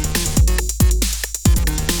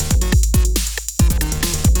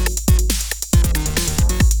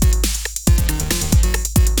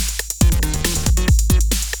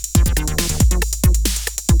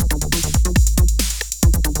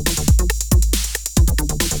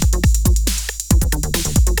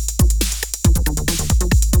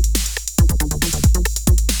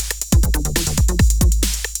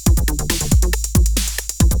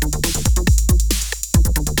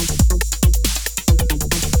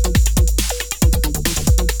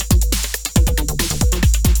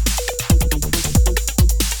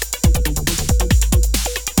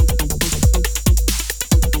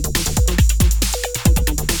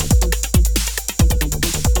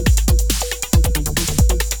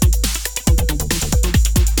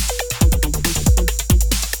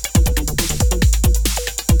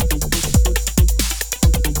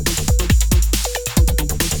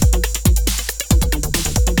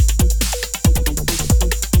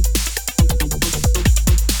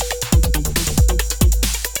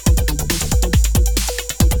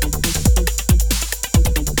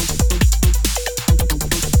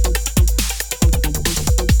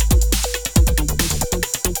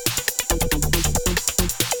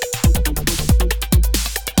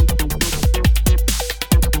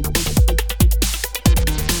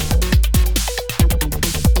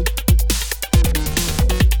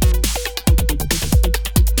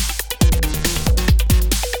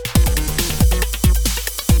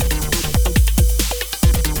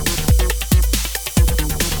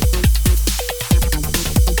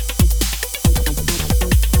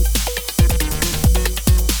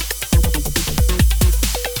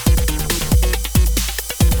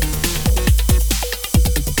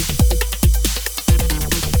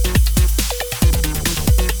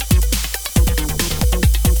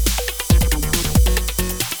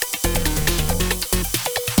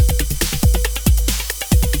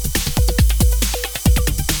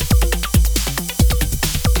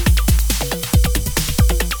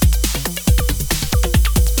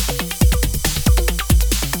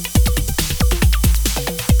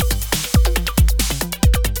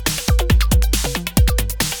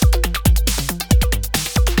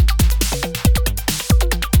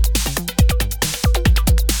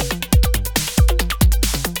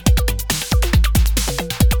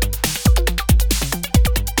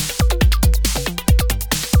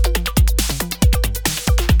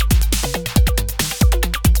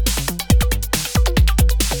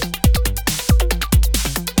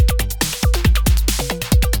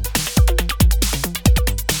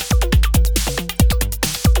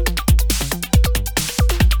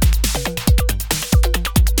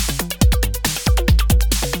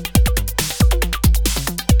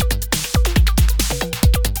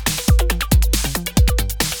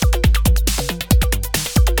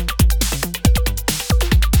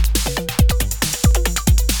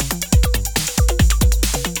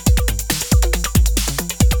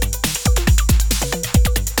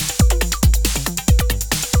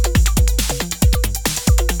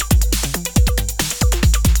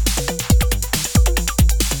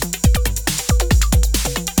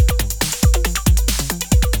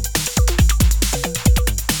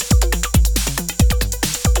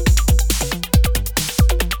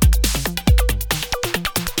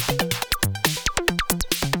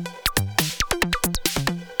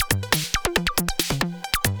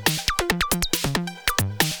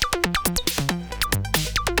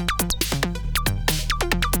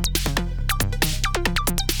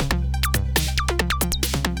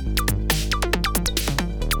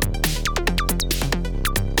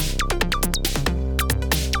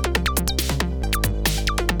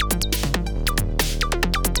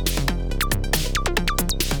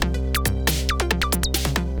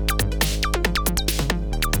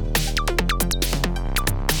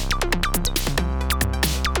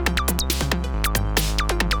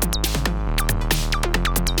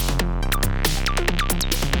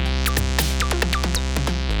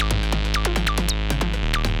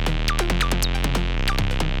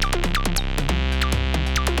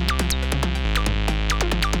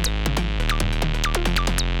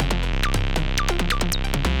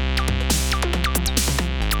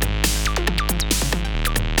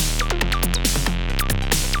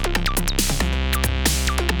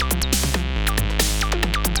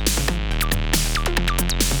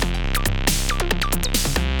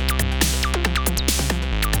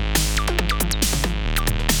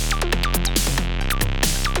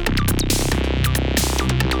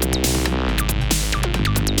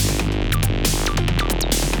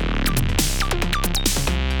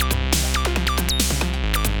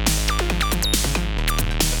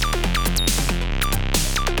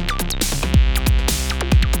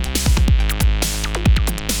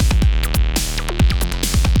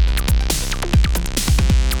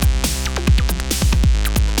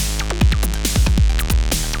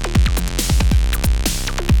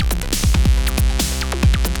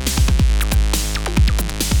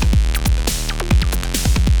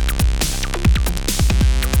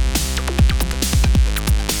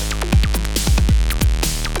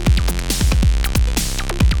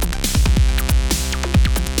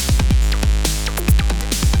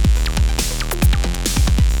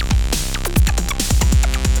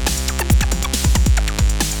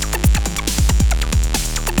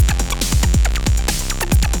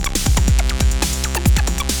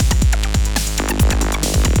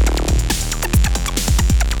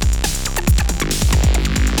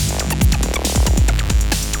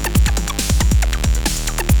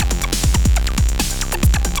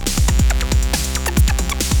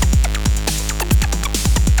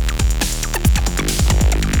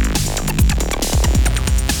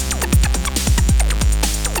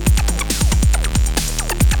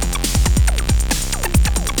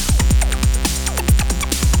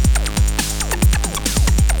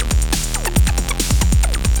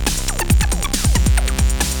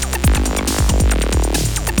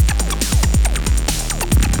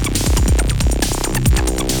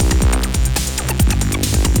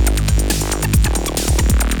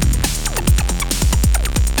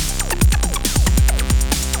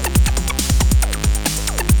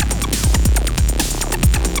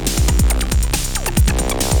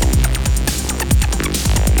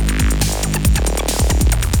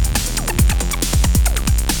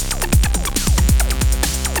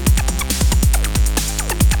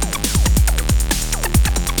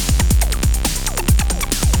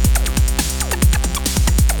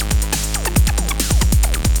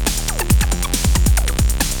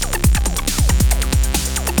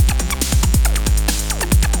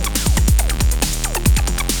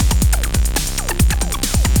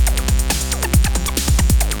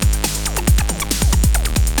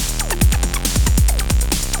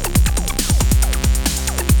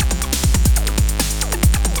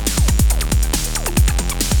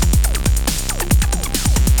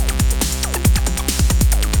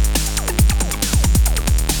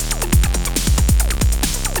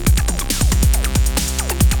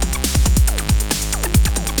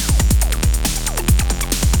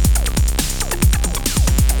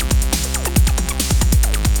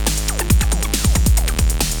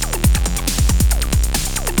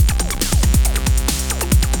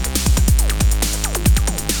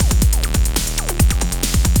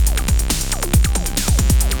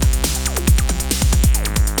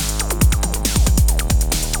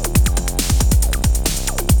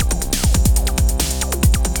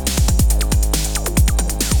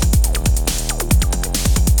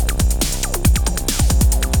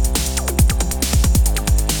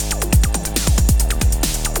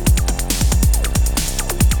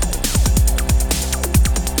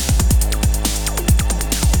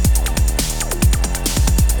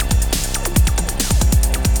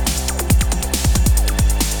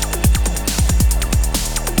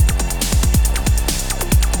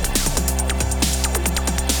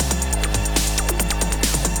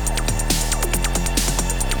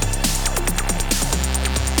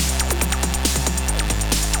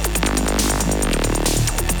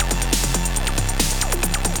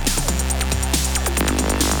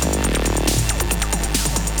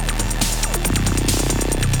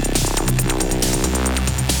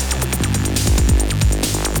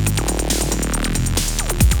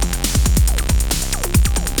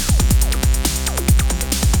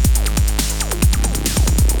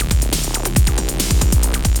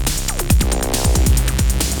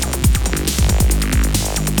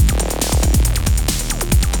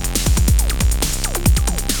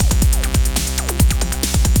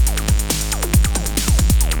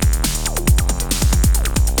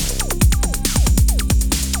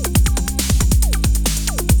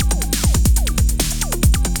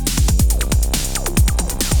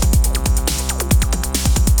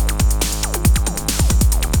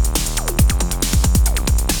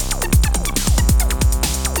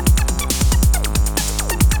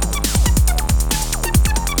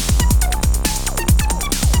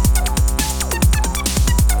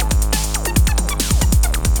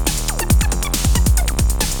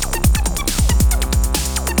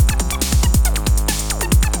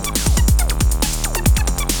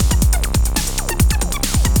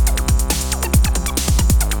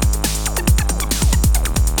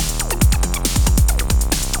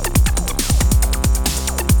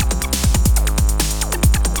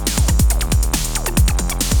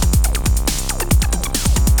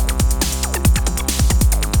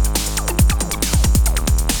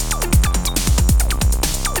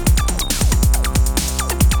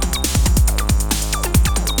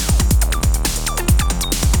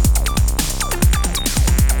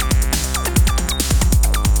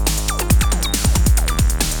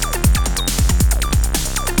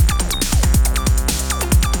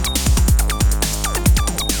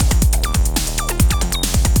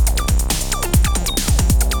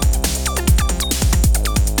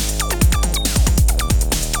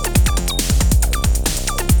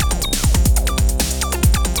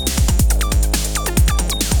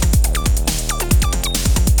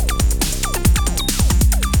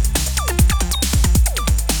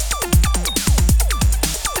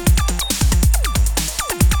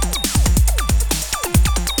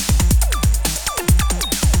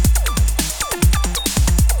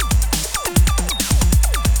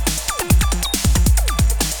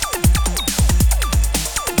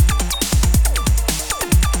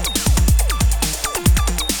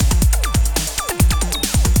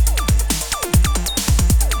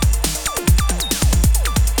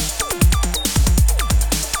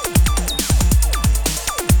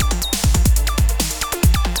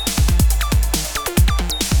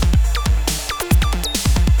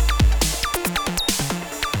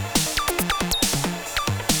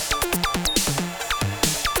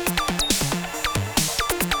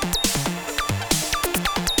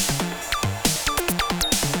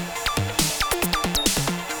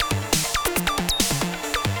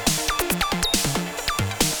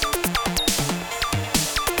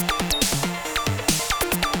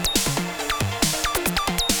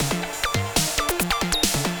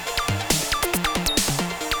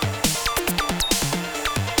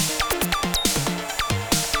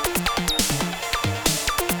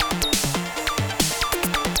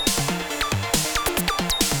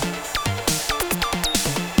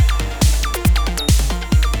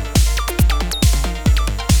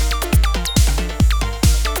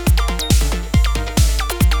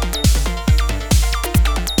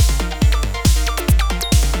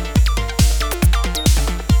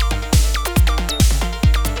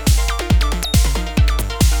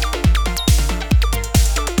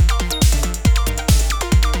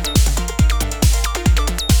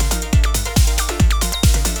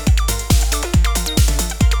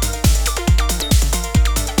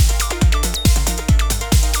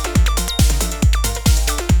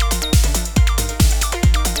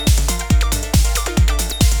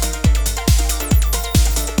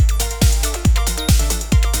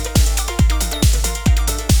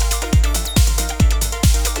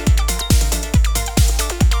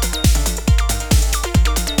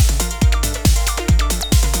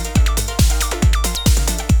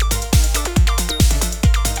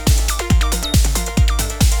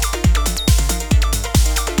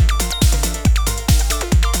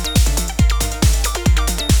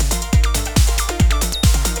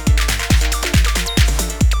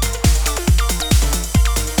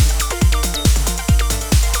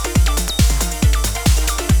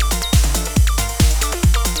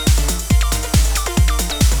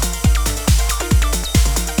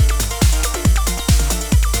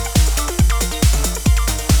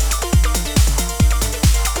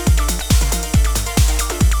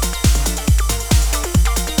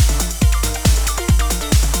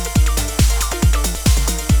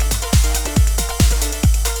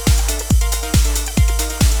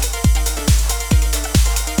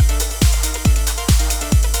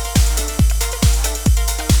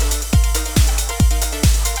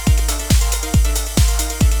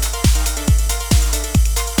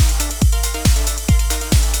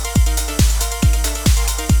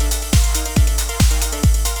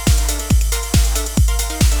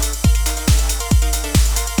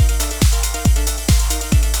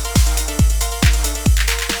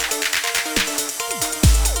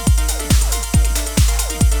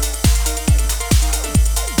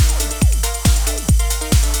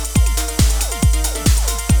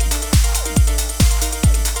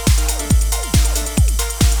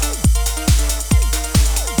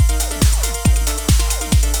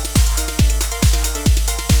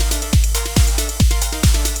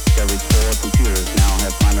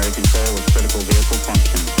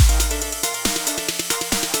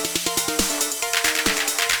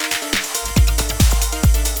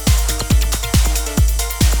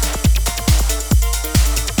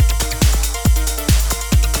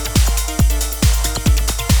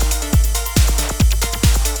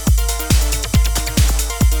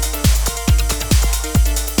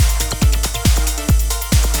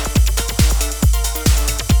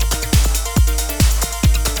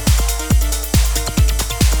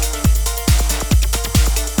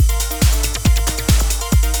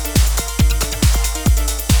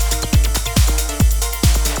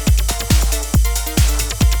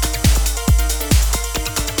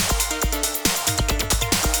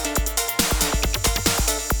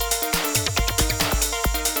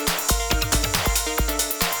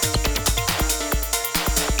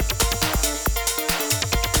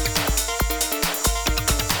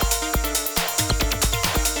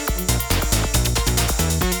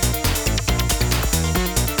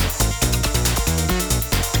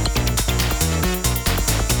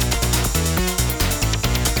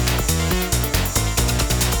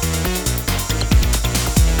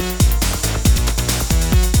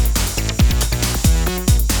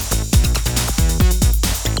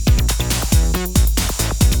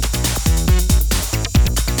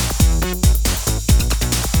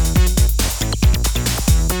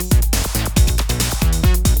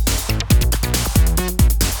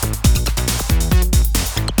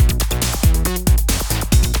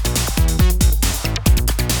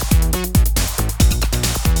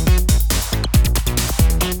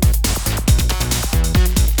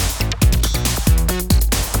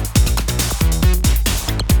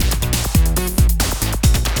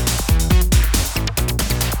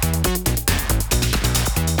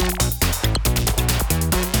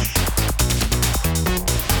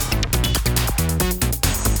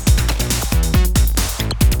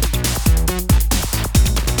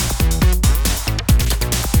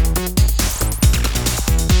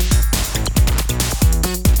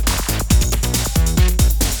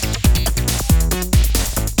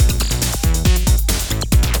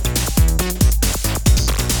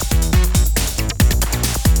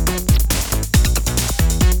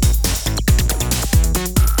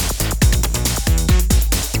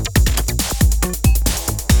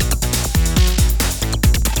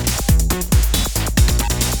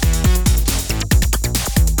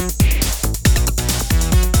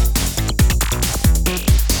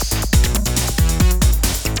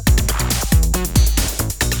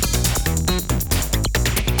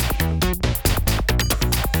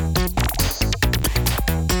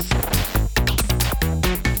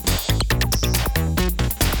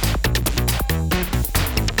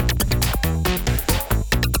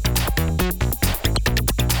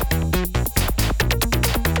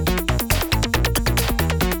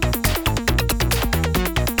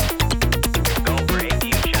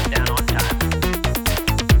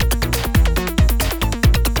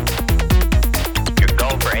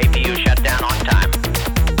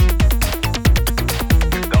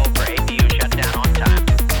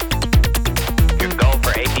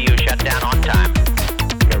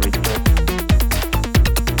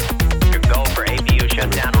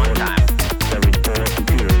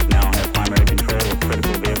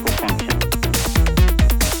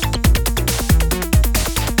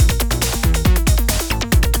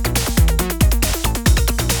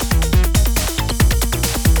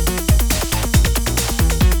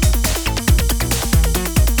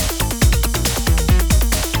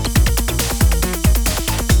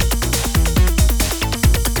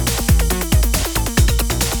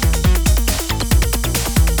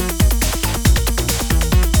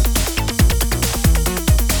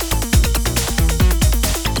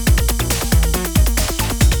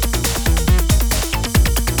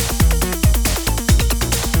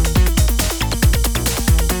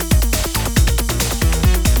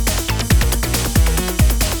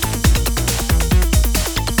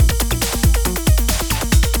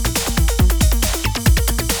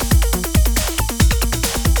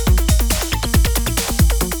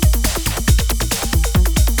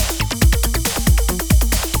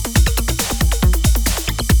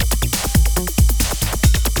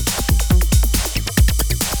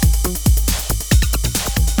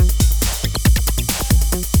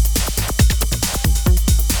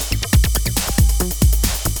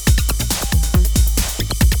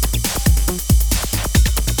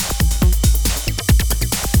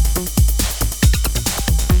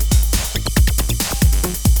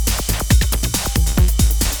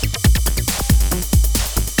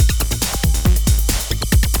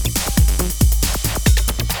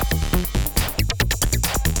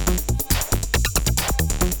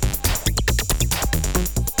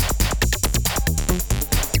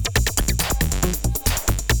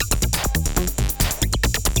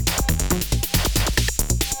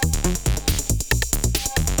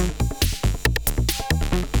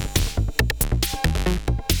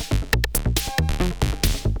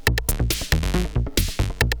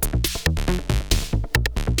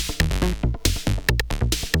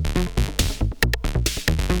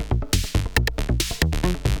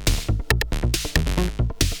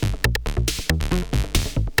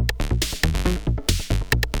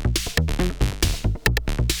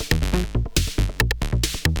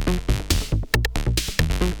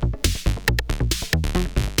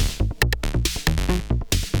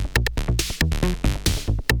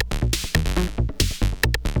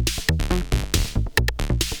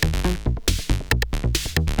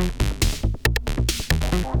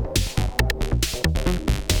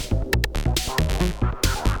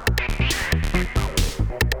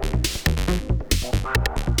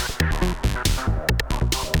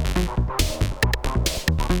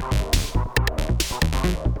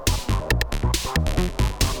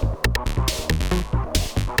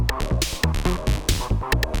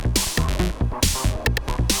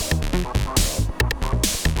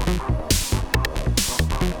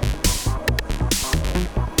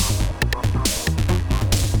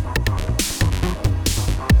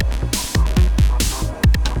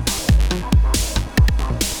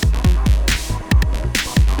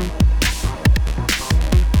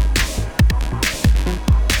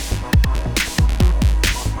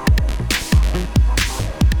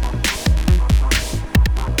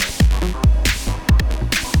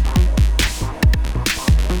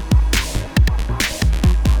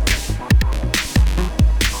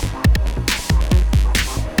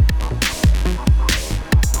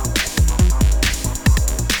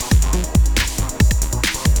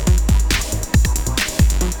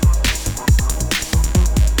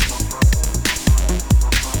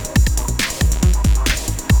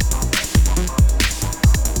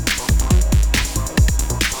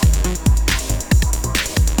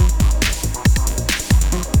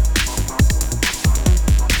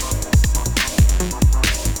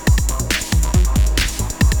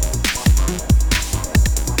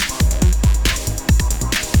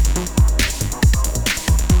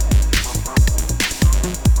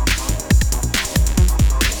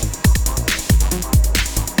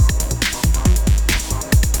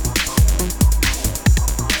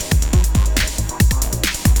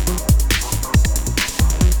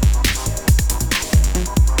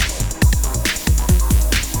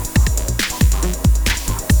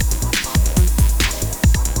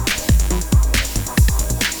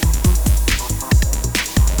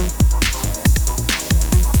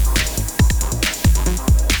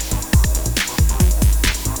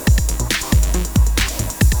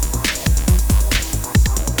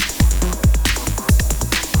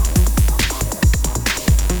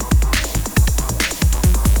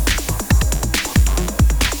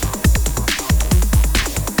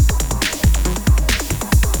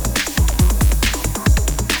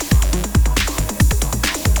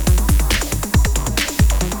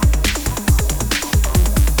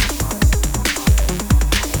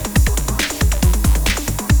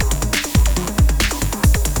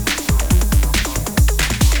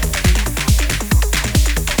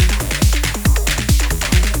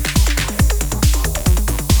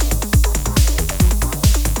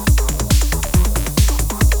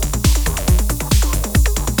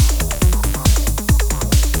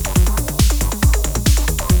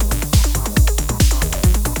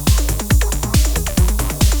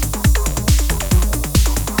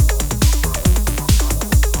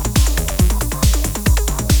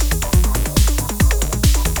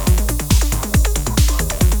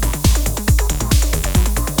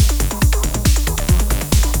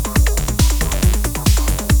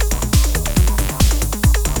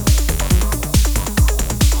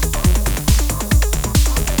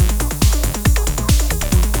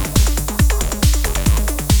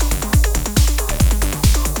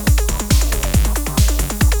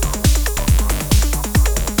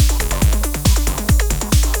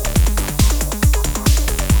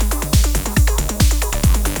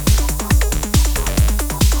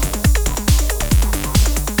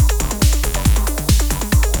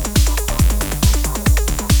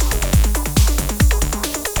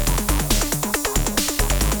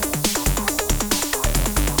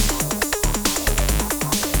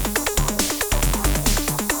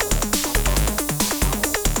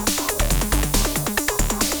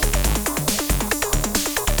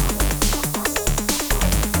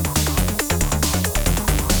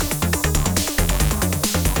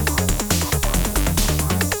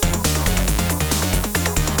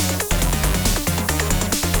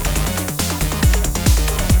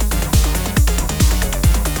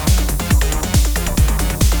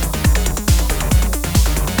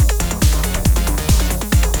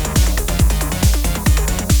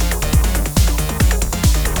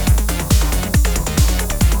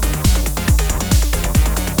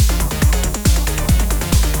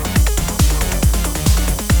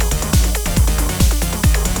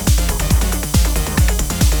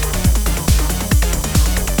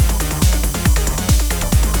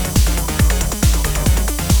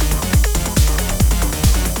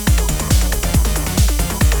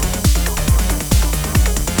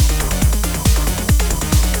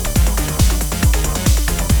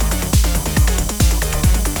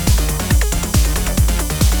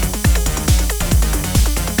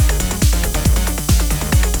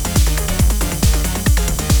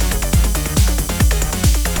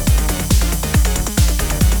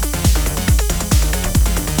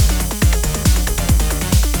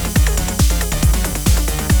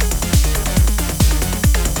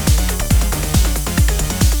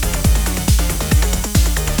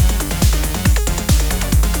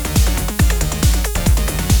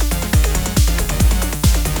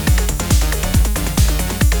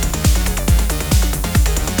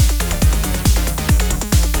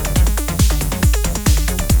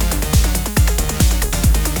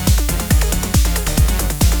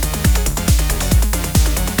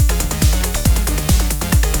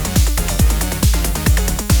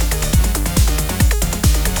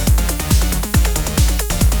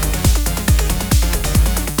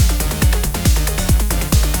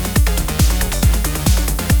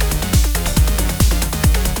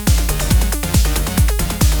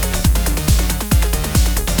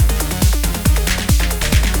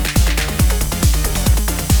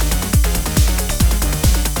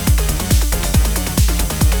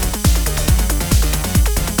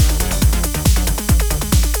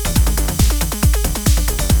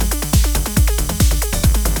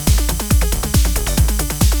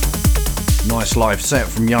 Nice live set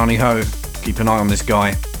from Yanni Ho. Keep an eye on this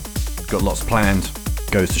guy. Got lots planned.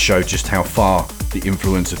 Goes to show just how far the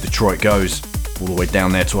influence of Detroit goes. All the way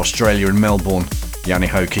down there to Australia and Melbourne. Yanni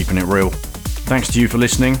Ho keeping it real. Thanks to you for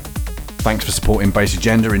listening. Thanks for supporting Bass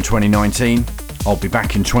Agenda in 2019. I'll be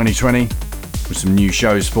back in 2020 with some new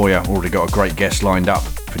shows for you. Already got a great guest lined up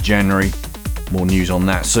for January. More news on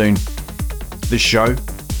that soon. This show,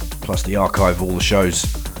 plus the archive of all the shows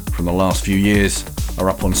from the last few years, are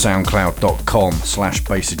up on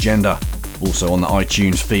soundcloud.com/bassagenda. Also on the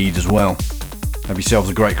iTunes feed as well. Have yourselves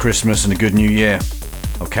a great Christmas and a good new year.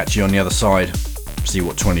 I'll catch you on the other side. See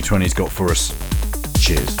what 2020's got for us.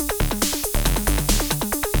 Cheers.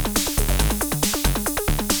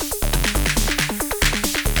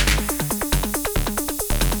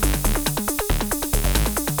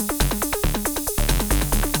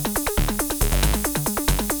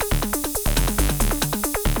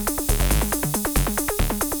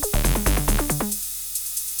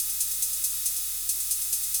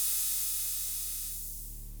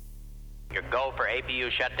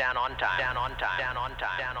 Shut down on time. Down on time. Down on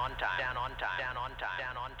time. Down on time. Down on time. Down on time.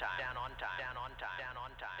 Down on time. Down on time.